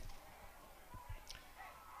 51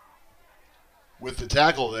 with the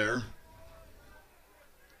tackle there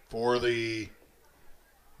for the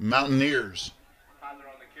Mountaineers. Tyler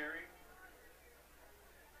on the carry.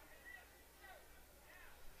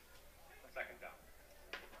 Second down.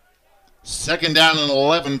 Second down and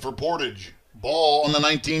 11 for Portage. Ball on the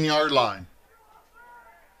 19-yard line.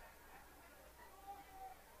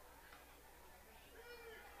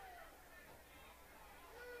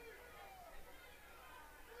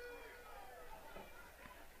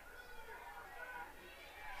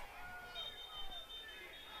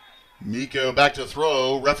 Miko back to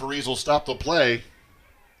throw. Referees will stop the play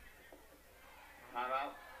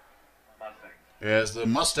Timeout. Mustangs. as the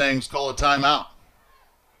Mustangs call a timeout.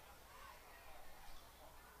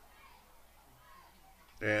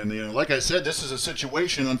 And, like I said, this is a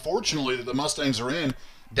situation, unfortunately, that the Mustangs are in.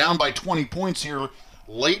 Down by 20 points here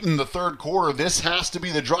late in the third quarter. This has to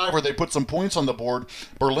be the drive where they put some points on the board.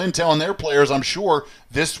 Berlin telling their players, I'm sure,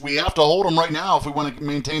 we have to hold them right now if we want to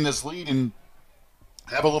maintain this lead and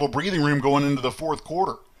have a little breathing room going into the fourth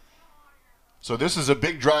quarter. So this is a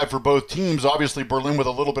big drive for both teams. Obviously, Berlin with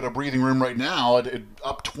a little bit of breathing room right now,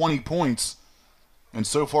 up 20 points. And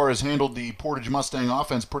so far has handled the Portage Mustang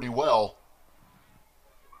offense pretty well.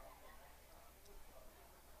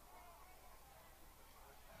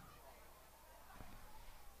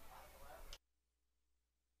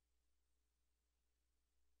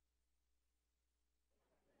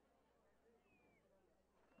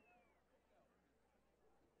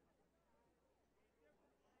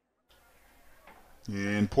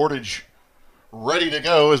 And Portage ready to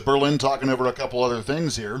go as Berlin talking over a couple other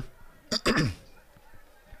things here.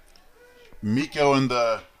 Miko and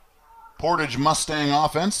the Portage Mustang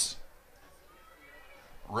offense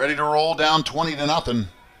ready to roll down 20-0.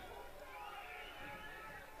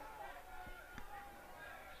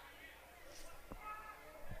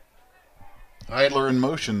 Idler in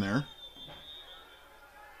motion there.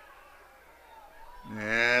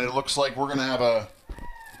 And it looks like we're going to have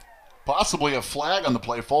possibly a flag on the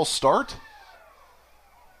play. False start?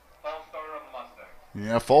 False start on the Mustangs.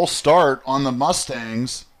 Yeah, false start on the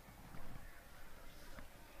Mustangs.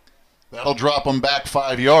 That'll drop them back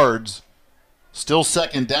 5 yards. Still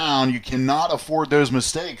second down. You cannot afford those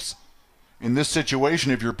mistakes in this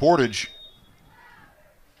situation if you're Portage.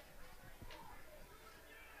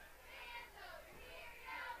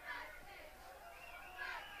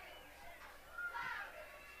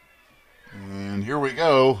 And here we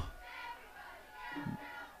go.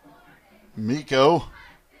 Miko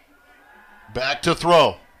back to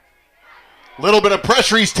throw. Little bit of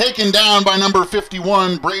pressure. He's taken down by number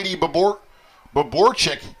 51, Brady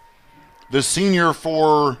Baborchik, the senior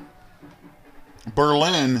for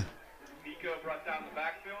Berlin. Miko brought down the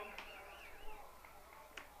backfield.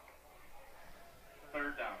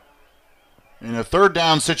 Third down. In a third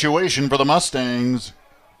down situation for the Mustangs.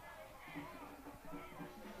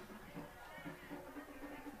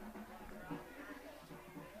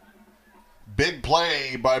 Big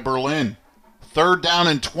play by Berlin. Third down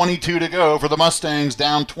and 22 to go for the Mustangs,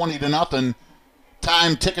 down 20-0.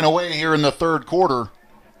 Time ticking away here in the third quarter.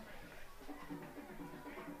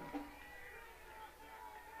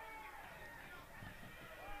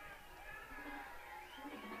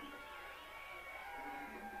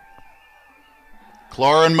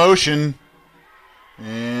 Clark in motion.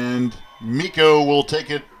 And Miko will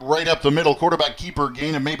take it right up the middle. Quarterback keeper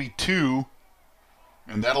gain of maybe 2.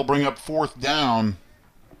 And that'll bring up fourth down.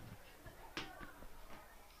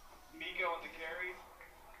 Miko on the carry.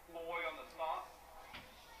 Foy on the stop.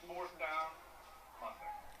 Fourth down. Mustang.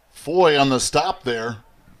 Foy on the stop there.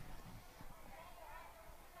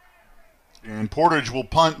 And Portage will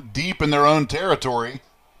punt deep in their own territory.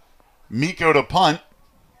 Miko to punt.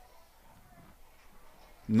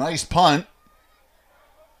 Nice punt.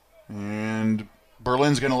 And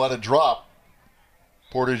Berlin's going to let it drop.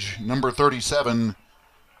 Portage, number 37,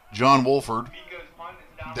 John Wolford, Miko's punt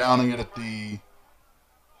is downing it at the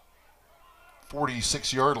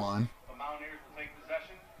 46-yard line. The Mountaineers will take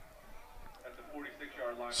possession at the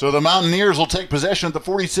 46-yard line. So the Mountaineers will take possession at the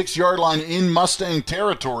 46-yard line in Mustang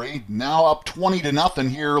territory. Now up 20-0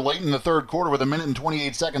 here late in the third quarter with 1 minute and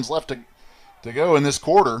 28 seconds left to go in this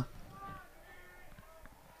quarter.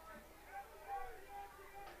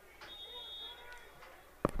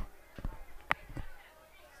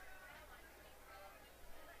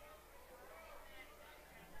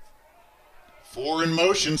 Four in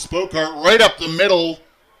motion. Spokart right up the middle.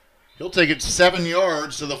 He'll take it 7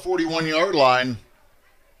 yards to the 41-yard line.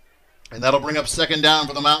 And that'll bring up second down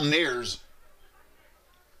for the Mountaineers.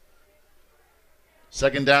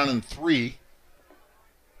 Second down and 3.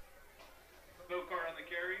 Spokart on the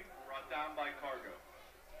carry. Brought down by Cargo.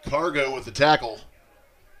 Cargo with the tackle.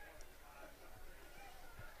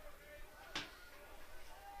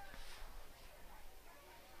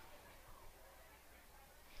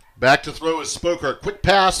 Back to throw is Spokart. Quick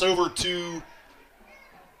pass over to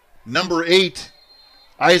number 8,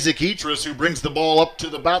 Isaac Etris, who brings the ball up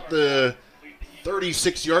to about the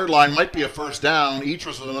 36-yard line. Might be a first down.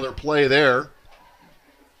 Etris with another play there.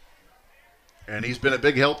 And he's been a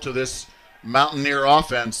big help to this Mountaineer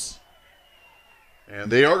offense.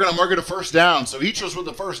 And they are going to mark it a first down. So Etris with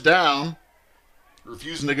the first down,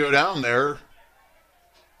 refusing to go down there.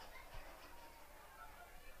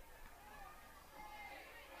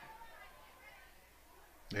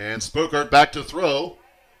 And Spokart back to throw.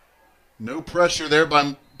 No pressure there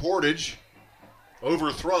by Portage.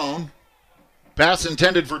 Overthrown. Pass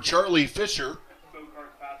intended for Charlie Fisher.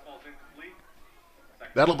 Spokart's pass ball's incomplete.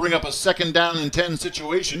 That'll bring up a second down and 10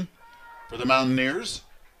 situation for the Mountaineers.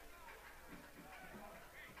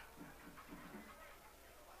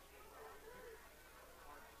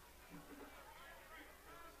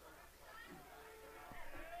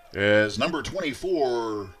 As number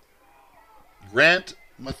 24, Grant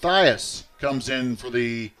Matthias comes in for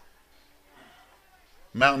the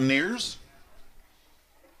Mountaineers.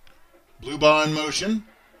 Blue ball in motion.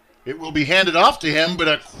 It will be handed off to him, but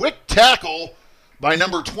a quick tackle by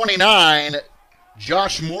number 29,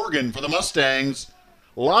 Josh Morgan for the Mustangs.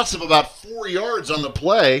 Loss of about 4 yards on the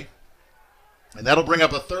play, and that'll bring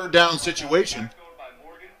up a third down situation. Backfield by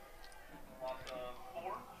Morgan. Loss of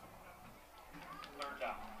 4. Third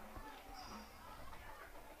down.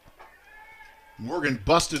 Morgan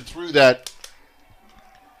busted through that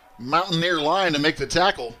Mountaineer line to make the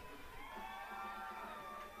tackle.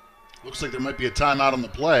 Looks like there might be a timeout on the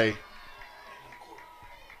play.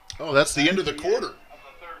 Oh, that's the end of the quarter. Of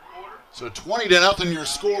the third quarter. So 20-0 your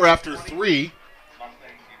score after 3. Mustang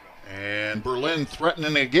 0. And And Berlin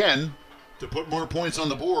threatening again to put more points on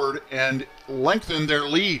the board and lengthen their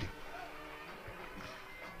lead.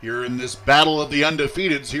 Here in this battle of the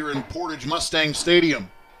undefeateds here in Portage Mustang Stadium.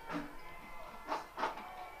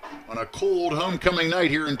 On a cold homecoming night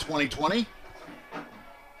here in 2020.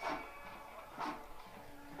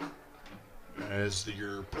 As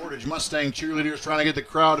your Portage Mustang cheerleaders trying to get the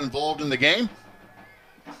crowd involved in the game.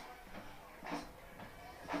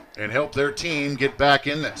 And help their team get back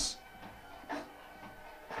in this.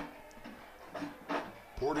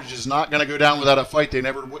 Portage is not going to go down without a fight. They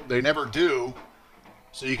never do.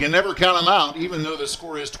 So you can never count them out, even though the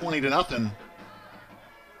score is 20-0.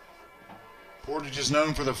 Portage is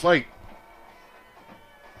known for the fight.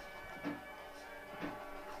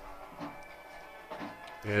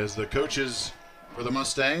 As the coaches for the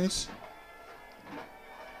Mustangs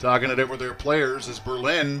talking it over their players as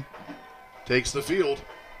Berlin takes the field.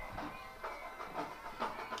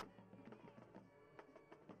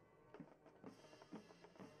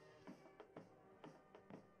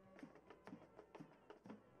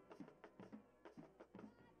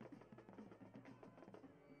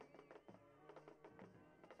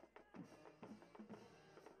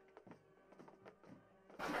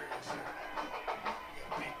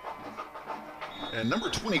 And number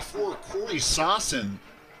 24, Corey Sossin,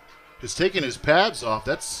 has taken his pads off.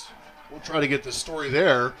 We'll try to get the story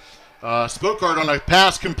there. Spokart on a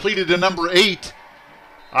pass completed to number 8,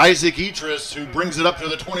 Isaac Etris, who brings it up to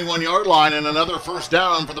the 21-yard line, and another first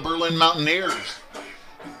down for the Berlin Mountaineers.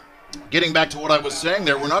 Getting back to what I was saying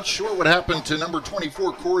there, we're not sure what happened to number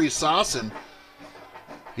 24, Corey Sossin.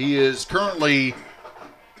 He is currently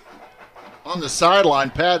on the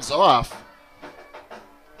sideline, pads off.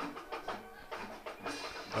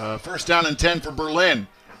 First down and 10 for Berlin.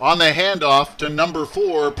 On the handoff to number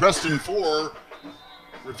 4, Preston 4,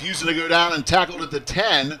 refusing to go down and tackled at the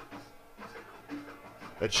 10.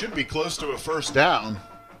 That should be close to a first down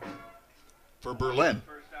for Berlin.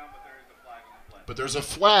 But there's a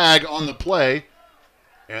flag on the play,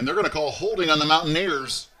 and they're going to call holding on the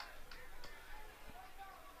Mountaineers.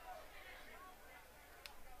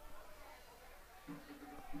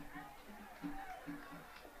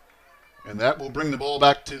 And that will bring the ball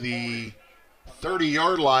back to the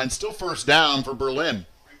 30-yard line. Still first down for Berlin.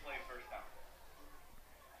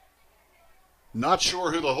 Not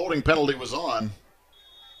sure who the holding penalty was on.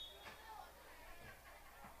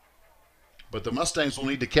 But the Mustangs will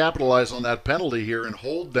need to capitalize on that penalty here and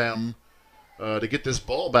hold them to get this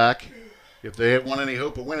ball back if they want any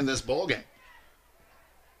hope of winning this ball game.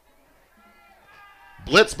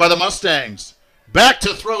 Blitz by the Mustangs. Back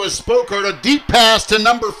to throw is Spokart. A deep pass to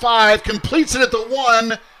number 5. Completes it at the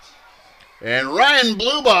 1. And Ryan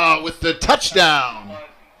Blubaugh with the touchdown.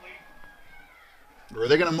 Or are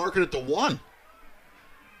they going to mark it at the 1?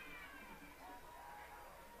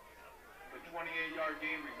 The 28-yard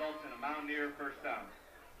gain results in a Mountaineer first down.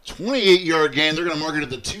 28-yard gain. They're going to mark it at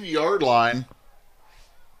the 2-yard line.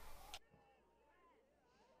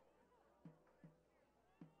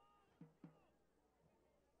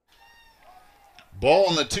 Ball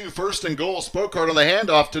on the 2, first and goal. Spokart on the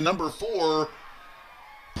handoff to number 4,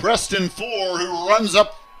 Preston 4, who runs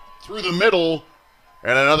up through the middle,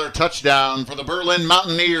 and another touchdown for the Berlin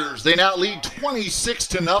Mountaineers. They now lead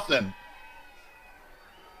 26-0.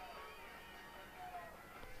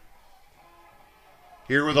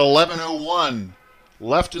 Here with 11:01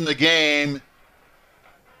 left in the game.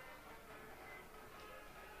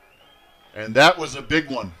 And that was a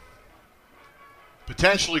big one.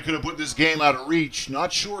 Potentially could have put this game out of reach.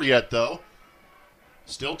 Not sure yet, though.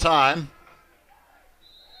 Still time.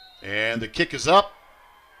 And the kick is up.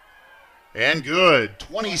 And good.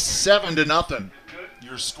 27-0.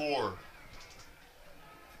 Your score.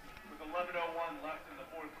 With 11:01 left in the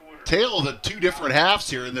fourth quarter. Tale of the two different halves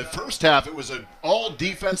here. In the first half, it was an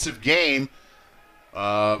all-defensive game.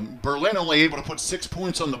 Berlin only able to put 6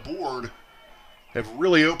 points on the board. Have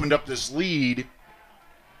really opened up this lead.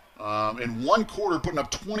 In one quarter, putting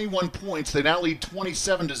up 21 points. They now lead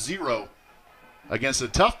 27-0 against a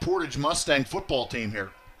tough Portage Mustang football team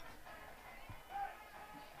here.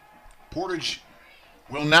 Portage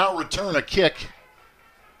will now return a kick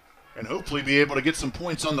and hopefully be able to get some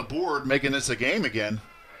points on the board, making this a game again.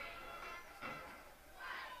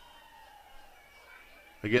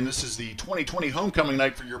 Again, this is the 2020 homecoming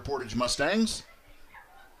night for your Portage Mustangs.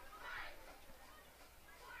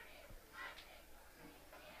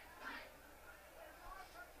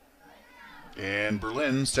 And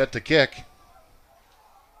Berlin set to kick.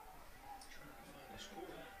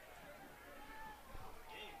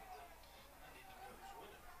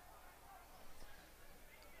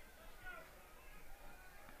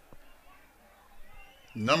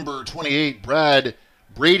 number 28,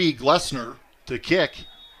 Brady Glessner, to kick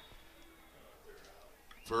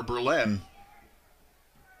for Berlin.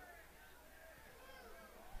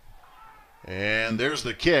 And there's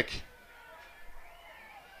the kick.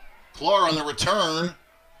 Clark on the return,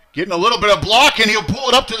 getting a little bit of block, and he'll pull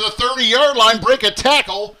it up to the 30-yard line, break a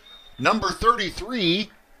tackle. Number 33,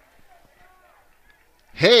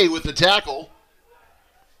 Hay with the tackle.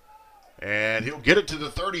 And he'll get it to the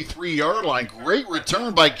 33-yard line. Great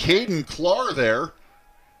return by Caden Clark there.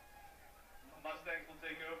 Mustangs will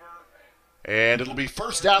take over. And it'll be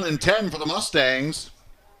first down and 10 for the Mustangs.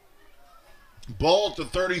 Ball at the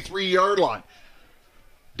 33-yard line.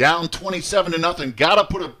 Down 27-0. Got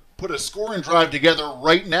to put a scoring drive together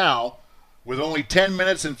right now with only 10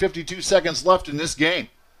 minutes and 52 seconds left in this game.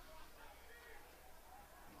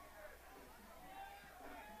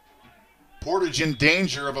 Portage in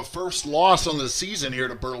danger of a first loss on the season here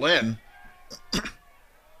to Berlin.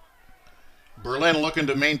 Berlin looking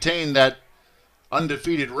to maintain that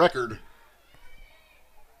undefeated record.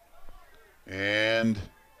 And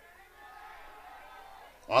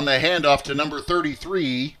on the handoff to number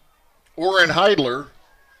 33, Orrin Heidler,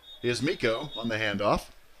 is Miko on the handoff.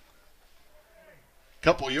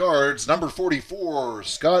 Couple yards. Number 44,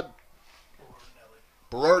 Scott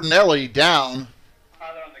Berardinelli down.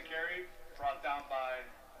 Tyler on the carry, brought down by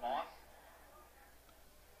Moss.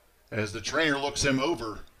 As the trainer looks him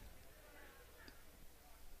over.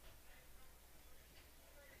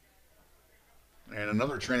 And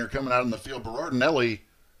another trainer coming out in the field. Berardinelli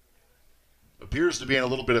appears to be in a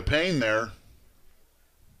little bit of pain there.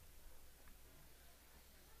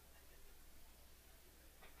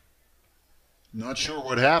 Not sure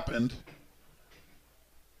what happened.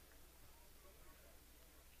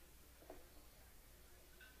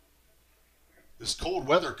 This cold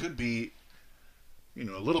weather could be, a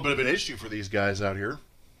little bit of an issue for these guys out here.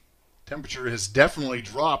 Temperature has definitely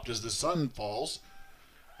dropped as the sun falls.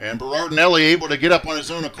 And Berardinelli able to get up on his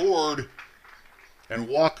own accord and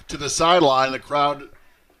walk to the sideline. The crowd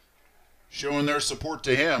showing their support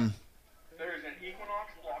to him. There's an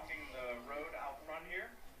Equinox blocking the road out front here.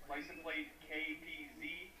 License plate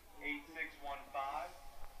KPZ 8615.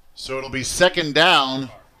 So it'll be second down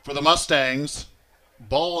for the Mustangs.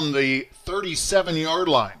 Ball on the 37-yard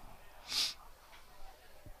line.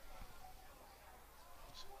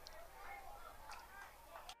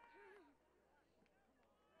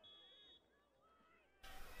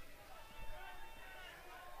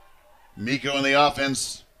 Miko in the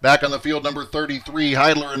offense, back on the field, number 33,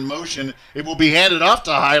 Heidler in motion. It will be handed off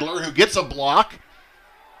to Heidler, who gets a block.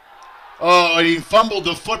 Oh, and he fumbled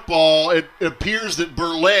the football. It appears that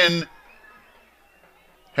Berlin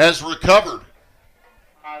has recovered.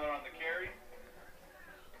 Tyler on the carry.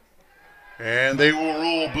 And they will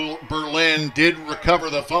rule Berlin did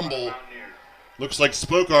recover the fumble. Looks like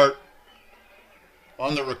Spokart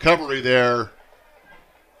on the recovery there.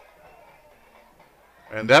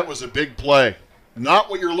 And that was a big play. Not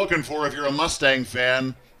what you're looking for if you're a Mustang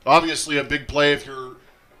fan. Obviously a big play if you're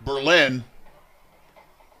Berlin.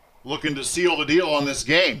 Looking to seal the deal on this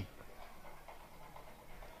game.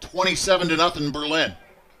 27-0 Berlin.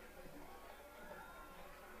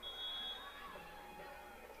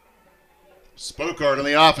 Spokart on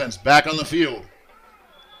the offense, back on the field.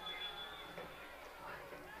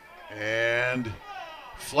 And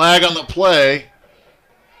flag on the play.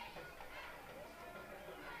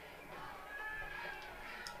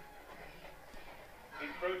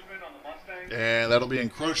 Encroachment on the Mustangs. And that'll be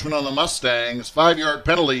encroachment on the Mustangs. 5-yard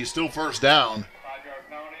penalty, still first down. 5-yard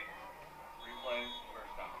penalty. Replay,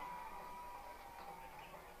 first down.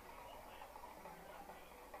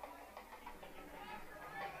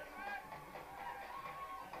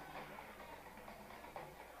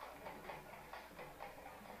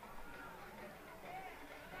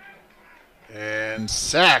 And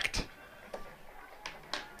sacked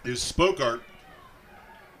is Spokart.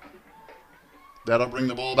 That'll bring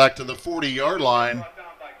the ball back to the 40-yard line. Brought down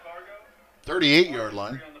by Cargo. 38-yard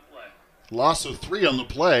line. 3 on the play. Loss of 3 on the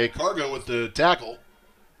play. Cargo with the tackle.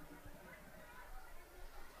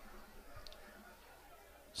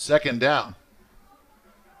 Second down.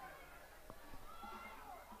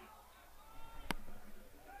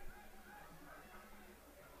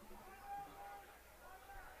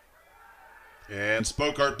 And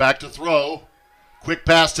Spokart back to throw. Quick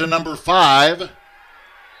pass to number 5,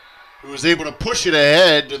 who was able to push it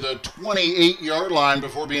ahead to the 28-yard line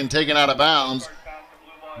before being taken out of bounds First pass to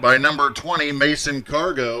Blue Ball. by number 20, Mason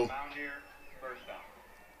Cargo. Mound here, first down.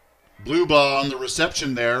 Blue Ball on the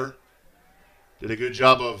reception there. Did a good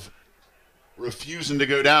job of refusing to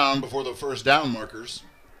go down before the first down markers.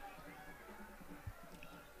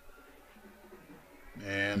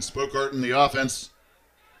 And Spokart in the offense,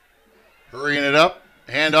 hurrying it up.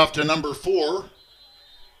 Handoff to number 4.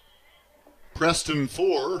 Preston 4.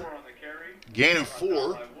 On the carry. Gain of 4 By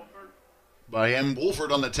Wolford by M.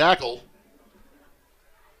 Wolford on the tackle.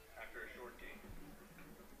 after a short gain.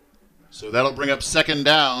 So that'll bring up second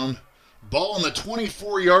down. Ball on the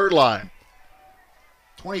 24-yard line.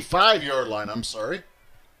 25-yard line, I'm sorry.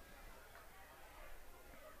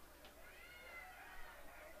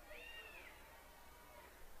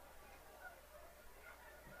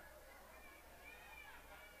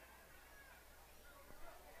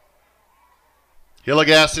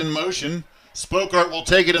 Hillegas in motion. Spokart will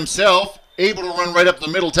take it himself. Able to run right up the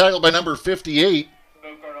middle, tackled by number 58,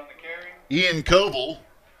 Spokart on the carry. Ian Koval.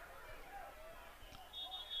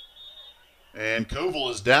 And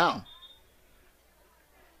Koval is down.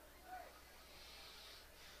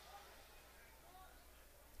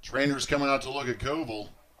 Trainers coming out to look at Koval.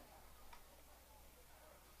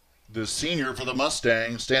 The senior for the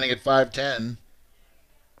Mustangs, standing at 5'10".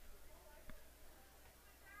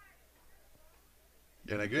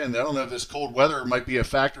 And again, I don't know if this cold weather might be a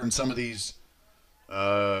factor in some of these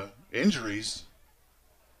injuries,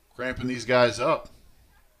 cramping these guys up.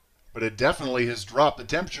 But it definitely has dropped. The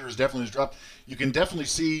temperature has definitely dropped. You can definitely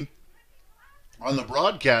see on the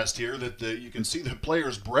broadcast here that you can see the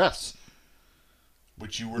players' breaths,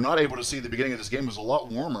 which you were not able to see at the beginning of this game. It was a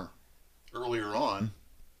lot warmer earlier on.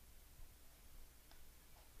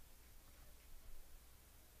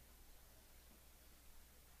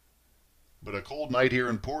 But a cold night here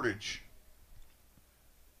in Portage.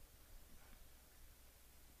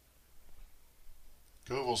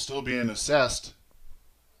 Koval still being assessed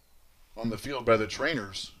on the field by the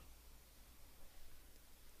trainers.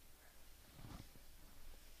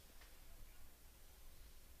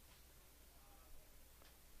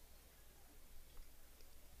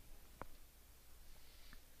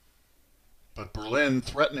 But Berlin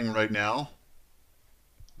threatening right now.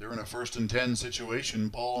 They're in a 1st and 10 situation.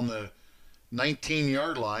 Ball on the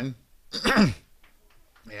 19-yard line.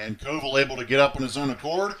 And Koval able to get up on his own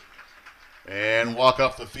accord and walk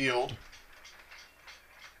off the field.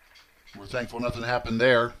 We're thankful nothing happened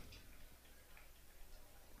there.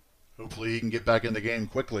 Hopefully he can get back in the game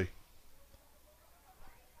quickly.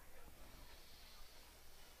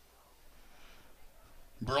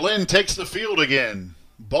 Berlin takes the field again.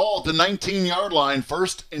 Ball at the 19-yard line,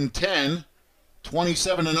 1st and 10.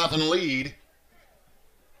 27-0 lead.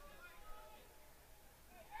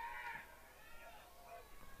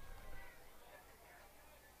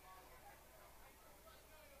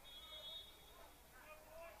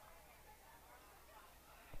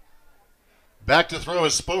 Back to throw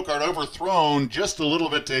is Spokart, overthrown just a little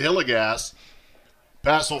bit to Hillegas.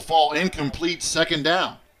 Pass will fall incomplete, 2nd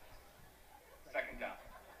down. Second down.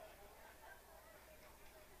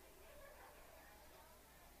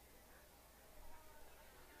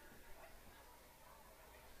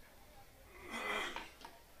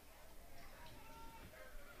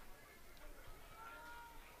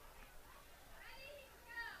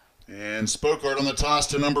 And Spokart on the toss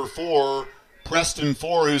to number 4, Preston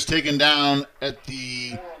 4, who's taken down at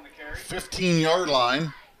the 4 on the carry. 15-yard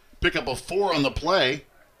line. Pick up a 4 on the play.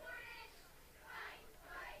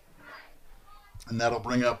 And that'll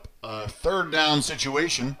bring up a 3rd down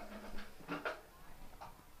situation.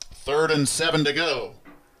 3rd and 7 to go.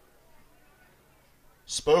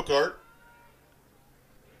 Spokart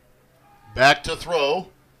back to throw.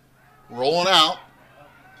 Rolling out.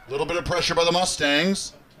 A little bit of pressure by the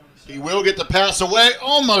Mustangs. He will get the pass away.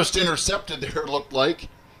 Almost intercepted there, it looked like.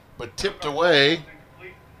 But tipped away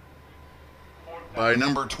by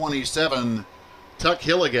number 27, Tuck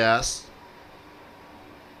Hillegas.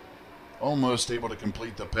 Almost able to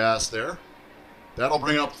complete the pass there. That'll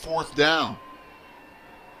bring up 4th down.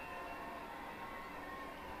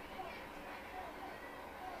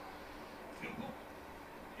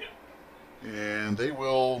 And they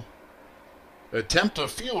will attempt a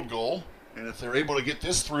field goal. And if they're able to get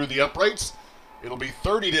this through the uprights, it'll be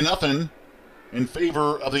 30-0 in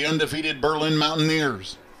favor of the undefeated Berlin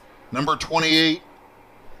Mountaineers. Number 28,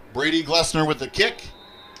 Brady Glessner with the kick.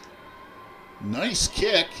 Nice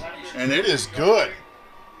kick, and it is good.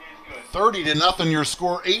 30-0 your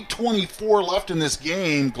score. 8:24 left in this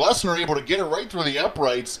game. Glessner able to get it right through the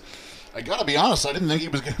uprights. I got to be honest, I didn't think he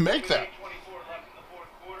was going to make that. 24 left in the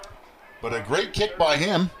 4th quarter. But a great kick by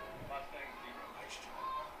him.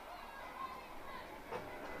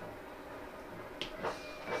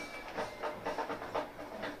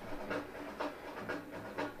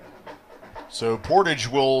 So Portage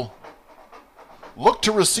will look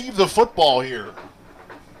to receive the football here.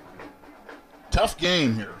 Tough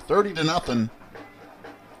game here, 30-0.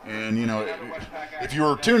 And, you know, if you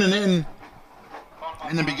were tuning in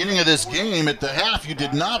the beginning of this game, at the half, you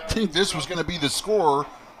did not think this was going to be the score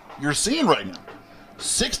you're seeing right now.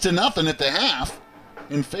 6-0 at the half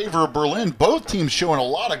in favor of Berlin. Both teams showing a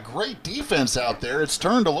lot of great defense out there. It's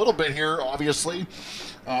turned a little bit here, obviously,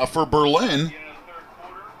 for Berlin.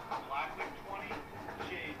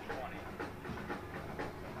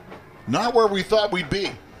 Not where we thought we'd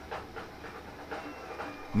be.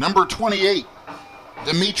 Number 28,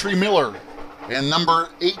 Dimitri Miller. And number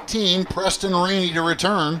 18, Preston Rainey to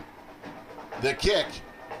return the kick.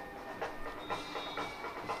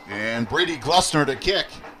 And Brady Glussner to kick.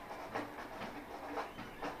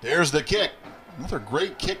 There's the kick. Another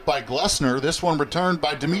great kick by Glussner. This one returned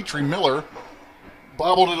by Dimitri Miller.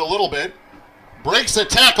 Bobbled it a little bit. Breaks the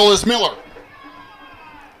tackle is Miller.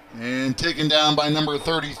 And taken down by number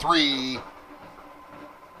 33,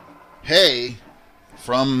 Hay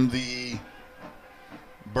from the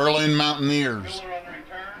Berlin Mountaineers. Miller on the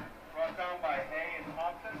return, brought down by Hay and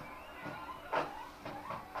Thompson.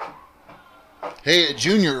 Hay, a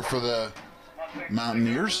junior for the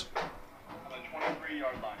Mountaineers. On the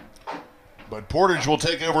 23-yard line. But Portage will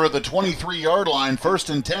take over at the 23-yard line. 1st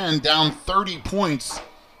and 10, down 30 points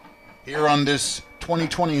here on this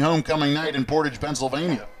 2020 homecoming night in Portage,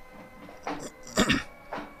 Pennsylvania.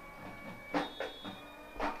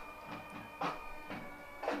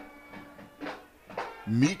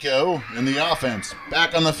 Miko in the offense,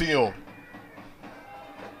 back on the field.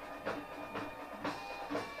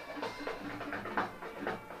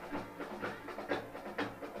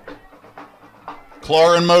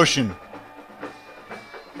 Clark in motion.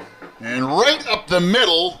 And right up the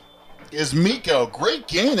middle is Miko. Great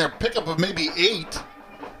gain there, pickup of maybe 8.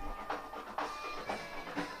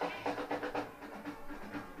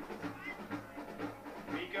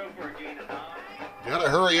 Got to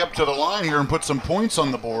hurry up to the line here and put some points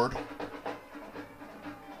on the board.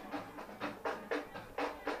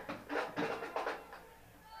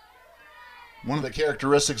 One of the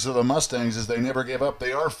characteristics of the Mustangs is they never give up.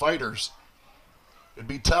 They are fighters. It'd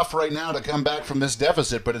be tough right now to come back from this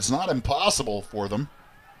deficit, but it's not impossible for them.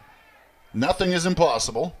 Nothing is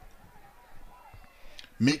impossible.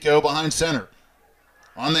 Miko behind center.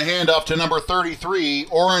 On the handoff to number 33,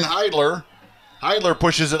 Oren Heidler. Heidler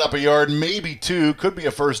pushes it up a yard, maybe 2. Could be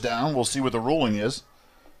a first down. We'll see what the ruling is.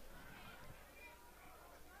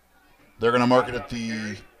 They're going to mark it at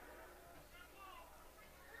the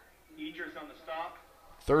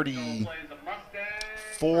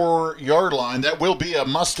 34-yard line. That will be a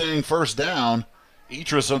Mustang first down.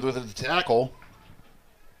 Etris with the tackle.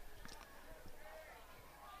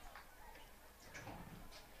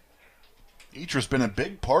 Etris been a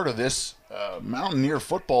big part of this Mountaineer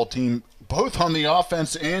football team, both on the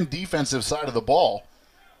offense and defensive side of the ball.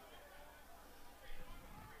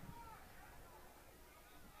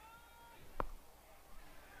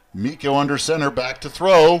 Miko under center, back to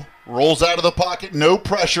throw. Rolls out of the pocket, no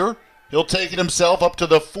pressure. He'll take it himself up to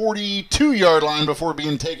the 42-yard line before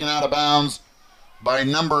being taken out of bounds by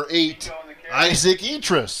number 8, Isaac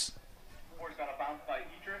Etris.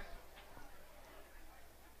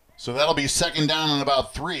 So that'll be second down and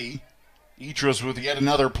about 3. Etris with yet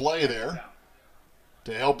another play there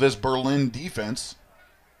to help this Berlin defense.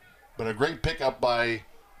 But a great pickup by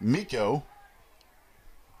Miko.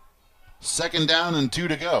 Second down and 2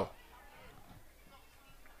 to go.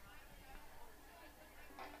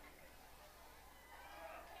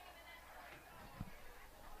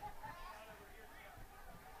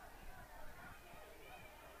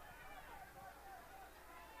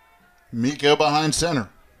 Miko behind center.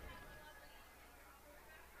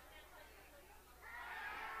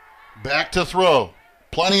 Back to throw.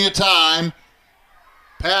 Plenty of time.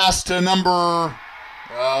 Pass to number...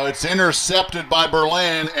 it's intercepted by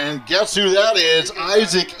Berlin. And guess who that is?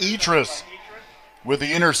 Isaac Etris with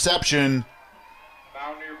the interception.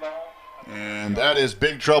 And that is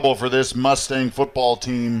big trouble for this Mustang football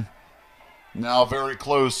team. Now very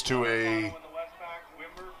close to a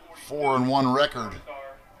 4-1 record.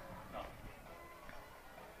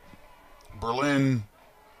 Berlin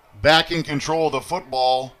back in control of the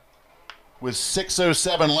football with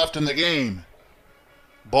 6:07 left in the game.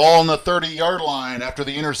 Ball on the 30-yard line after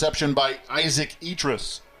the interception by Isaac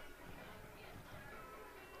Etris,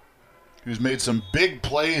 who's made some big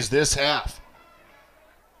plays this half.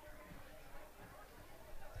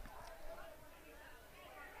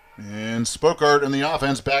 And Spokart in the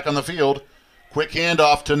offense back on the field. Quick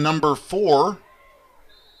handoff to number 4.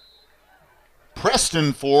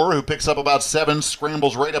 Preston 4, who picks up about 7,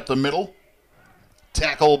 scrambles right up the middle.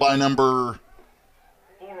 Tackle by number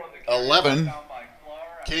 11,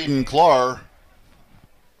 Caden Clark.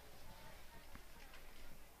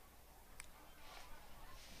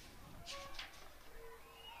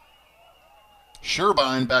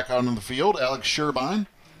 Sherbine back out on the field. Alex Sherbine.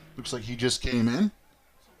 Looks like he just came in.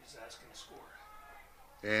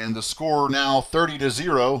 And the score now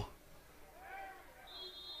 30-0.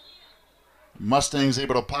 Mustangs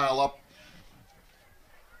able to pile up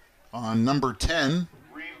on number 10.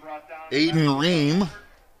 Aiden Ream,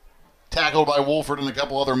 tackled by Wolford and a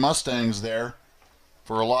couple other Mustangs there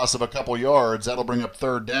for a loss of a couple yards. That'll bring up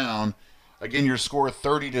third down. Again, your score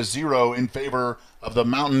 30-0 in favor of the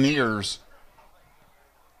Mountaineers.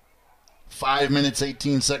 5 minutes,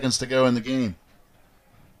 18 seconds to go in the game.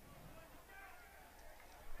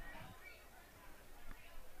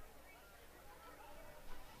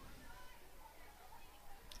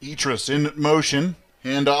 Etris in motion.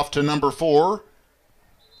 Hand off to number 4.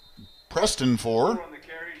 Preston 4.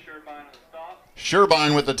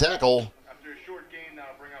 Sherbine with the tackle. After a short gain,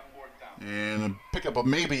 that'll bring up fourth down. And pick up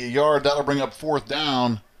maybe a yard. That'll bring up fourth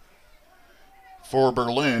down for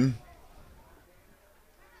Berlin.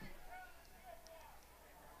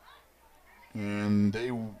 And they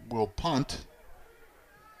will punt.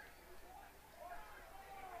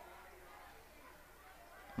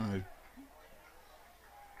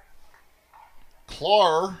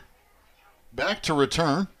 Clark back to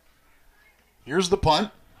return. Here's the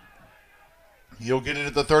punt. He'll get it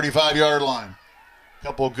at the 35-yard line.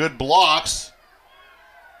 Couple good blocks.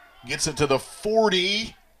 Gets it to the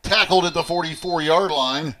 40. Tackled at the 44-yard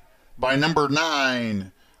line by number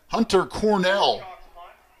 9, Hunter Cornell.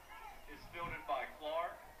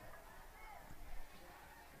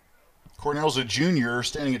 Cornell's a junior,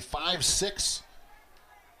 standing at 5'6"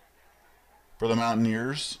 for the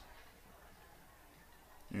Mountaineers.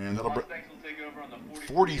 And that'll bring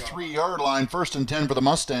 43-yard line, 1st and 10 for the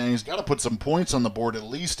Mustangs. Got to put some points on the board at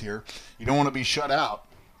least here. You don't want to be shut out.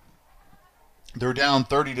 They're down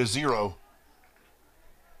 30-0.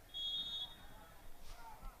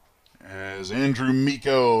 As Andrew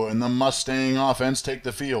Miko and the Mustang offense take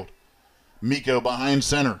the field. Miko behind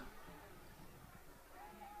center.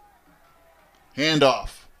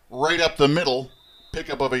 Handoff right up the middle.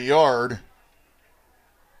 Pickup of a yard.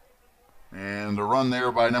 And a run there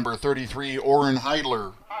by number 33, Oren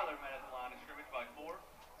Heidler. Heidler met at the line of scrimmage by 4,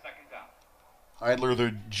 2nd down. Heidler,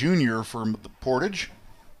 the junior from the Portage.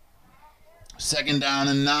 2nd down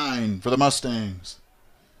and 9 for the Mustangs.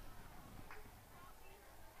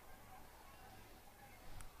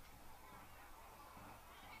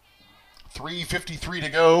 .353 to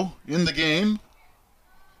go in the game.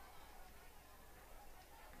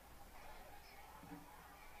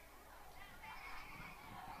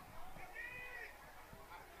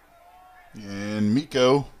 And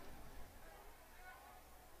Miko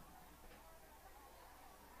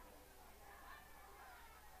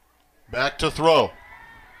back to throw.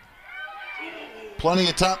 Plenty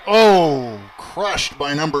of time. Oh, crushed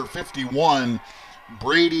by number 51,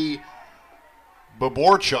 Brady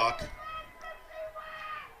Baborchuk.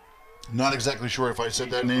 Not exactly sure if I said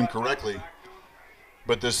that name correctly,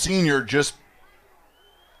 but the senior just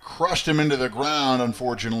crushed him into the ground,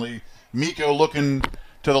 unfortunately. Miko looking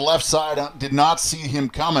to the left side, did not see him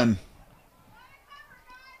coming.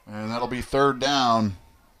 And that'll be 3rd down.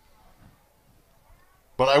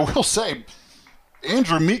 But I will say,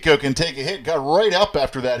 Andrew Miko can take a hit. Got right up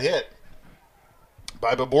after that hit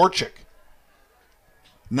by Baborchik.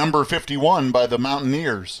 Number 51 by the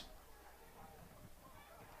Mountaineers.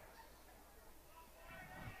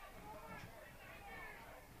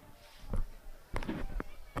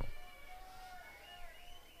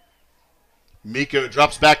 Miko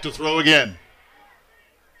drops back to throw again.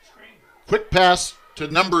 Quick pass to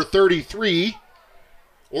number 33,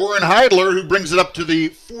 Oren Heidler, who brings it up to the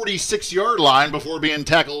 46-yard line before being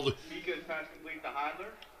tackled Miko's pass complete to Heidler.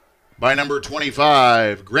 by number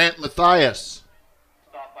 25, Grant Mathias.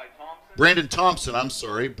 Stopped by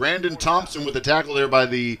Thompson. Brandon Thompson with the tackle there by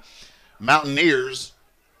the Mountaineers.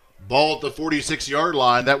 Ball at the 46-yard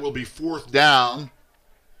line. That will be 4th down.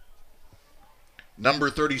 Number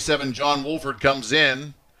 37, John Wolford, comes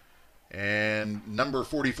in. And number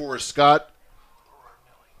 44, Scott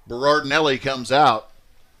Berardinelli, comes out.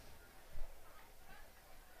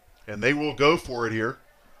 And they will go for it here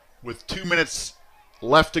with 2 minutes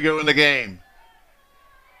left to go in the game.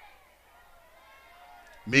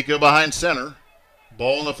 Miko behind center.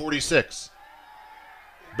 Ball in the 46.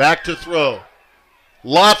 Back to throw.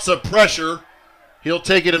 Lots of pressure. He'll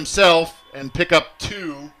take it himself and pick up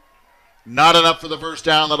 2. Not enough for the 1st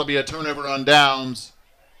down. That'll be a turnover on downs.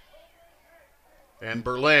 And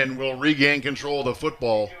Berlin will regain control of the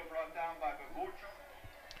football.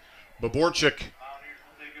 Baborchik.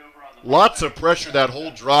 Lots of pressure that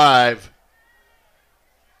whole drive.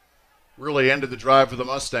 Really ended the drive for the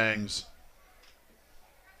Mustangs.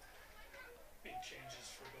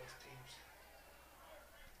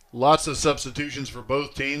 Lots of substitutions for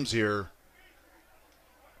both teams here.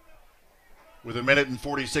 With 1 minute and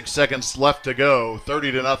 46 seconds left to go,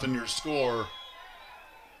 30-0 your score.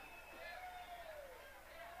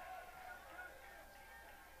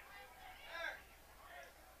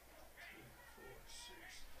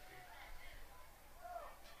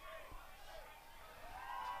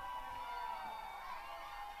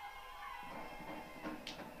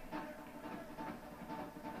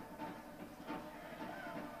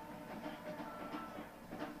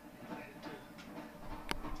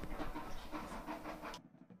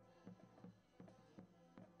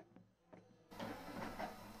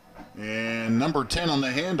 And number 10 on the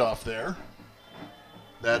handoff there.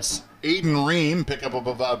 That's Aiden Ream, pickup of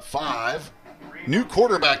about 5. New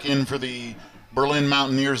quarterback in for the Berlin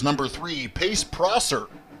Mountaineers, number 3, Pace Prosser.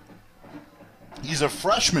 He's a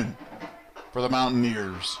freshman for the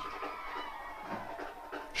Mountaineers.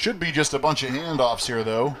 Should be just a bunch of handoffs here,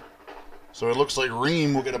 though. So it looks like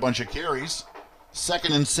Ream will get a bunch of carries.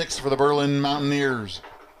 2nd and 6 for the Berlin Mountaineers.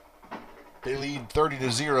 They lead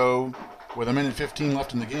 30-0 with 1:15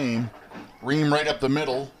 left in the game. Ream right up the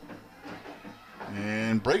middle.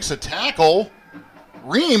 And breaks a tackle.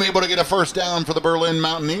 Ream able to get a first down for the Berlin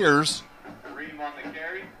Mountaineers. Ream on the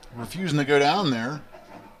carry. Refusing to go down there.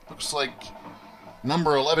 Looks like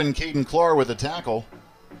number 11, Caden Clark with the tackle.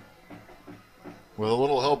 With a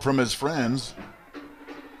little help from his friends.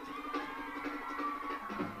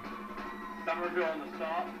 Somerville on the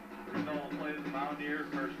stop. Result plays the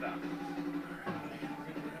Mountaineers first down.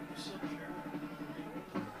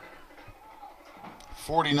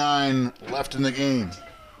 49 left in the game.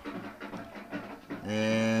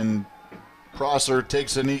 And Prosser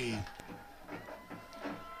takes a knee.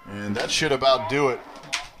 And that should about do it.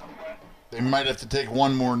 They might have to take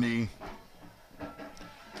one more knee.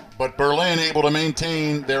 But Berlin able to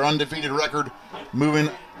maintain their undefeated record, moving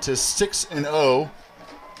to 6-0.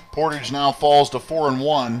 Portage now falls to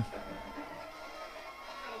 4-1.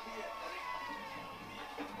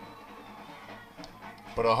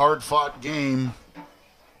 But a hard-fought game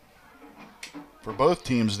for both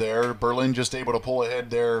teams there. Berlin just able to pull ahead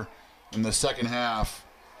there in the second half.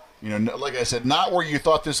 You know, like I said, not where you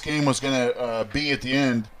thought this game was going to be at the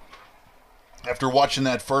end. After watching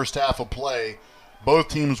that first half of play, both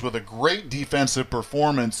teams with a great defensive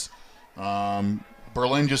performance.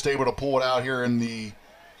 Berlin just able to pull it out here in the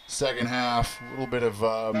second half. A little bit of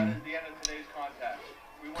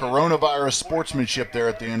coronavirus sportsmanship there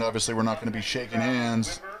at the end. Obviously, we're not going to be shaking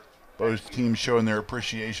hands. Both teams showing their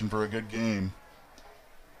appreciation for a good game.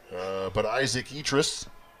 But Isaac Etris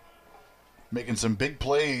making some big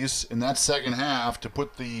plays in that second half to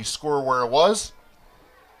put the score where it was.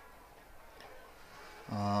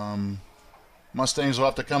 Mustangs will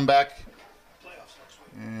have to come back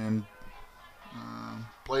and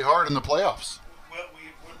play hard in the playoffs. Well,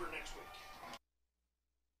 we're next week.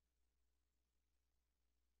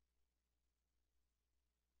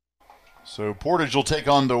 So Portage will take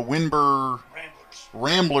on the Winber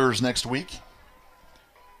Ramblers next week.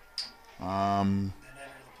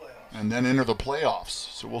 And then enter the playoffs.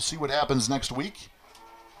 So we'll see what happens next week.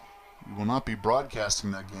 We will not be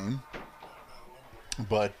broadcasting that game.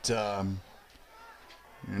 But,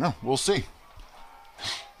 we'll see.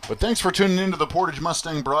 But thanks for tuning into the Portage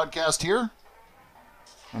Mustang broadcast here.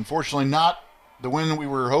 Unfortunately, not the win we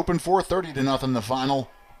were hoping for. 30-0 the final.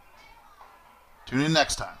 Tune in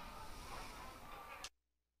next time.